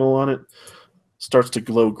diagonal on it starts to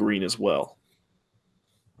glow green as well.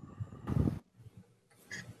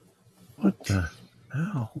 What the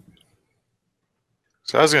hell?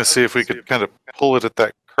 So I was going to see if we could kind of pull it at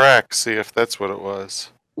that crack, see if that's what it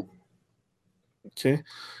was. Okay.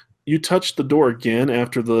 You touch the door again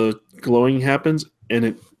after the glowing happens, and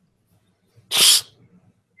it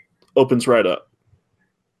opens right up.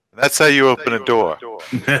 That's how you open a door.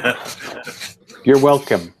 You're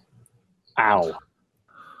welcome. Ow.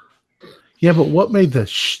 Yeah, but what made the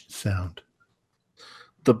shh sound?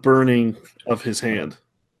 The burning of his hand.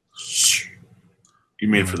 You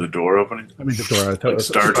mean for the door opening? I mean, the door. I thought Like it was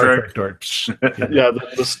Star a Star Trek? Trek door. Yeah,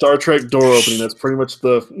 the Star Trek door opening. That's pretty much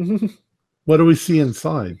the. What do we see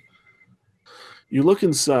inside? You look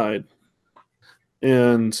inside,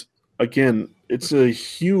 and again, it's a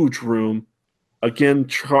huge room. Again,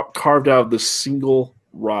 carved out of this single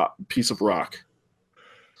piece of rock.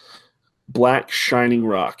 Black, shining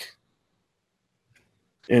rock.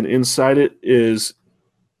 And inside it is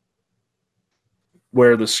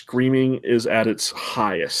where the screaming is at its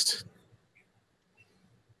highest.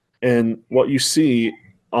 And what you see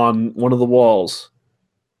on one of the walls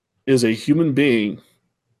is a human being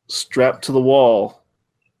strapped to the wall,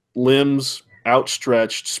 limbs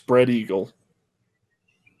outstretched, spread eagle.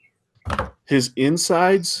 His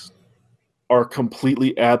insides are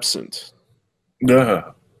completely absent,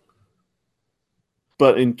 Ugh.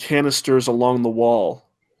 but in canisters along the wall,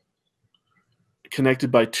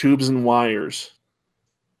 connected by tubes and wires,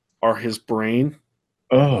 are his brain,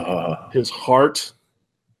 Oh. his heart,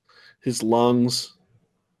 his lungs,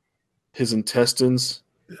 his intestines,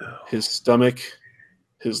 his stomach,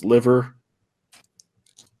 his liver.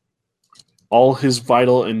 All his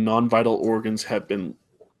vital and non-vital organs have been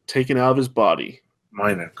taken out of his body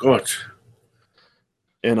Meine Gott.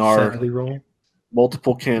 and are Sanity roll?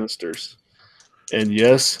 multiple canisters. And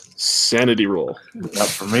yes, sanity roll. Not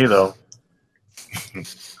for me, though. You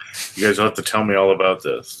guys will have to tell me all about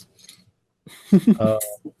this.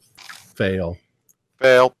 Fail.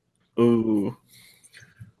 Fail. Ooh.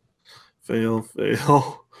 Fail.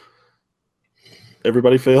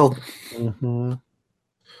 Everybody failed? Mm-hmm.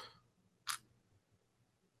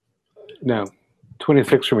 No.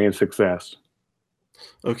 26 for me is success.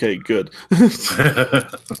 Okay, good.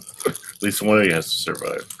 At least one of you has to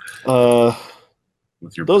survive.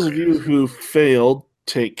 With your Those of brain. you who failed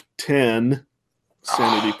take 10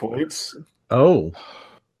 sanity points. Oh.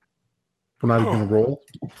 We're not even going to roll?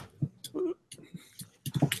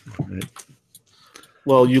 Right.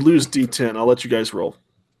 Well, you lose D10. I'll let you guys roll.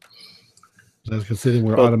 That's considering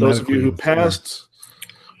we're But those of automatically you who in passed,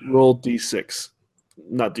 roll D6.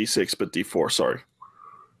 Not D6, but D4, sorry.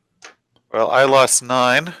 Well, I lost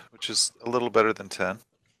 9, which is a little better than 10.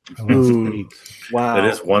 I lost Ooh. 8. Wow. That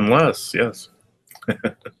is one less, yes.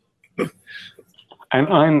 And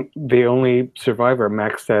I'm the only survivor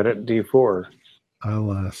maxed out at D4. I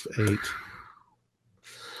lost 8.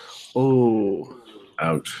 Oh.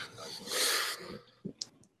 Ouch.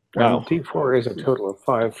 Wow. And D4 is a total of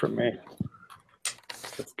 5 for me.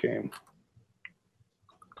 This game.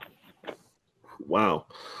 Wow.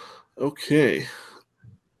 Okay.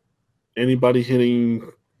 Anybody hitting 10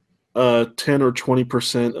 or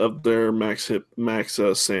 20% of their max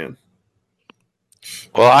sand?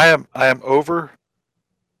 Well, I am over.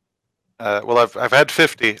 Well, I've had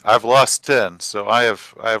 50. I've lost 10, so I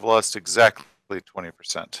have lost exactly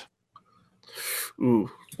 20%. Ooh.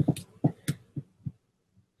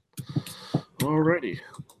 Alrighty.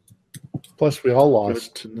 Plus, we all Good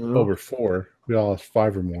lost to know. over 4. We all lost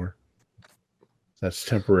 5 or more. That's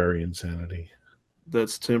temporary insanity.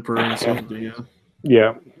 That's temporary insanity, yeah.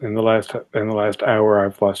 Yeah, in the last hour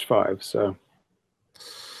I've lost 5, so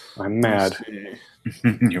I'm mad. Let's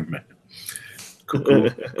see. You're mad.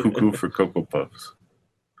 Cuckoo for Cocoa Puffs.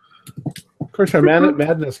 Of course, our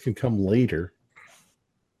madness can come later.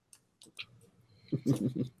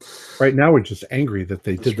 Right now, we're just angry that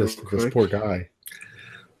they did this to Just this real poor quick. guy.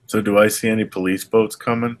 So do I see any police boats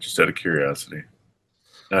coming? Just out of curiosity.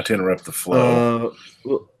 Not to interrupt the flow.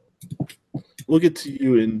 We'll get to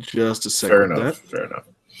you in just a second. Fair with enough. that. Fair enough.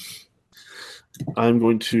 I'm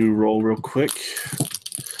going to roll real quick.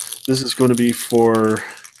 This is going to be for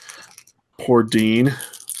poor Dean.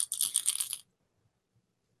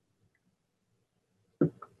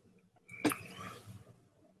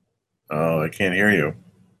 Oh, I can't hear you.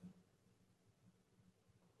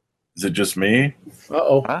 Is it just me?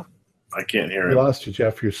 Uh-oh. Huh? I can't hear We him. lost you,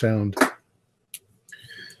 Jeff, your sound.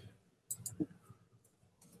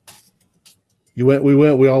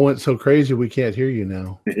 We all went so crazy we can't hear you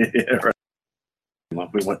now. Yeah, right.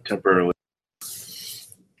 We went temporarily.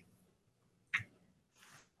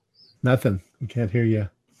 Nothing. We can't hear you.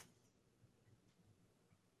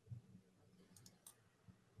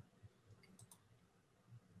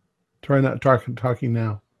 Try not talking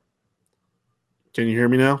now. Can you hear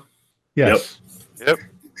me now? Yes. Yep.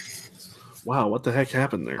 Wow, what the heck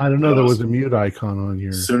happened there? I don't know. There was a mute icon on your.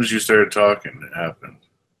 As soon as you started talking, it happened.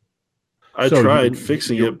 I So tried you-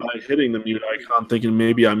 fixing you- it by hitting the mute icon, thinking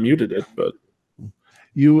maybe I muted it, but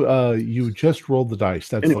You just rolled the dice.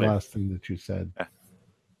 That's Anyway. the last thing that you said.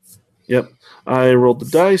 yep. I rolled the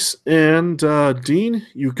dice, and Dean,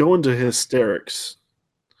 you go into hysterics.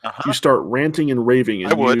 Uh-huh. You start ranting and raving,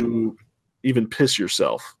 and I would. you even piss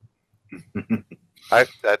yourself.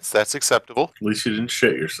 That's acceptable. At least you didn't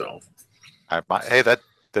shit yourself. Hey,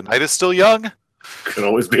 the night is still young. Could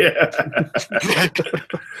always be.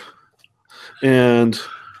 And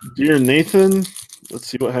dear Nathan, let's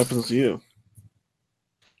see what happens to you.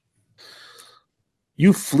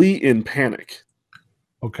 You flee in panic.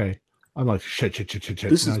 Okay. I'm like shit.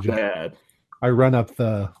 This And is bad. I run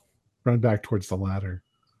back towards the ladder.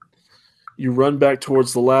 You run back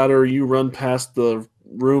towards the ladder. You run past the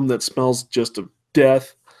room that smells just of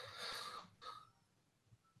death.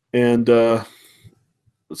 And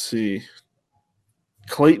let's see.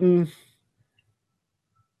 Clayton,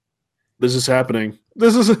 this is happening.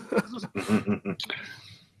 This is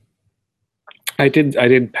I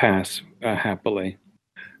did pass happily,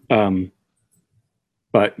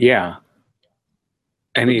 but yeah.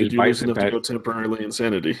 Any Did you advice lose enough to go about? temporarily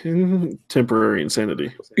insanity? Temporary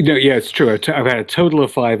insanity. No, yeah, it's true. I've had a total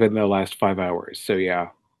of 5 in the last 5 hours. So yeah.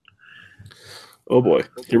 Oh boy,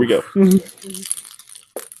 here we go.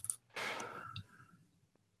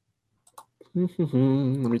 Let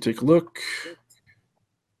me take a look.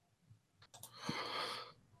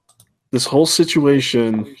 This whole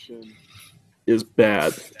situation is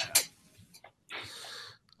bad.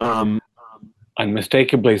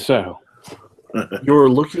 Unmistakably so. You're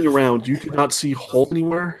looking around. You do not see Holt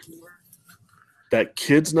anywhere. That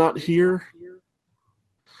kid's not here.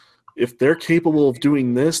 If they're capable of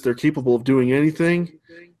doing this, they're capable of doing anything.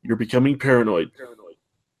 You're becoming paranoid.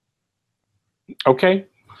 Okay.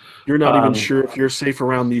 You're not even sure if you're safe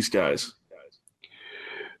around these guys.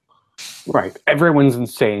 Right. Everyone's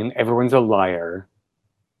insane. Everyone's a liar.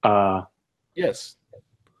 Yes.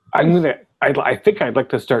 I think I'd like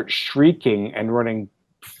to start shrieking and running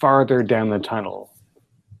farther down the tunnel.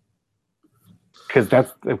 Because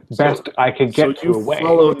that's the best I could get so to you a way.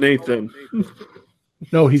 follow Nathan.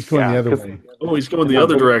 No, he's going the other 'cause way. Oh, he's going the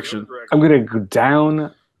other direction. I'm going to go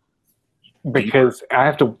down because I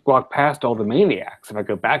have to walk past all the maniacs if I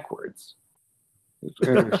go backwards.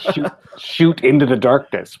 shoot into the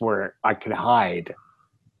darkness where I can hide.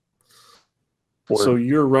 So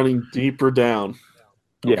you're running deeper down.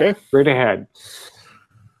 Yeah, Okay. straight ahead.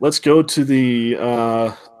 Let's go to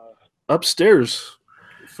the upstairs,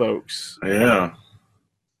 folks. Yeah.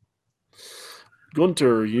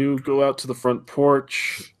 Gunter, you go out to the front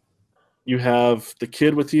porch. You have the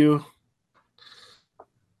kid with you,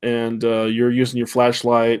 and you're using your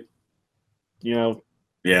flashlight, Yeah.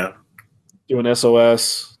 doing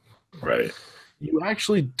SOS. Right. You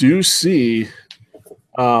actually do see,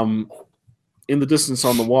 in the distance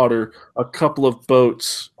on the water, a couple of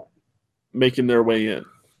boats making their way in.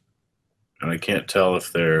 And I can't tell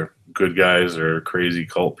if they're good guys or crazy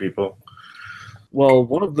cult people. Well,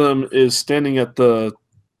 one of them is standing at the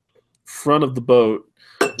front of the boat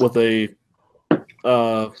with a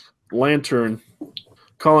lantern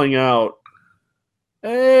calling out,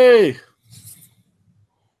 "Hey,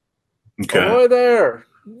 Okay. ahoy there!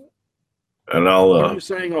 And What are I'll you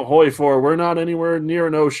saying ahoy for? We're not anywhere near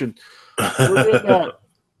an ocean. We're good now."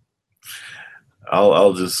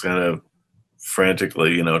 I'll just kind of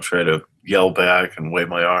frantically, try to yell back and wave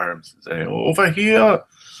my arms and say, "Over here!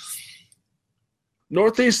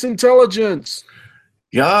 Northeast Intelligence.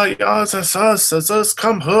 Yeah, that's us,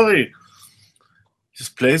 come hurry! This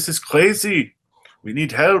place is crazy. We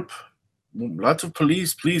need help. Lots of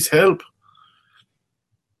police, please help."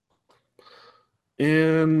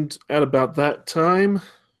 And at about that time,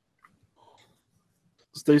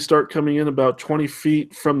 as they start coming in about 20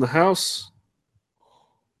 feet from the house,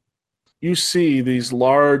 you see these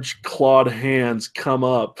large clawed hands come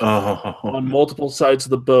up Oh, on multiple sides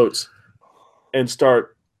of the boats and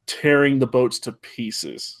start tearing the boats to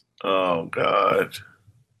pieces. oh God.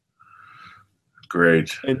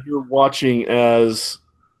 Great. And you're watching as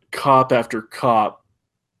cop after cop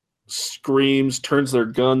screams, turns their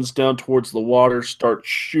guns down towards the water, starts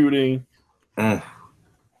shooting.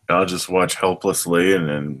 I'll just watch helplessly and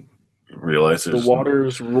then realize The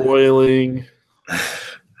water's roiling.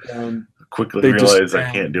 And quickly they realize I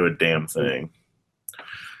descend. can't do a damn thing.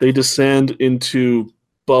 They descend into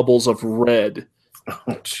bubbles of red.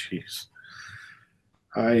 Oh, jeez.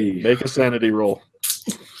 Make a sanity roll.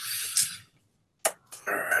 All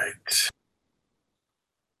right.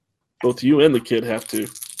 Both you and the kid have to.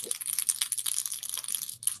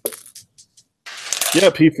 Yeah,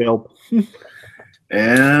 P failed.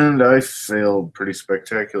 And I failed pretty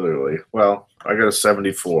spectacularly. Well, I got a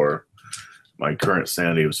 74. My current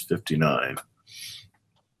sanity was 59.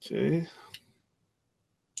 Okay.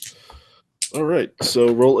 All right,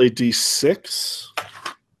 so roll a d6.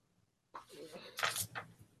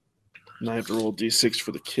 And I have to roll a d6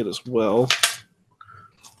 for the kid as well.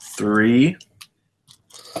 3.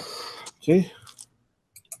 Okay.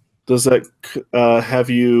 Does that have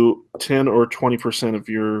you 10 or 20% of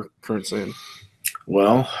your current sand?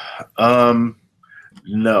 Well,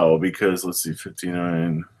 no, because let's see,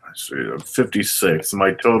 59, 56.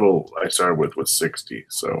 My total I started with was 60.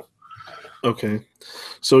 So Okay.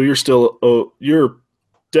 So you're still, you're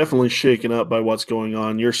definitely shaken up by what's going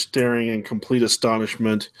on. You're staring in complete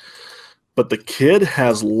astonishment, but the kid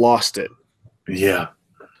has lost it. yeah,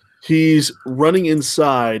 He's running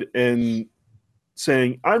inside and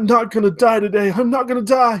saying, "I'm not going to die today. I'm not going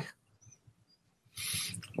to die."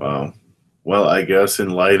 wow. Well, I guess in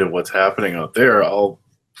light of what's happening out there, I'll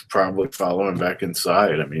probably follow him back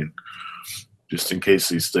inside. I mean, just in case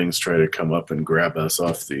these things try to come up and grab us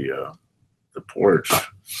off the porch.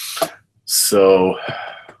 So,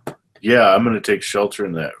 yeah, I'm going to take shelter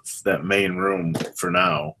in that main room for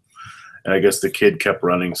now. And I guess the kid kept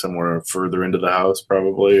running somewhere further into the house,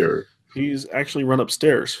 probably, or He's actually run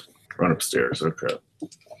upstairs. run upstairs. Okay.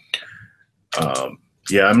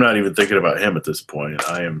 Yeah, I'm not even thinking about him at this point.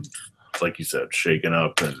 I am, like you said, shaken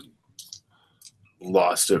up and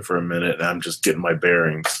lost it for a minute, and I'm just getting my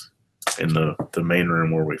bearings in the main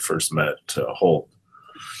room where we first met Holt.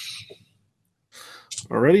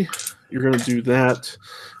 Alrighty, you're going to do that,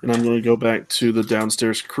 and I'm going to go back to the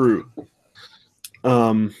downstairs crew.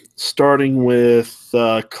 Starting with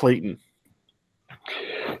Clayton.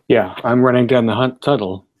 Yeah, I'm running down the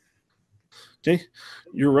tunnel. Okay,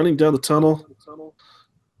 you're running down the tunnel.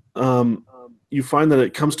 You find that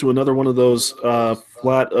it comes to another one of those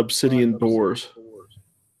flat obsidian doors.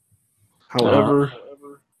 However,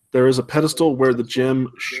 there is a pedestal where the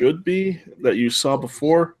gem should be that you saw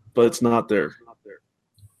before, but it's not there.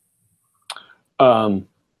 And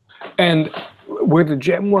where the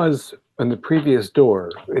gem was on the previous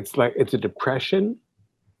door, it's a depression.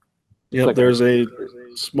 Yeah, like there's a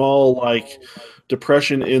small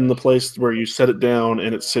depression in the place where you set it down,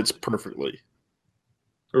 and it sits perfectly.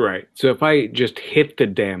 Right. So if I just hit the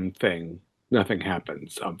damn thing, nothing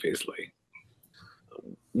happens, obviously.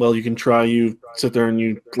 Well, you can try. You sit there and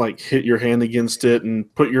you hit your hand against it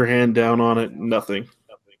and put your hand down on it. Nothing.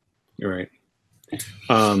 Right.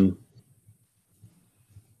 And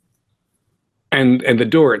the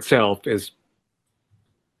door itself is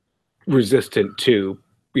resistant to,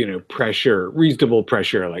 pressure, reasonable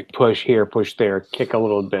pressure, like push here, push there, kick a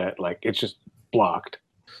little bit, it's just blocked.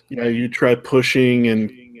 Yeah, you try pushing and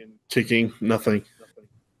kicking, nothing.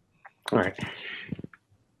 All right.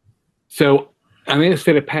 So I'm in a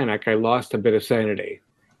state of panic. I lost a bit of sanity.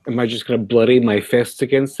 Am I just going to bloody my fists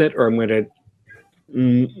against it, or I'm going to...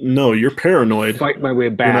 No, you're paranoid. Fight my way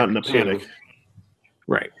back. You're not in a panic.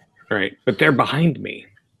 Right. But they're behind me.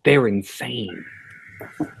 They're insane.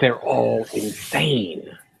 They're all insane.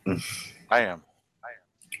 I am.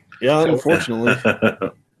 Yeah, unfortunately.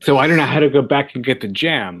 So I don't know how to go back and get the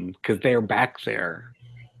gem because they're back there.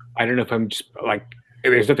 I don't know if I'm just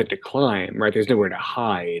there's nothing to climb, right? There's nowhere to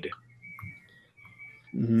hide.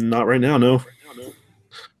 Not right now, no.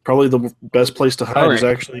 Probably the best place to hide is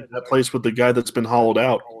actually that place with the guy that's been hollowed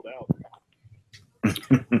out.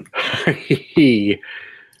 I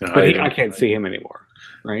can't see him anymore,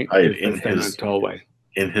 right? In his hallway.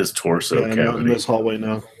 In his torso cavity. Not in this hallway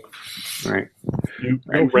now. Right. You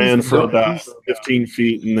ran for about 15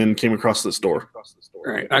 feet and then came across this door.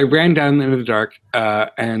 Right. I ran down into the dark,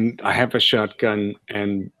 and I have a shotgun,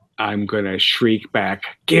 and I'm going to shriek back,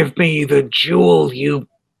 "Give me the jewel, you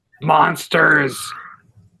monsters!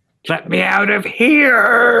 Let me out of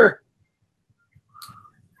here!"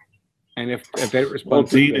 And if they respond,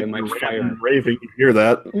 I might fire. Raving, you hear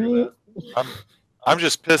that. I'm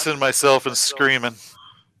just pissing myself and screaming.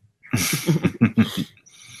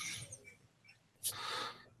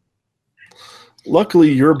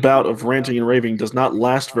 Luckily, your bout of ranting and raving does not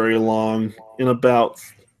last very long. In about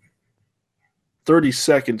 30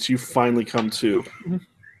 seconds, you finally come to.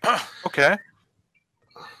 Okay.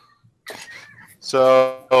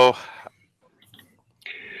 So,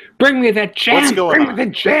 Bring me that jam! What's going Bring on? me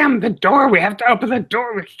the jam! The door! We have to open the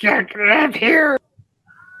door! We can't get out of here!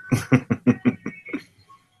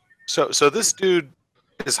 so this dude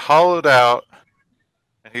is hollowed out,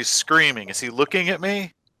 and he's screaming. Is he looking at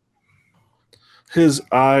me? His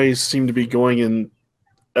eyes seem to be going in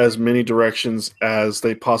as many directions as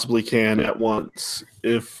they possibly can at once.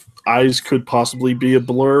 If eyes could possibly be a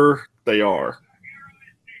blur, they are.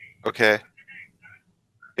 Okay.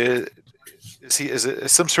 Is it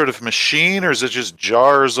some sort of machine, or is it just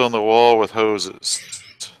jars on the wall with hoses?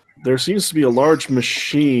 There seems to be a large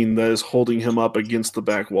machine that is holding him up against the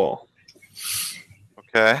back wall.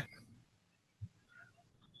 Okay.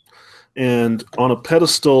 And on a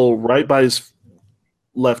pedestal right by his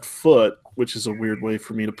left foot, which is a weird way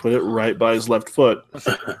for me to put it, right by his left foot,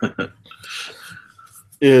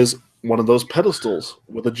 is one of those pedestals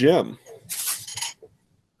with a gem.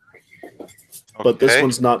 But this Okay.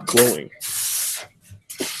 one's not glowing.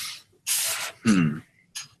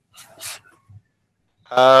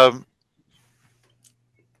 I'm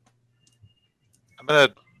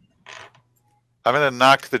gonna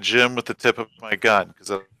knock the gem with the tip of my gun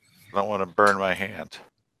because I don't want to burn my hand.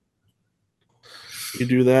 You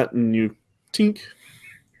do that and you tink,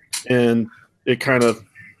 and it kind of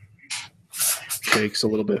shakes a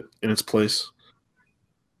little bit in its place.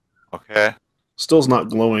 Okay. Still's not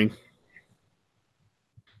glowing.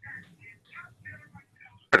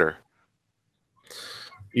 Harder.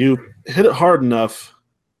 You hit it hard enough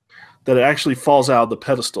that it actually falls out of the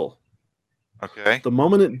pedestal. Okay. The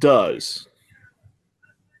moment it does,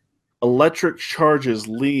 electric charges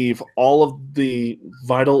leave all of the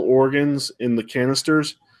vital organs in the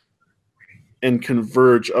canisters and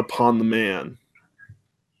converge upon the man.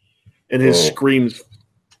 And his screams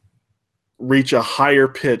reach a higher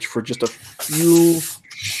pitch for just a few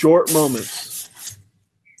short moments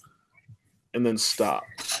and then stop.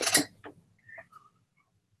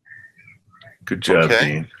 Good job,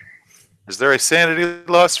 Okay. Dean. Is there a sanity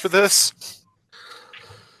loss for this?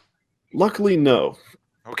 Luckily, no.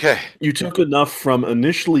 Okay. You took enough from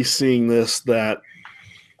initially seeing this that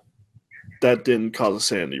didn't cause a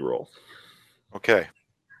sanity roll. Okay.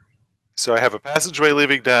 So I have a passageway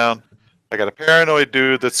leading down. I got a paranoid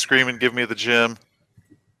dude that's screaming, "Give me the gem."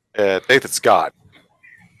 Nathan's God.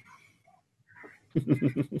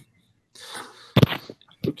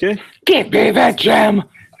 Okay. Give me that gem!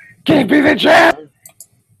 Give me the gem!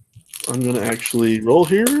 I'm going to actually roll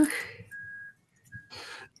here.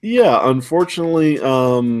 Yeah, unfortunately,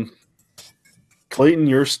 Clayton,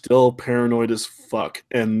 you're still paranoid as fuck.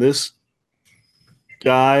 And this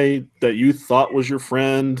guy that you thought was your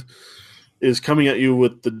friend is coming at you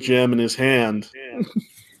with the gem in his hand.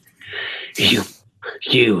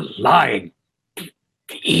 You lying,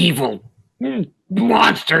 evil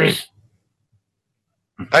monsters!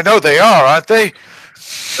 I know they are, aren't they?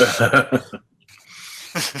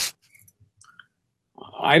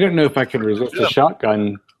 I don't know if I can resist a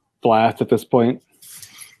shotgun blast at this point.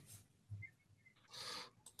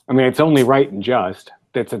 I mean, it's only right and just.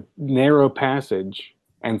 It's a narrow passage,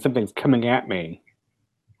 and something's coming at me.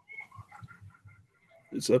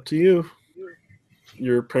 It's up to you.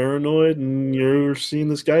 You're paranoid, and you're seeing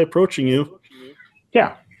this guy approaching you.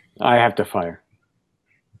 Yeah, I have to fire.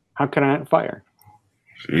 How can I not fire?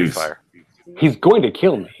 Jeez. Fire. He's going to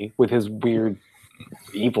kill me with his weird,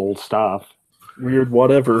 evil stuff. Weird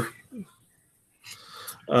whatever.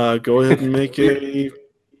 Go ahead and make a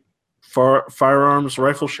firearms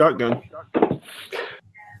rifle shotgun.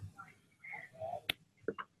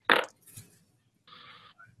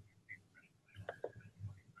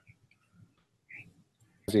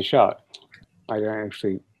 As he shot, I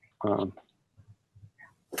actually I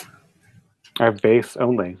have base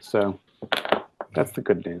only, so that's the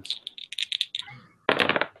good news.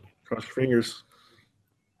 Cross your fingers.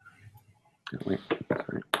 Oh, wait,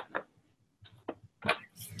 sorry.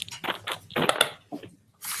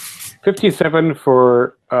 57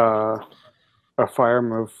 for a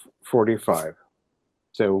firearm of 45.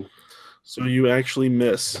 So you actually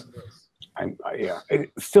miss. yeah,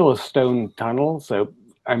 it's still a stone tunnel, so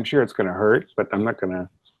I'm sure it's going to hurt, but I'm not going to.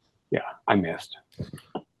 Yeah, I missed.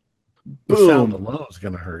 The sound Boom. alone is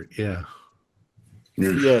going to hurt. Yeah.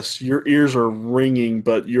 Yes, your ears are ringing,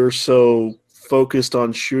 but you're so focused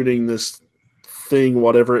on shooting this thing,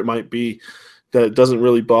 whatever it might be, that it doesn't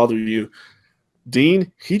really bother you.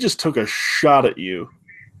 Dean, he just took a shot at you.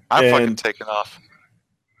 I'm fucking And taking off.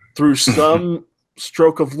 through some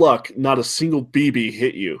stroke of luck, not a single BB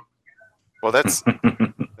hit you. Well, that's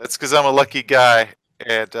because I'm a lucky guy,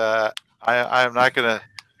 and I am not gonna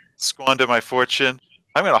squander my fortune.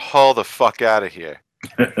 I'm gonna haul the fuck out of here.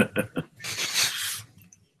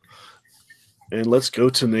 And let's go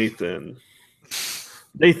to Nathan.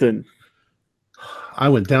 Nathan, I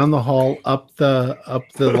went down the hall, up the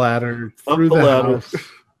ladder, Up through the the ladder. house,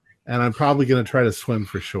 and I'm probably going to try to swim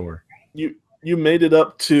for shore. you made it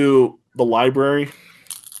up to the library.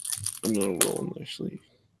 I'm gonna roll actually.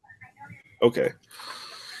 Okay.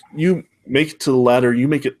 You make it to the ladder, you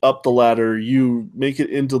make it up the ladder, you make it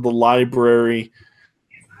into the library,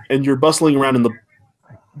 and you're bustling around in the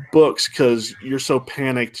books because you're so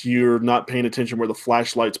panicked you're not paying attention where the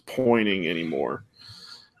flashlight's pointing anymore.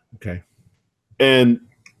 Okay. And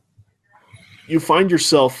you find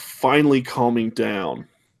yourself finally calming down.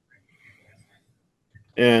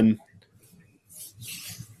 And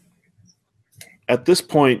at this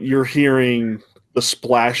point, you're hearing the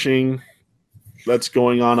splashing that's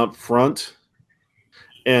going on up front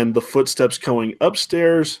and the footsteps going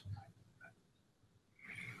upstairs,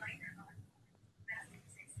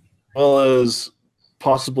 as well as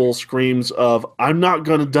possible screams of, I'm not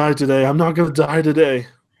going to die today. I'm not going to die today.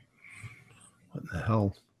 What the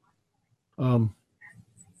hell? I'm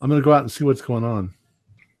going to go out and see what's going on.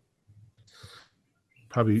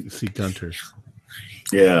 Probably see Gunter.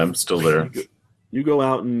 Yeah, I'm still there. You go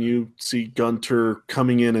out and you see Gunter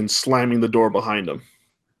coming in and slamming the door behind him.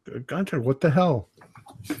 Gunter, what the hell?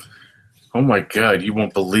 Oh my God, you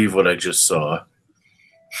won't believe what I just saw.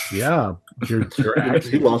 Yeah, your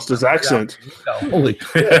He lost his accent. Yeah, holy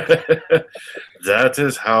shit. That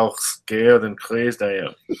is how scared and crazed I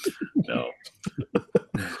am. No.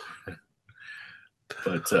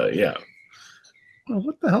 But yeah. Well,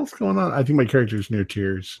 what the hell's going on? I think my character's near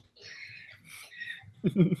tears.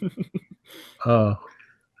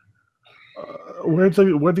 Where'd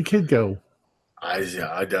the kid go? I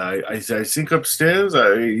think upstairs.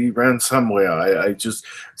 He ran somewhere. I just,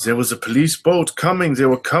 there was a police boat coming. They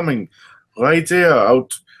were coming right there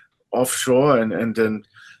out offshore, and then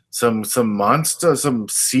some monster, some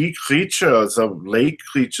sea creature, some lake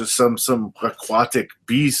creature, some aquatic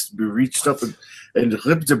beast. We reached up and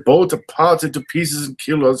ripped the boat apart into pieces and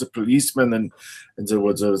killed all the policemen, and there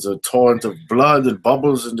was a torrent of blood and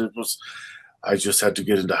bubbles, and it was. I just had to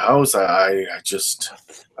get in the house. I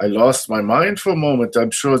lost my mind for a moment.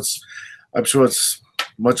 I'm sure it's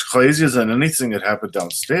much crazier than anything that happened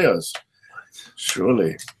downstairs.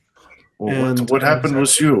 Surely. Well, what happened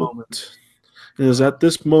with you? It is at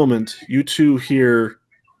this moment you two hear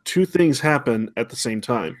two things happen at the same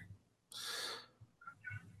time.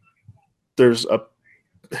 There's a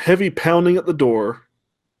heavy pounding at the door,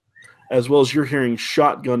 as well as you're hearing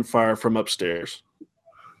shotgun fire from upstairs.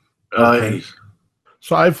 Okay.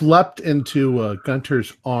 So I've leapt into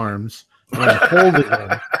Gunter's arms and I'm holding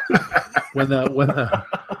him when the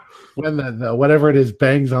whatever it is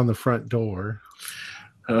bangs on the front door.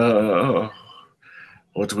 What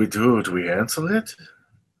do we do? Do we answer it?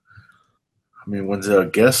 I mean, when there are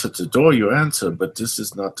guests at the door, you answer, but this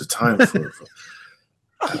is not the time for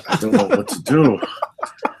I don't know what to do.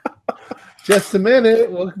 Just a minute.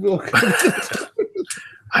 We'll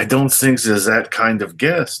I don't think there's that kind of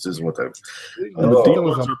guest, is what I've. The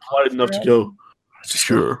demons are polite enough to go,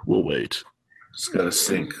 sure, we'll wait. It's got to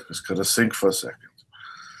sink. It's got to sink for a second.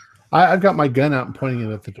 I've got my gun out and pointing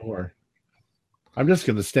it at the door. I'm just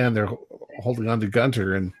going to stand there holding on to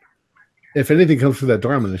Gunter, and if anything comes through that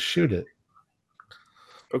door, I'm going to shoot it.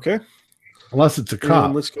 Okay. Unless it's a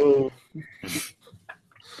cop.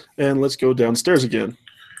 And let's go downstairs again.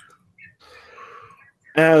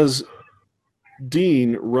 As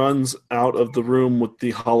Dean runs out of the room with the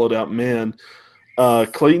hollowed out man,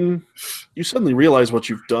 Clayton, you suddenly realize what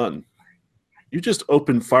you've done. You just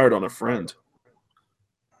opened fired on a friend.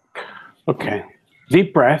 Okay.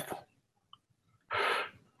 Deep breath.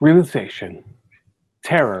 Realization.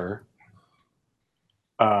 Terror.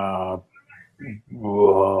 But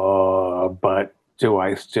do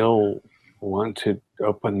I still want to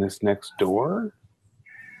open this next door?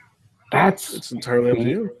 It's entirely up to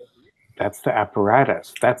you. That's the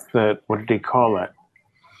apparatus. That's the, what did he call it?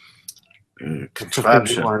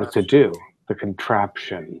 Contraption. He wanted to do. The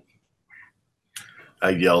contraption.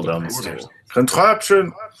 I yelled down the stairs.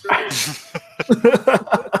 Contraption!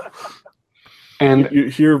 And you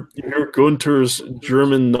hear Gunter's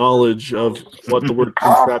German knowledge of what the word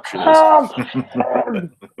contraption is.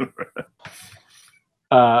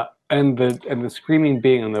 And the screaming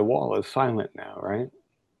being on the wall is silent now, right?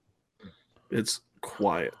 It's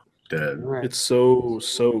quiet. Dead. Right. It's so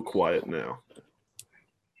quiet now.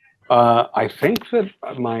 I think that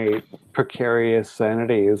my precarious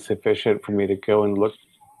sanity is sufficient for me to go and look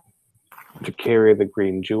to carry the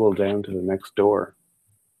green jewel down to the next door.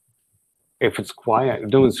 If it's quiet,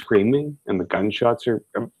 no one's screaming, and the gunshots are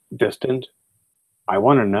distant, I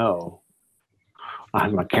want to know. I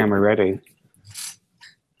have my camera ready.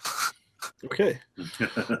 Okay.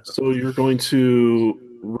 So you're going to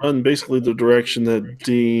run basically the direction that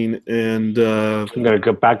Dean and I'm going to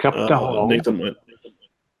go back up the hall. Nathan went.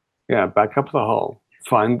 Yeah, back up the hall.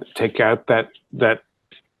 Take out that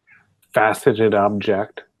faceted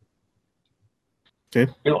object.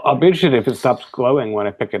 Okay. I'll be interested if it stops glowing when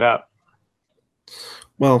I pick it up.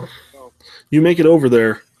 Well, you make it over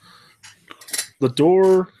there. The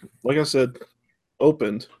door, like I said,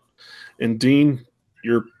 opened. And Dean,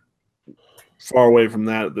 you're far away from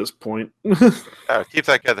that at this point. Keep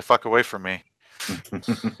that guy the fuck away from me.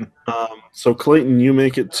 So Clayton, you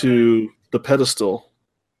make it to the pedestal.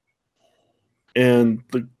 And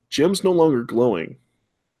the gem's no longer glowing.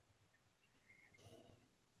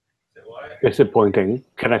 Disappointing.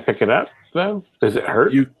 Can I pick it up, though? Does it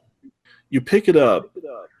hurt? You pick it up,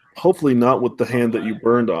 hopefully not with the hand that you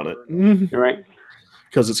burned on it. You're right.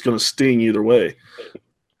 Because it's going to sting either way.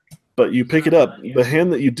 But you pick it up. The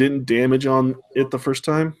hand that you didn't damage on it the first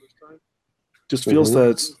time just feels that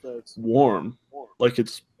it's warm, like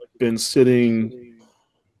it's been sitting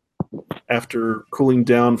after cooling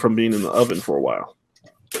down from being in the oven for a while.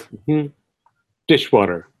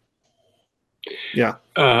 Dishwater. Yeah.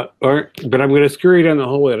 But I'm going to scurry down the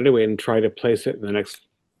hallway anyway and try to place it in the next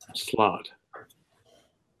slot.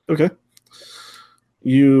 Okay.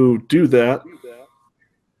 You do that,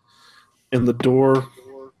 and the door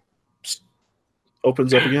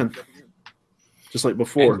opens up again, just like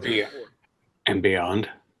before. And beyond.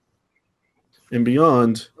 And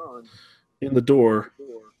beyond, in the door,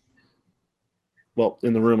 well,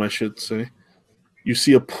 in the room, I should say, you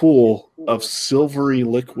see a pool of silvery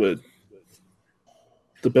liquid.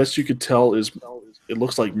 The best you could tell is it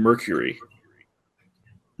looks like mercury.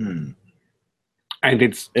 And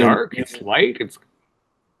it's dark, it's light,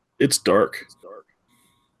 it's dark.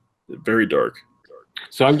 Very dark.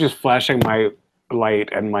 So I'm just flashing my light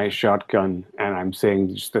and my shotgun, and I'm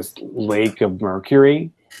seeing just this lake of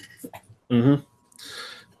mercury.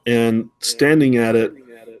 And standing at it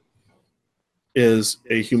is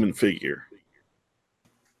a human figure.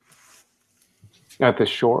 At the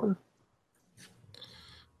shore?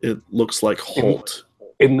 It looks like Holt.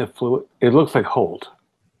 In the fluid? It looks like Holt.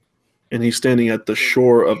 And he's standing at the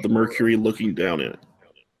shore of the mercury looking down in it.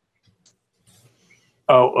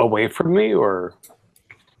 Oh, away from me, or?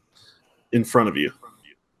 In front of you.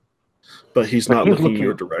 But he's not looking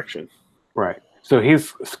your direction. Right. So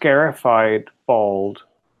he's scarified, bald,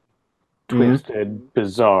 twisted,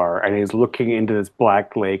 bizarre, and he's looking into this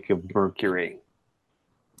black lake of mercury.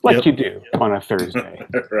 Like you do on a Thursday.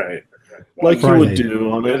 Right. Like Friday. You would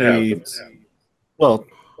do on any, well,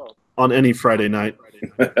 on any Friday night.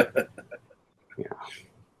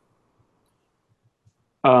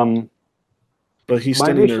 But he's my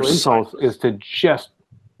standing initial there. impulse is to just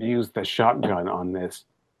use the shotgun on this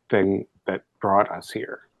thing that brought us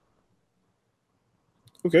here.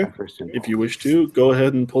 Okay. If you wish to, go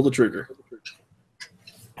ahead and pull the trigger.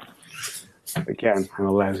 Again, I'm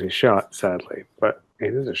a lousy shot, sadly, but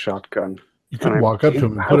it is a shotgun. You could walk up to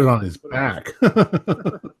him and put it on his back.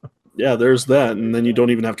 Yeah, there's that, and then you don't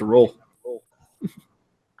even have to roll.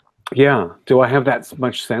 Yeah. Do I have that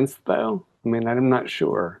much sense, though? I mean, I'm not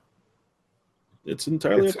sure. It's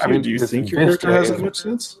entirely up to you. Do you think your character has that much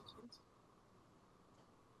sense?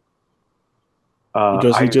 Or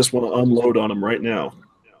does he just want to unload on him right now?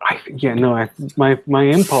 My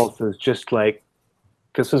impulse is just like,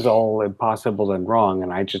 this is all impossible and wrong,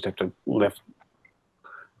 and I just have to lift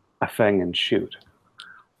a thing and shoot.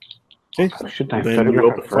 Okay. So shouldn't I then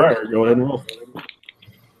you open fire. Go ahead and roll.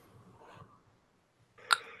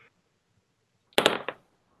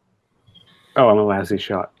 Oh, I'm a lousy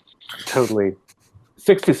shot. Totally.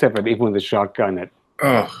 67, even with a shotgun, it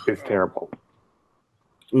is terrible.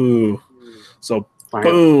 Ooh. So,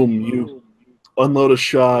 boom, you unload a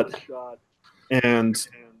shot, and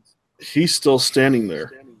he's still standing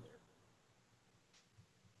there.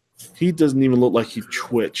 He doesn't even look like he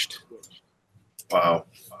twitched. Wow.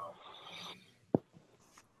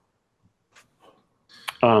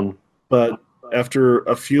 But after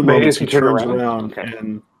a few moments, he turns around,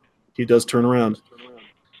 and he does turn around.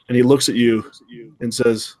 And he looks at you and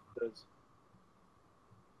says,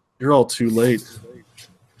 "You're all too late.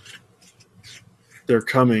 They're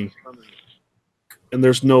coming. And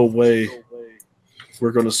there's no way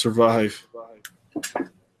we're going to survive."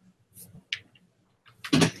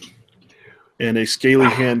 and a scaly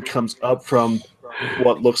hand comes up from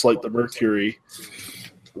what looks like the mercury,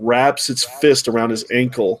 wraps its fist around his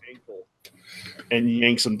ankle, and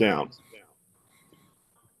yanks him down.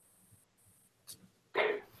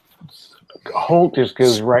 Holt just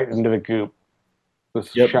goes right into the goop.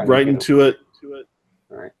 Yep, right into it.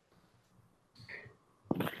 All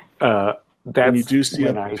right. And you do see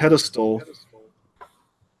a pedestal.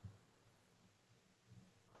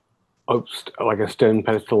 Oh, like a stone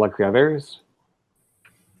pedestal like the others?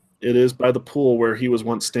 It is by the pool where he was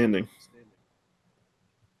once standing.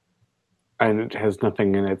 And it has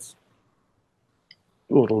nothing in its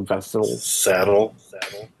little vessel. Saddle.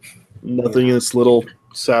 Nothing in its little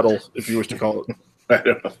saddle, if you wish to call it. I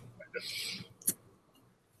don't know.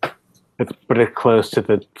 But it's close to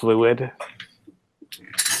the fluid.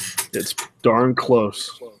 It's darn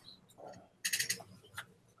close.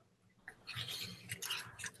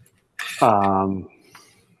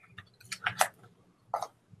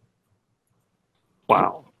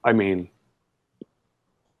 Wow. I mean,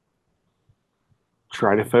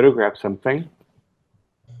 try to photograph something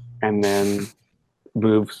and then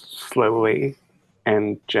move slowly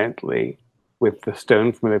and gently with the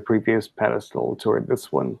stone from the previous pedestal toward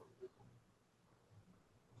this one.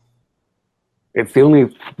 It's the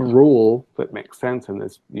only rule that makes sense in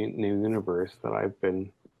this new universe that I've been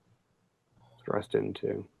thrust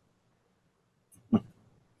into.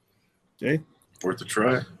 Okay. Worth a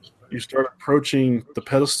try. You start approaching the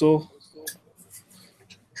pedestal.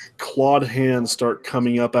 Clawed hands start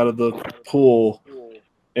coming up out of the pool,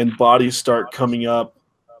 and bodies start coming up.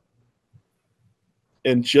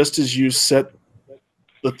 And just as you set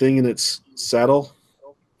the thing in its saddle,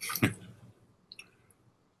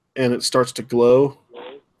 and it starts to glow,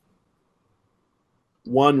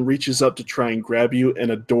 one reaches up to try and grab you,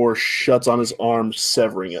 and a door shuts on his arm,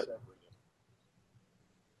 severing it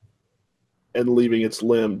and leaving its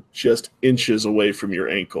limb just inches away from your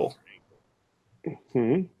ankle.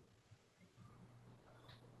 Mm-hmm.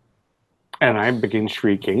 And I begin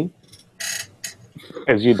shrieking,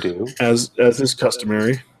 as you do. As is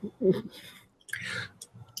customary.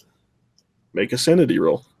 Make a sanity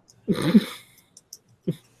roll.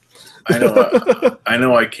 I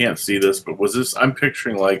know I can't see this, but was this? I'm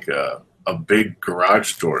picturing like a big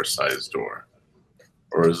garage door size door,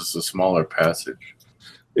 or is this a smaller passage?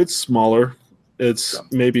 It's smaller. It's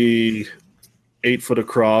maybe 8 foot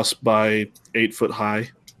across by 8 foot high.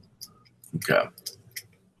 Okay.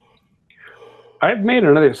 I've made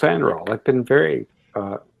another sand roll. I've been very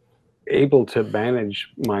able to manage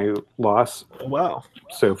my loss Wow.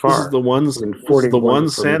 so far. This is the one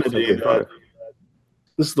sanity.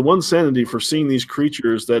 This is the one sanity for seeing these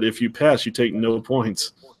creatures that if you pass, you take no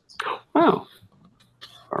points. Oh.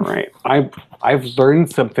 All right. I've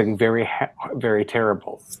learned something very very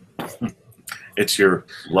terrible. It's your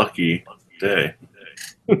lucky day.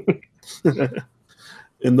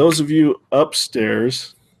 And those of you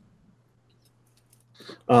upstairs,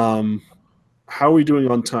 how are we doing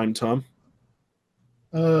on time, Tom?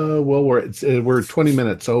 Well, we're 20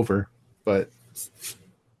 minutes over, but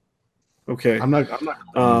okay. I'm not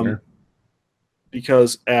going here.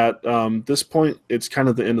 Because at this point, it's kind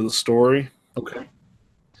of the end of the story. Okay.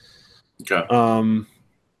 Okay.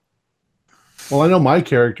 Well, I know my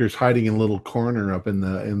character's hiding in a little corner up in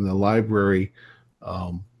the library,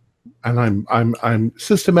 and I'm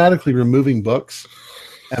systematically removing books,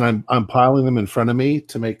 and I'm piling them in front of me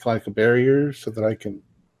to make like a barrier so that I can.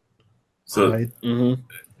 So hide.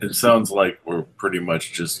 It sounds like we're pretty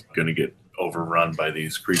much just going to get overrun by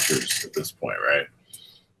these creatures at this point, right?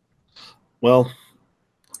 Well,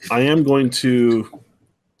 I am going to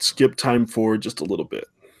skip time forward just a little bit.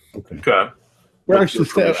 Okay. We're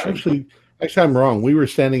actually I'm wrong. We were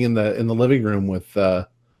standing in the living room with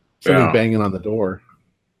somebody banging on the door.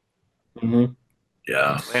 Mm-hmm.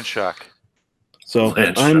 Yeah. Land shock. So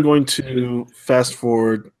I'm going to fast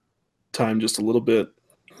forward time just a little bit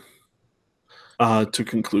to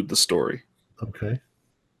conclude the story. Okay.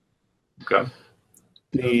 Okay.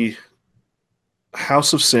 The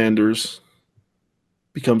House of Sanders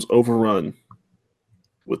becomes overrun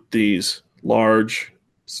with these large,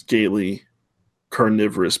 scaly,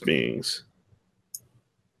 carnivorous beings.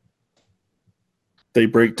 They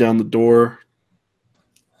break down the door.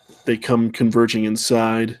 They come converging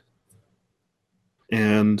inside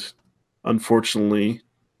and unfortunately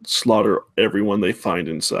slaughter everyone they find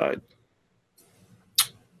inside.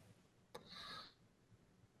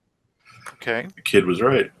 Okay. The kid was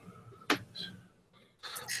right.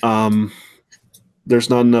 There's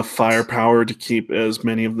not enough firepower to keep as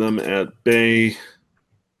many of them at bay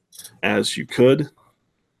as you could.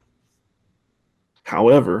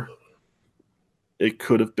 However, it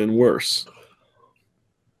could have been worse.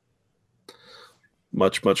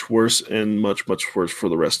 Much, much worse, and much, much worse for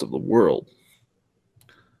the rest of the world.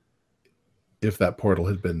 If that portal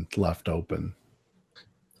had been left open.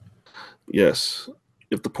 Yes.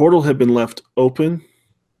 If the portal had been left open,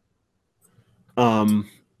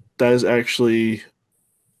 that is actually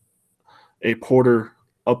a portal,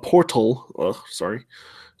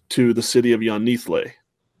 to the city of Yanithle,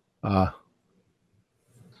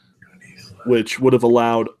 which would have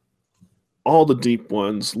allowed all the deep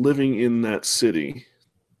ones living in that city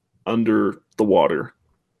under the water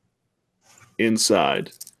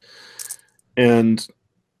inside. And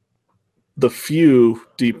the few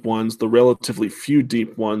deep ones, the relatively few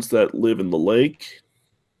deep ones that live in the lake,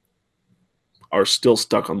 are still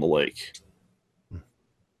stuck on the lake.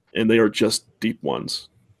 And they are just deep ones.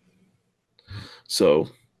 So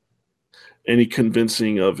any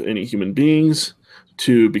convincing of any human beings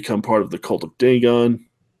to become part of the cult of Dagon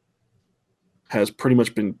has pretty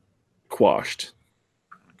much been quashed.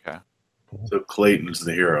 Okay. So Clayton's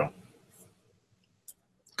the hero.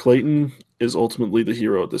 Clayton is ultimately the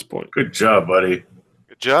hero at this point. Good job, buddy.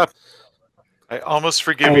 Good job. I almost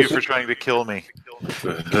forgive you for trying to kill me.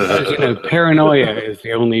 Paranoia is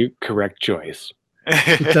the only correct choice.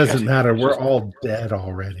 It doesn't matter. We're all dead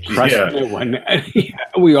already. Trust Yeah. no one.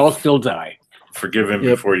 We all still die. Forgive him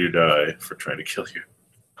before you die for trying to kill you.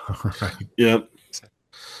 All right. Yep.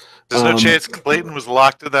 There's no chance Clayton was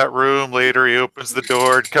locked in that room. Later, he opens the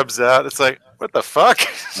door and comes out. It's like, what the fuck?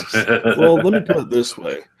 Well, let me put it this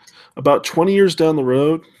way. About 20 years down the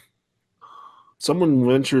road, someone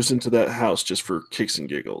ventures into that house just for kicks and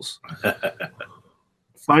giggles.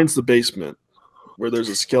 Finds the basement where there's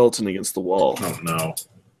a skeleton against the wall. Oh, no.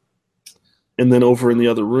 And then over in the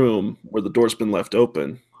other room where the door's been left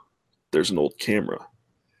open, there's an old camera.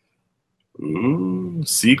 Ooh,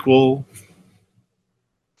 sequel.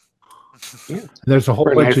 There's a whole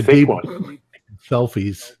Or a bunch nice of fake deep one.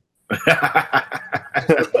 selfies.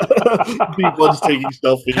 Deep ones taking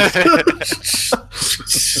selfies.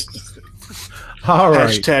 All right.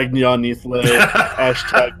 Hashtag Nyanithle.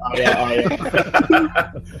 Hashtag Aya.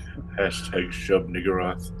 Hashtag shove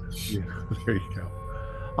niggeroth. Yeah, there you go.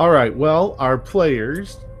 All right. Well, our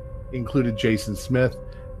players included Jason Smith,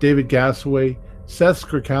 David Gassaway, Seth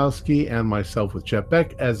Skrakowski, and myself with Jeff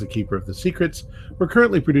Beck as the Keeper of the Secrets. We're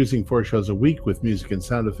currently producing 4 shows a week with music and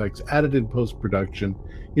sound effects added in post-production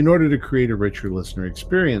in order to create a richer listener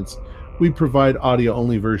experience. We provide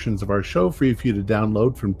audio-only versions of our show free for you to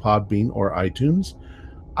download from Podbean or iTunes.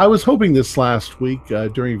 I was hoping this last week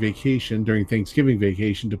during Thanksgiving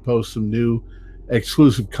vacation, to post some new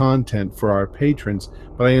exclusive content for our patrons,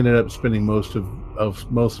 but I ended up spending most of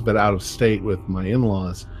it out of state with my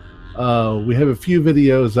in-laws. We have a few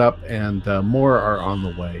videos up, and more are on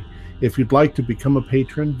the way. If you'd like to become a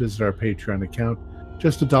patron, visit our Patreon account.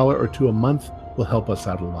 Just $1 or $2 a month will help us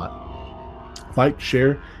out a lot. Like,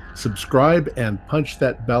 share, subscribe, and punch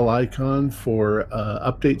that bell icon for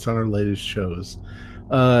updates on our latest shows.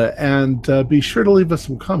 And be sure to leave us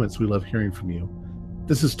some comments. We love hearing from you.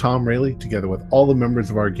 This is Tom Rayleigh, together with all the members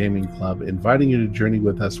of our gaming club, inviting you to journey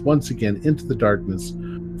with us once again into the darkness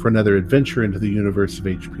for another adventure into the universe of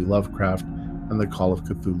H.P. Lovecraft and the Call of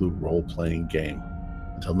Cthulhu role-playing game.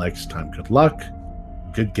 Until next time, good luck,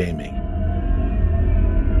 good gaming.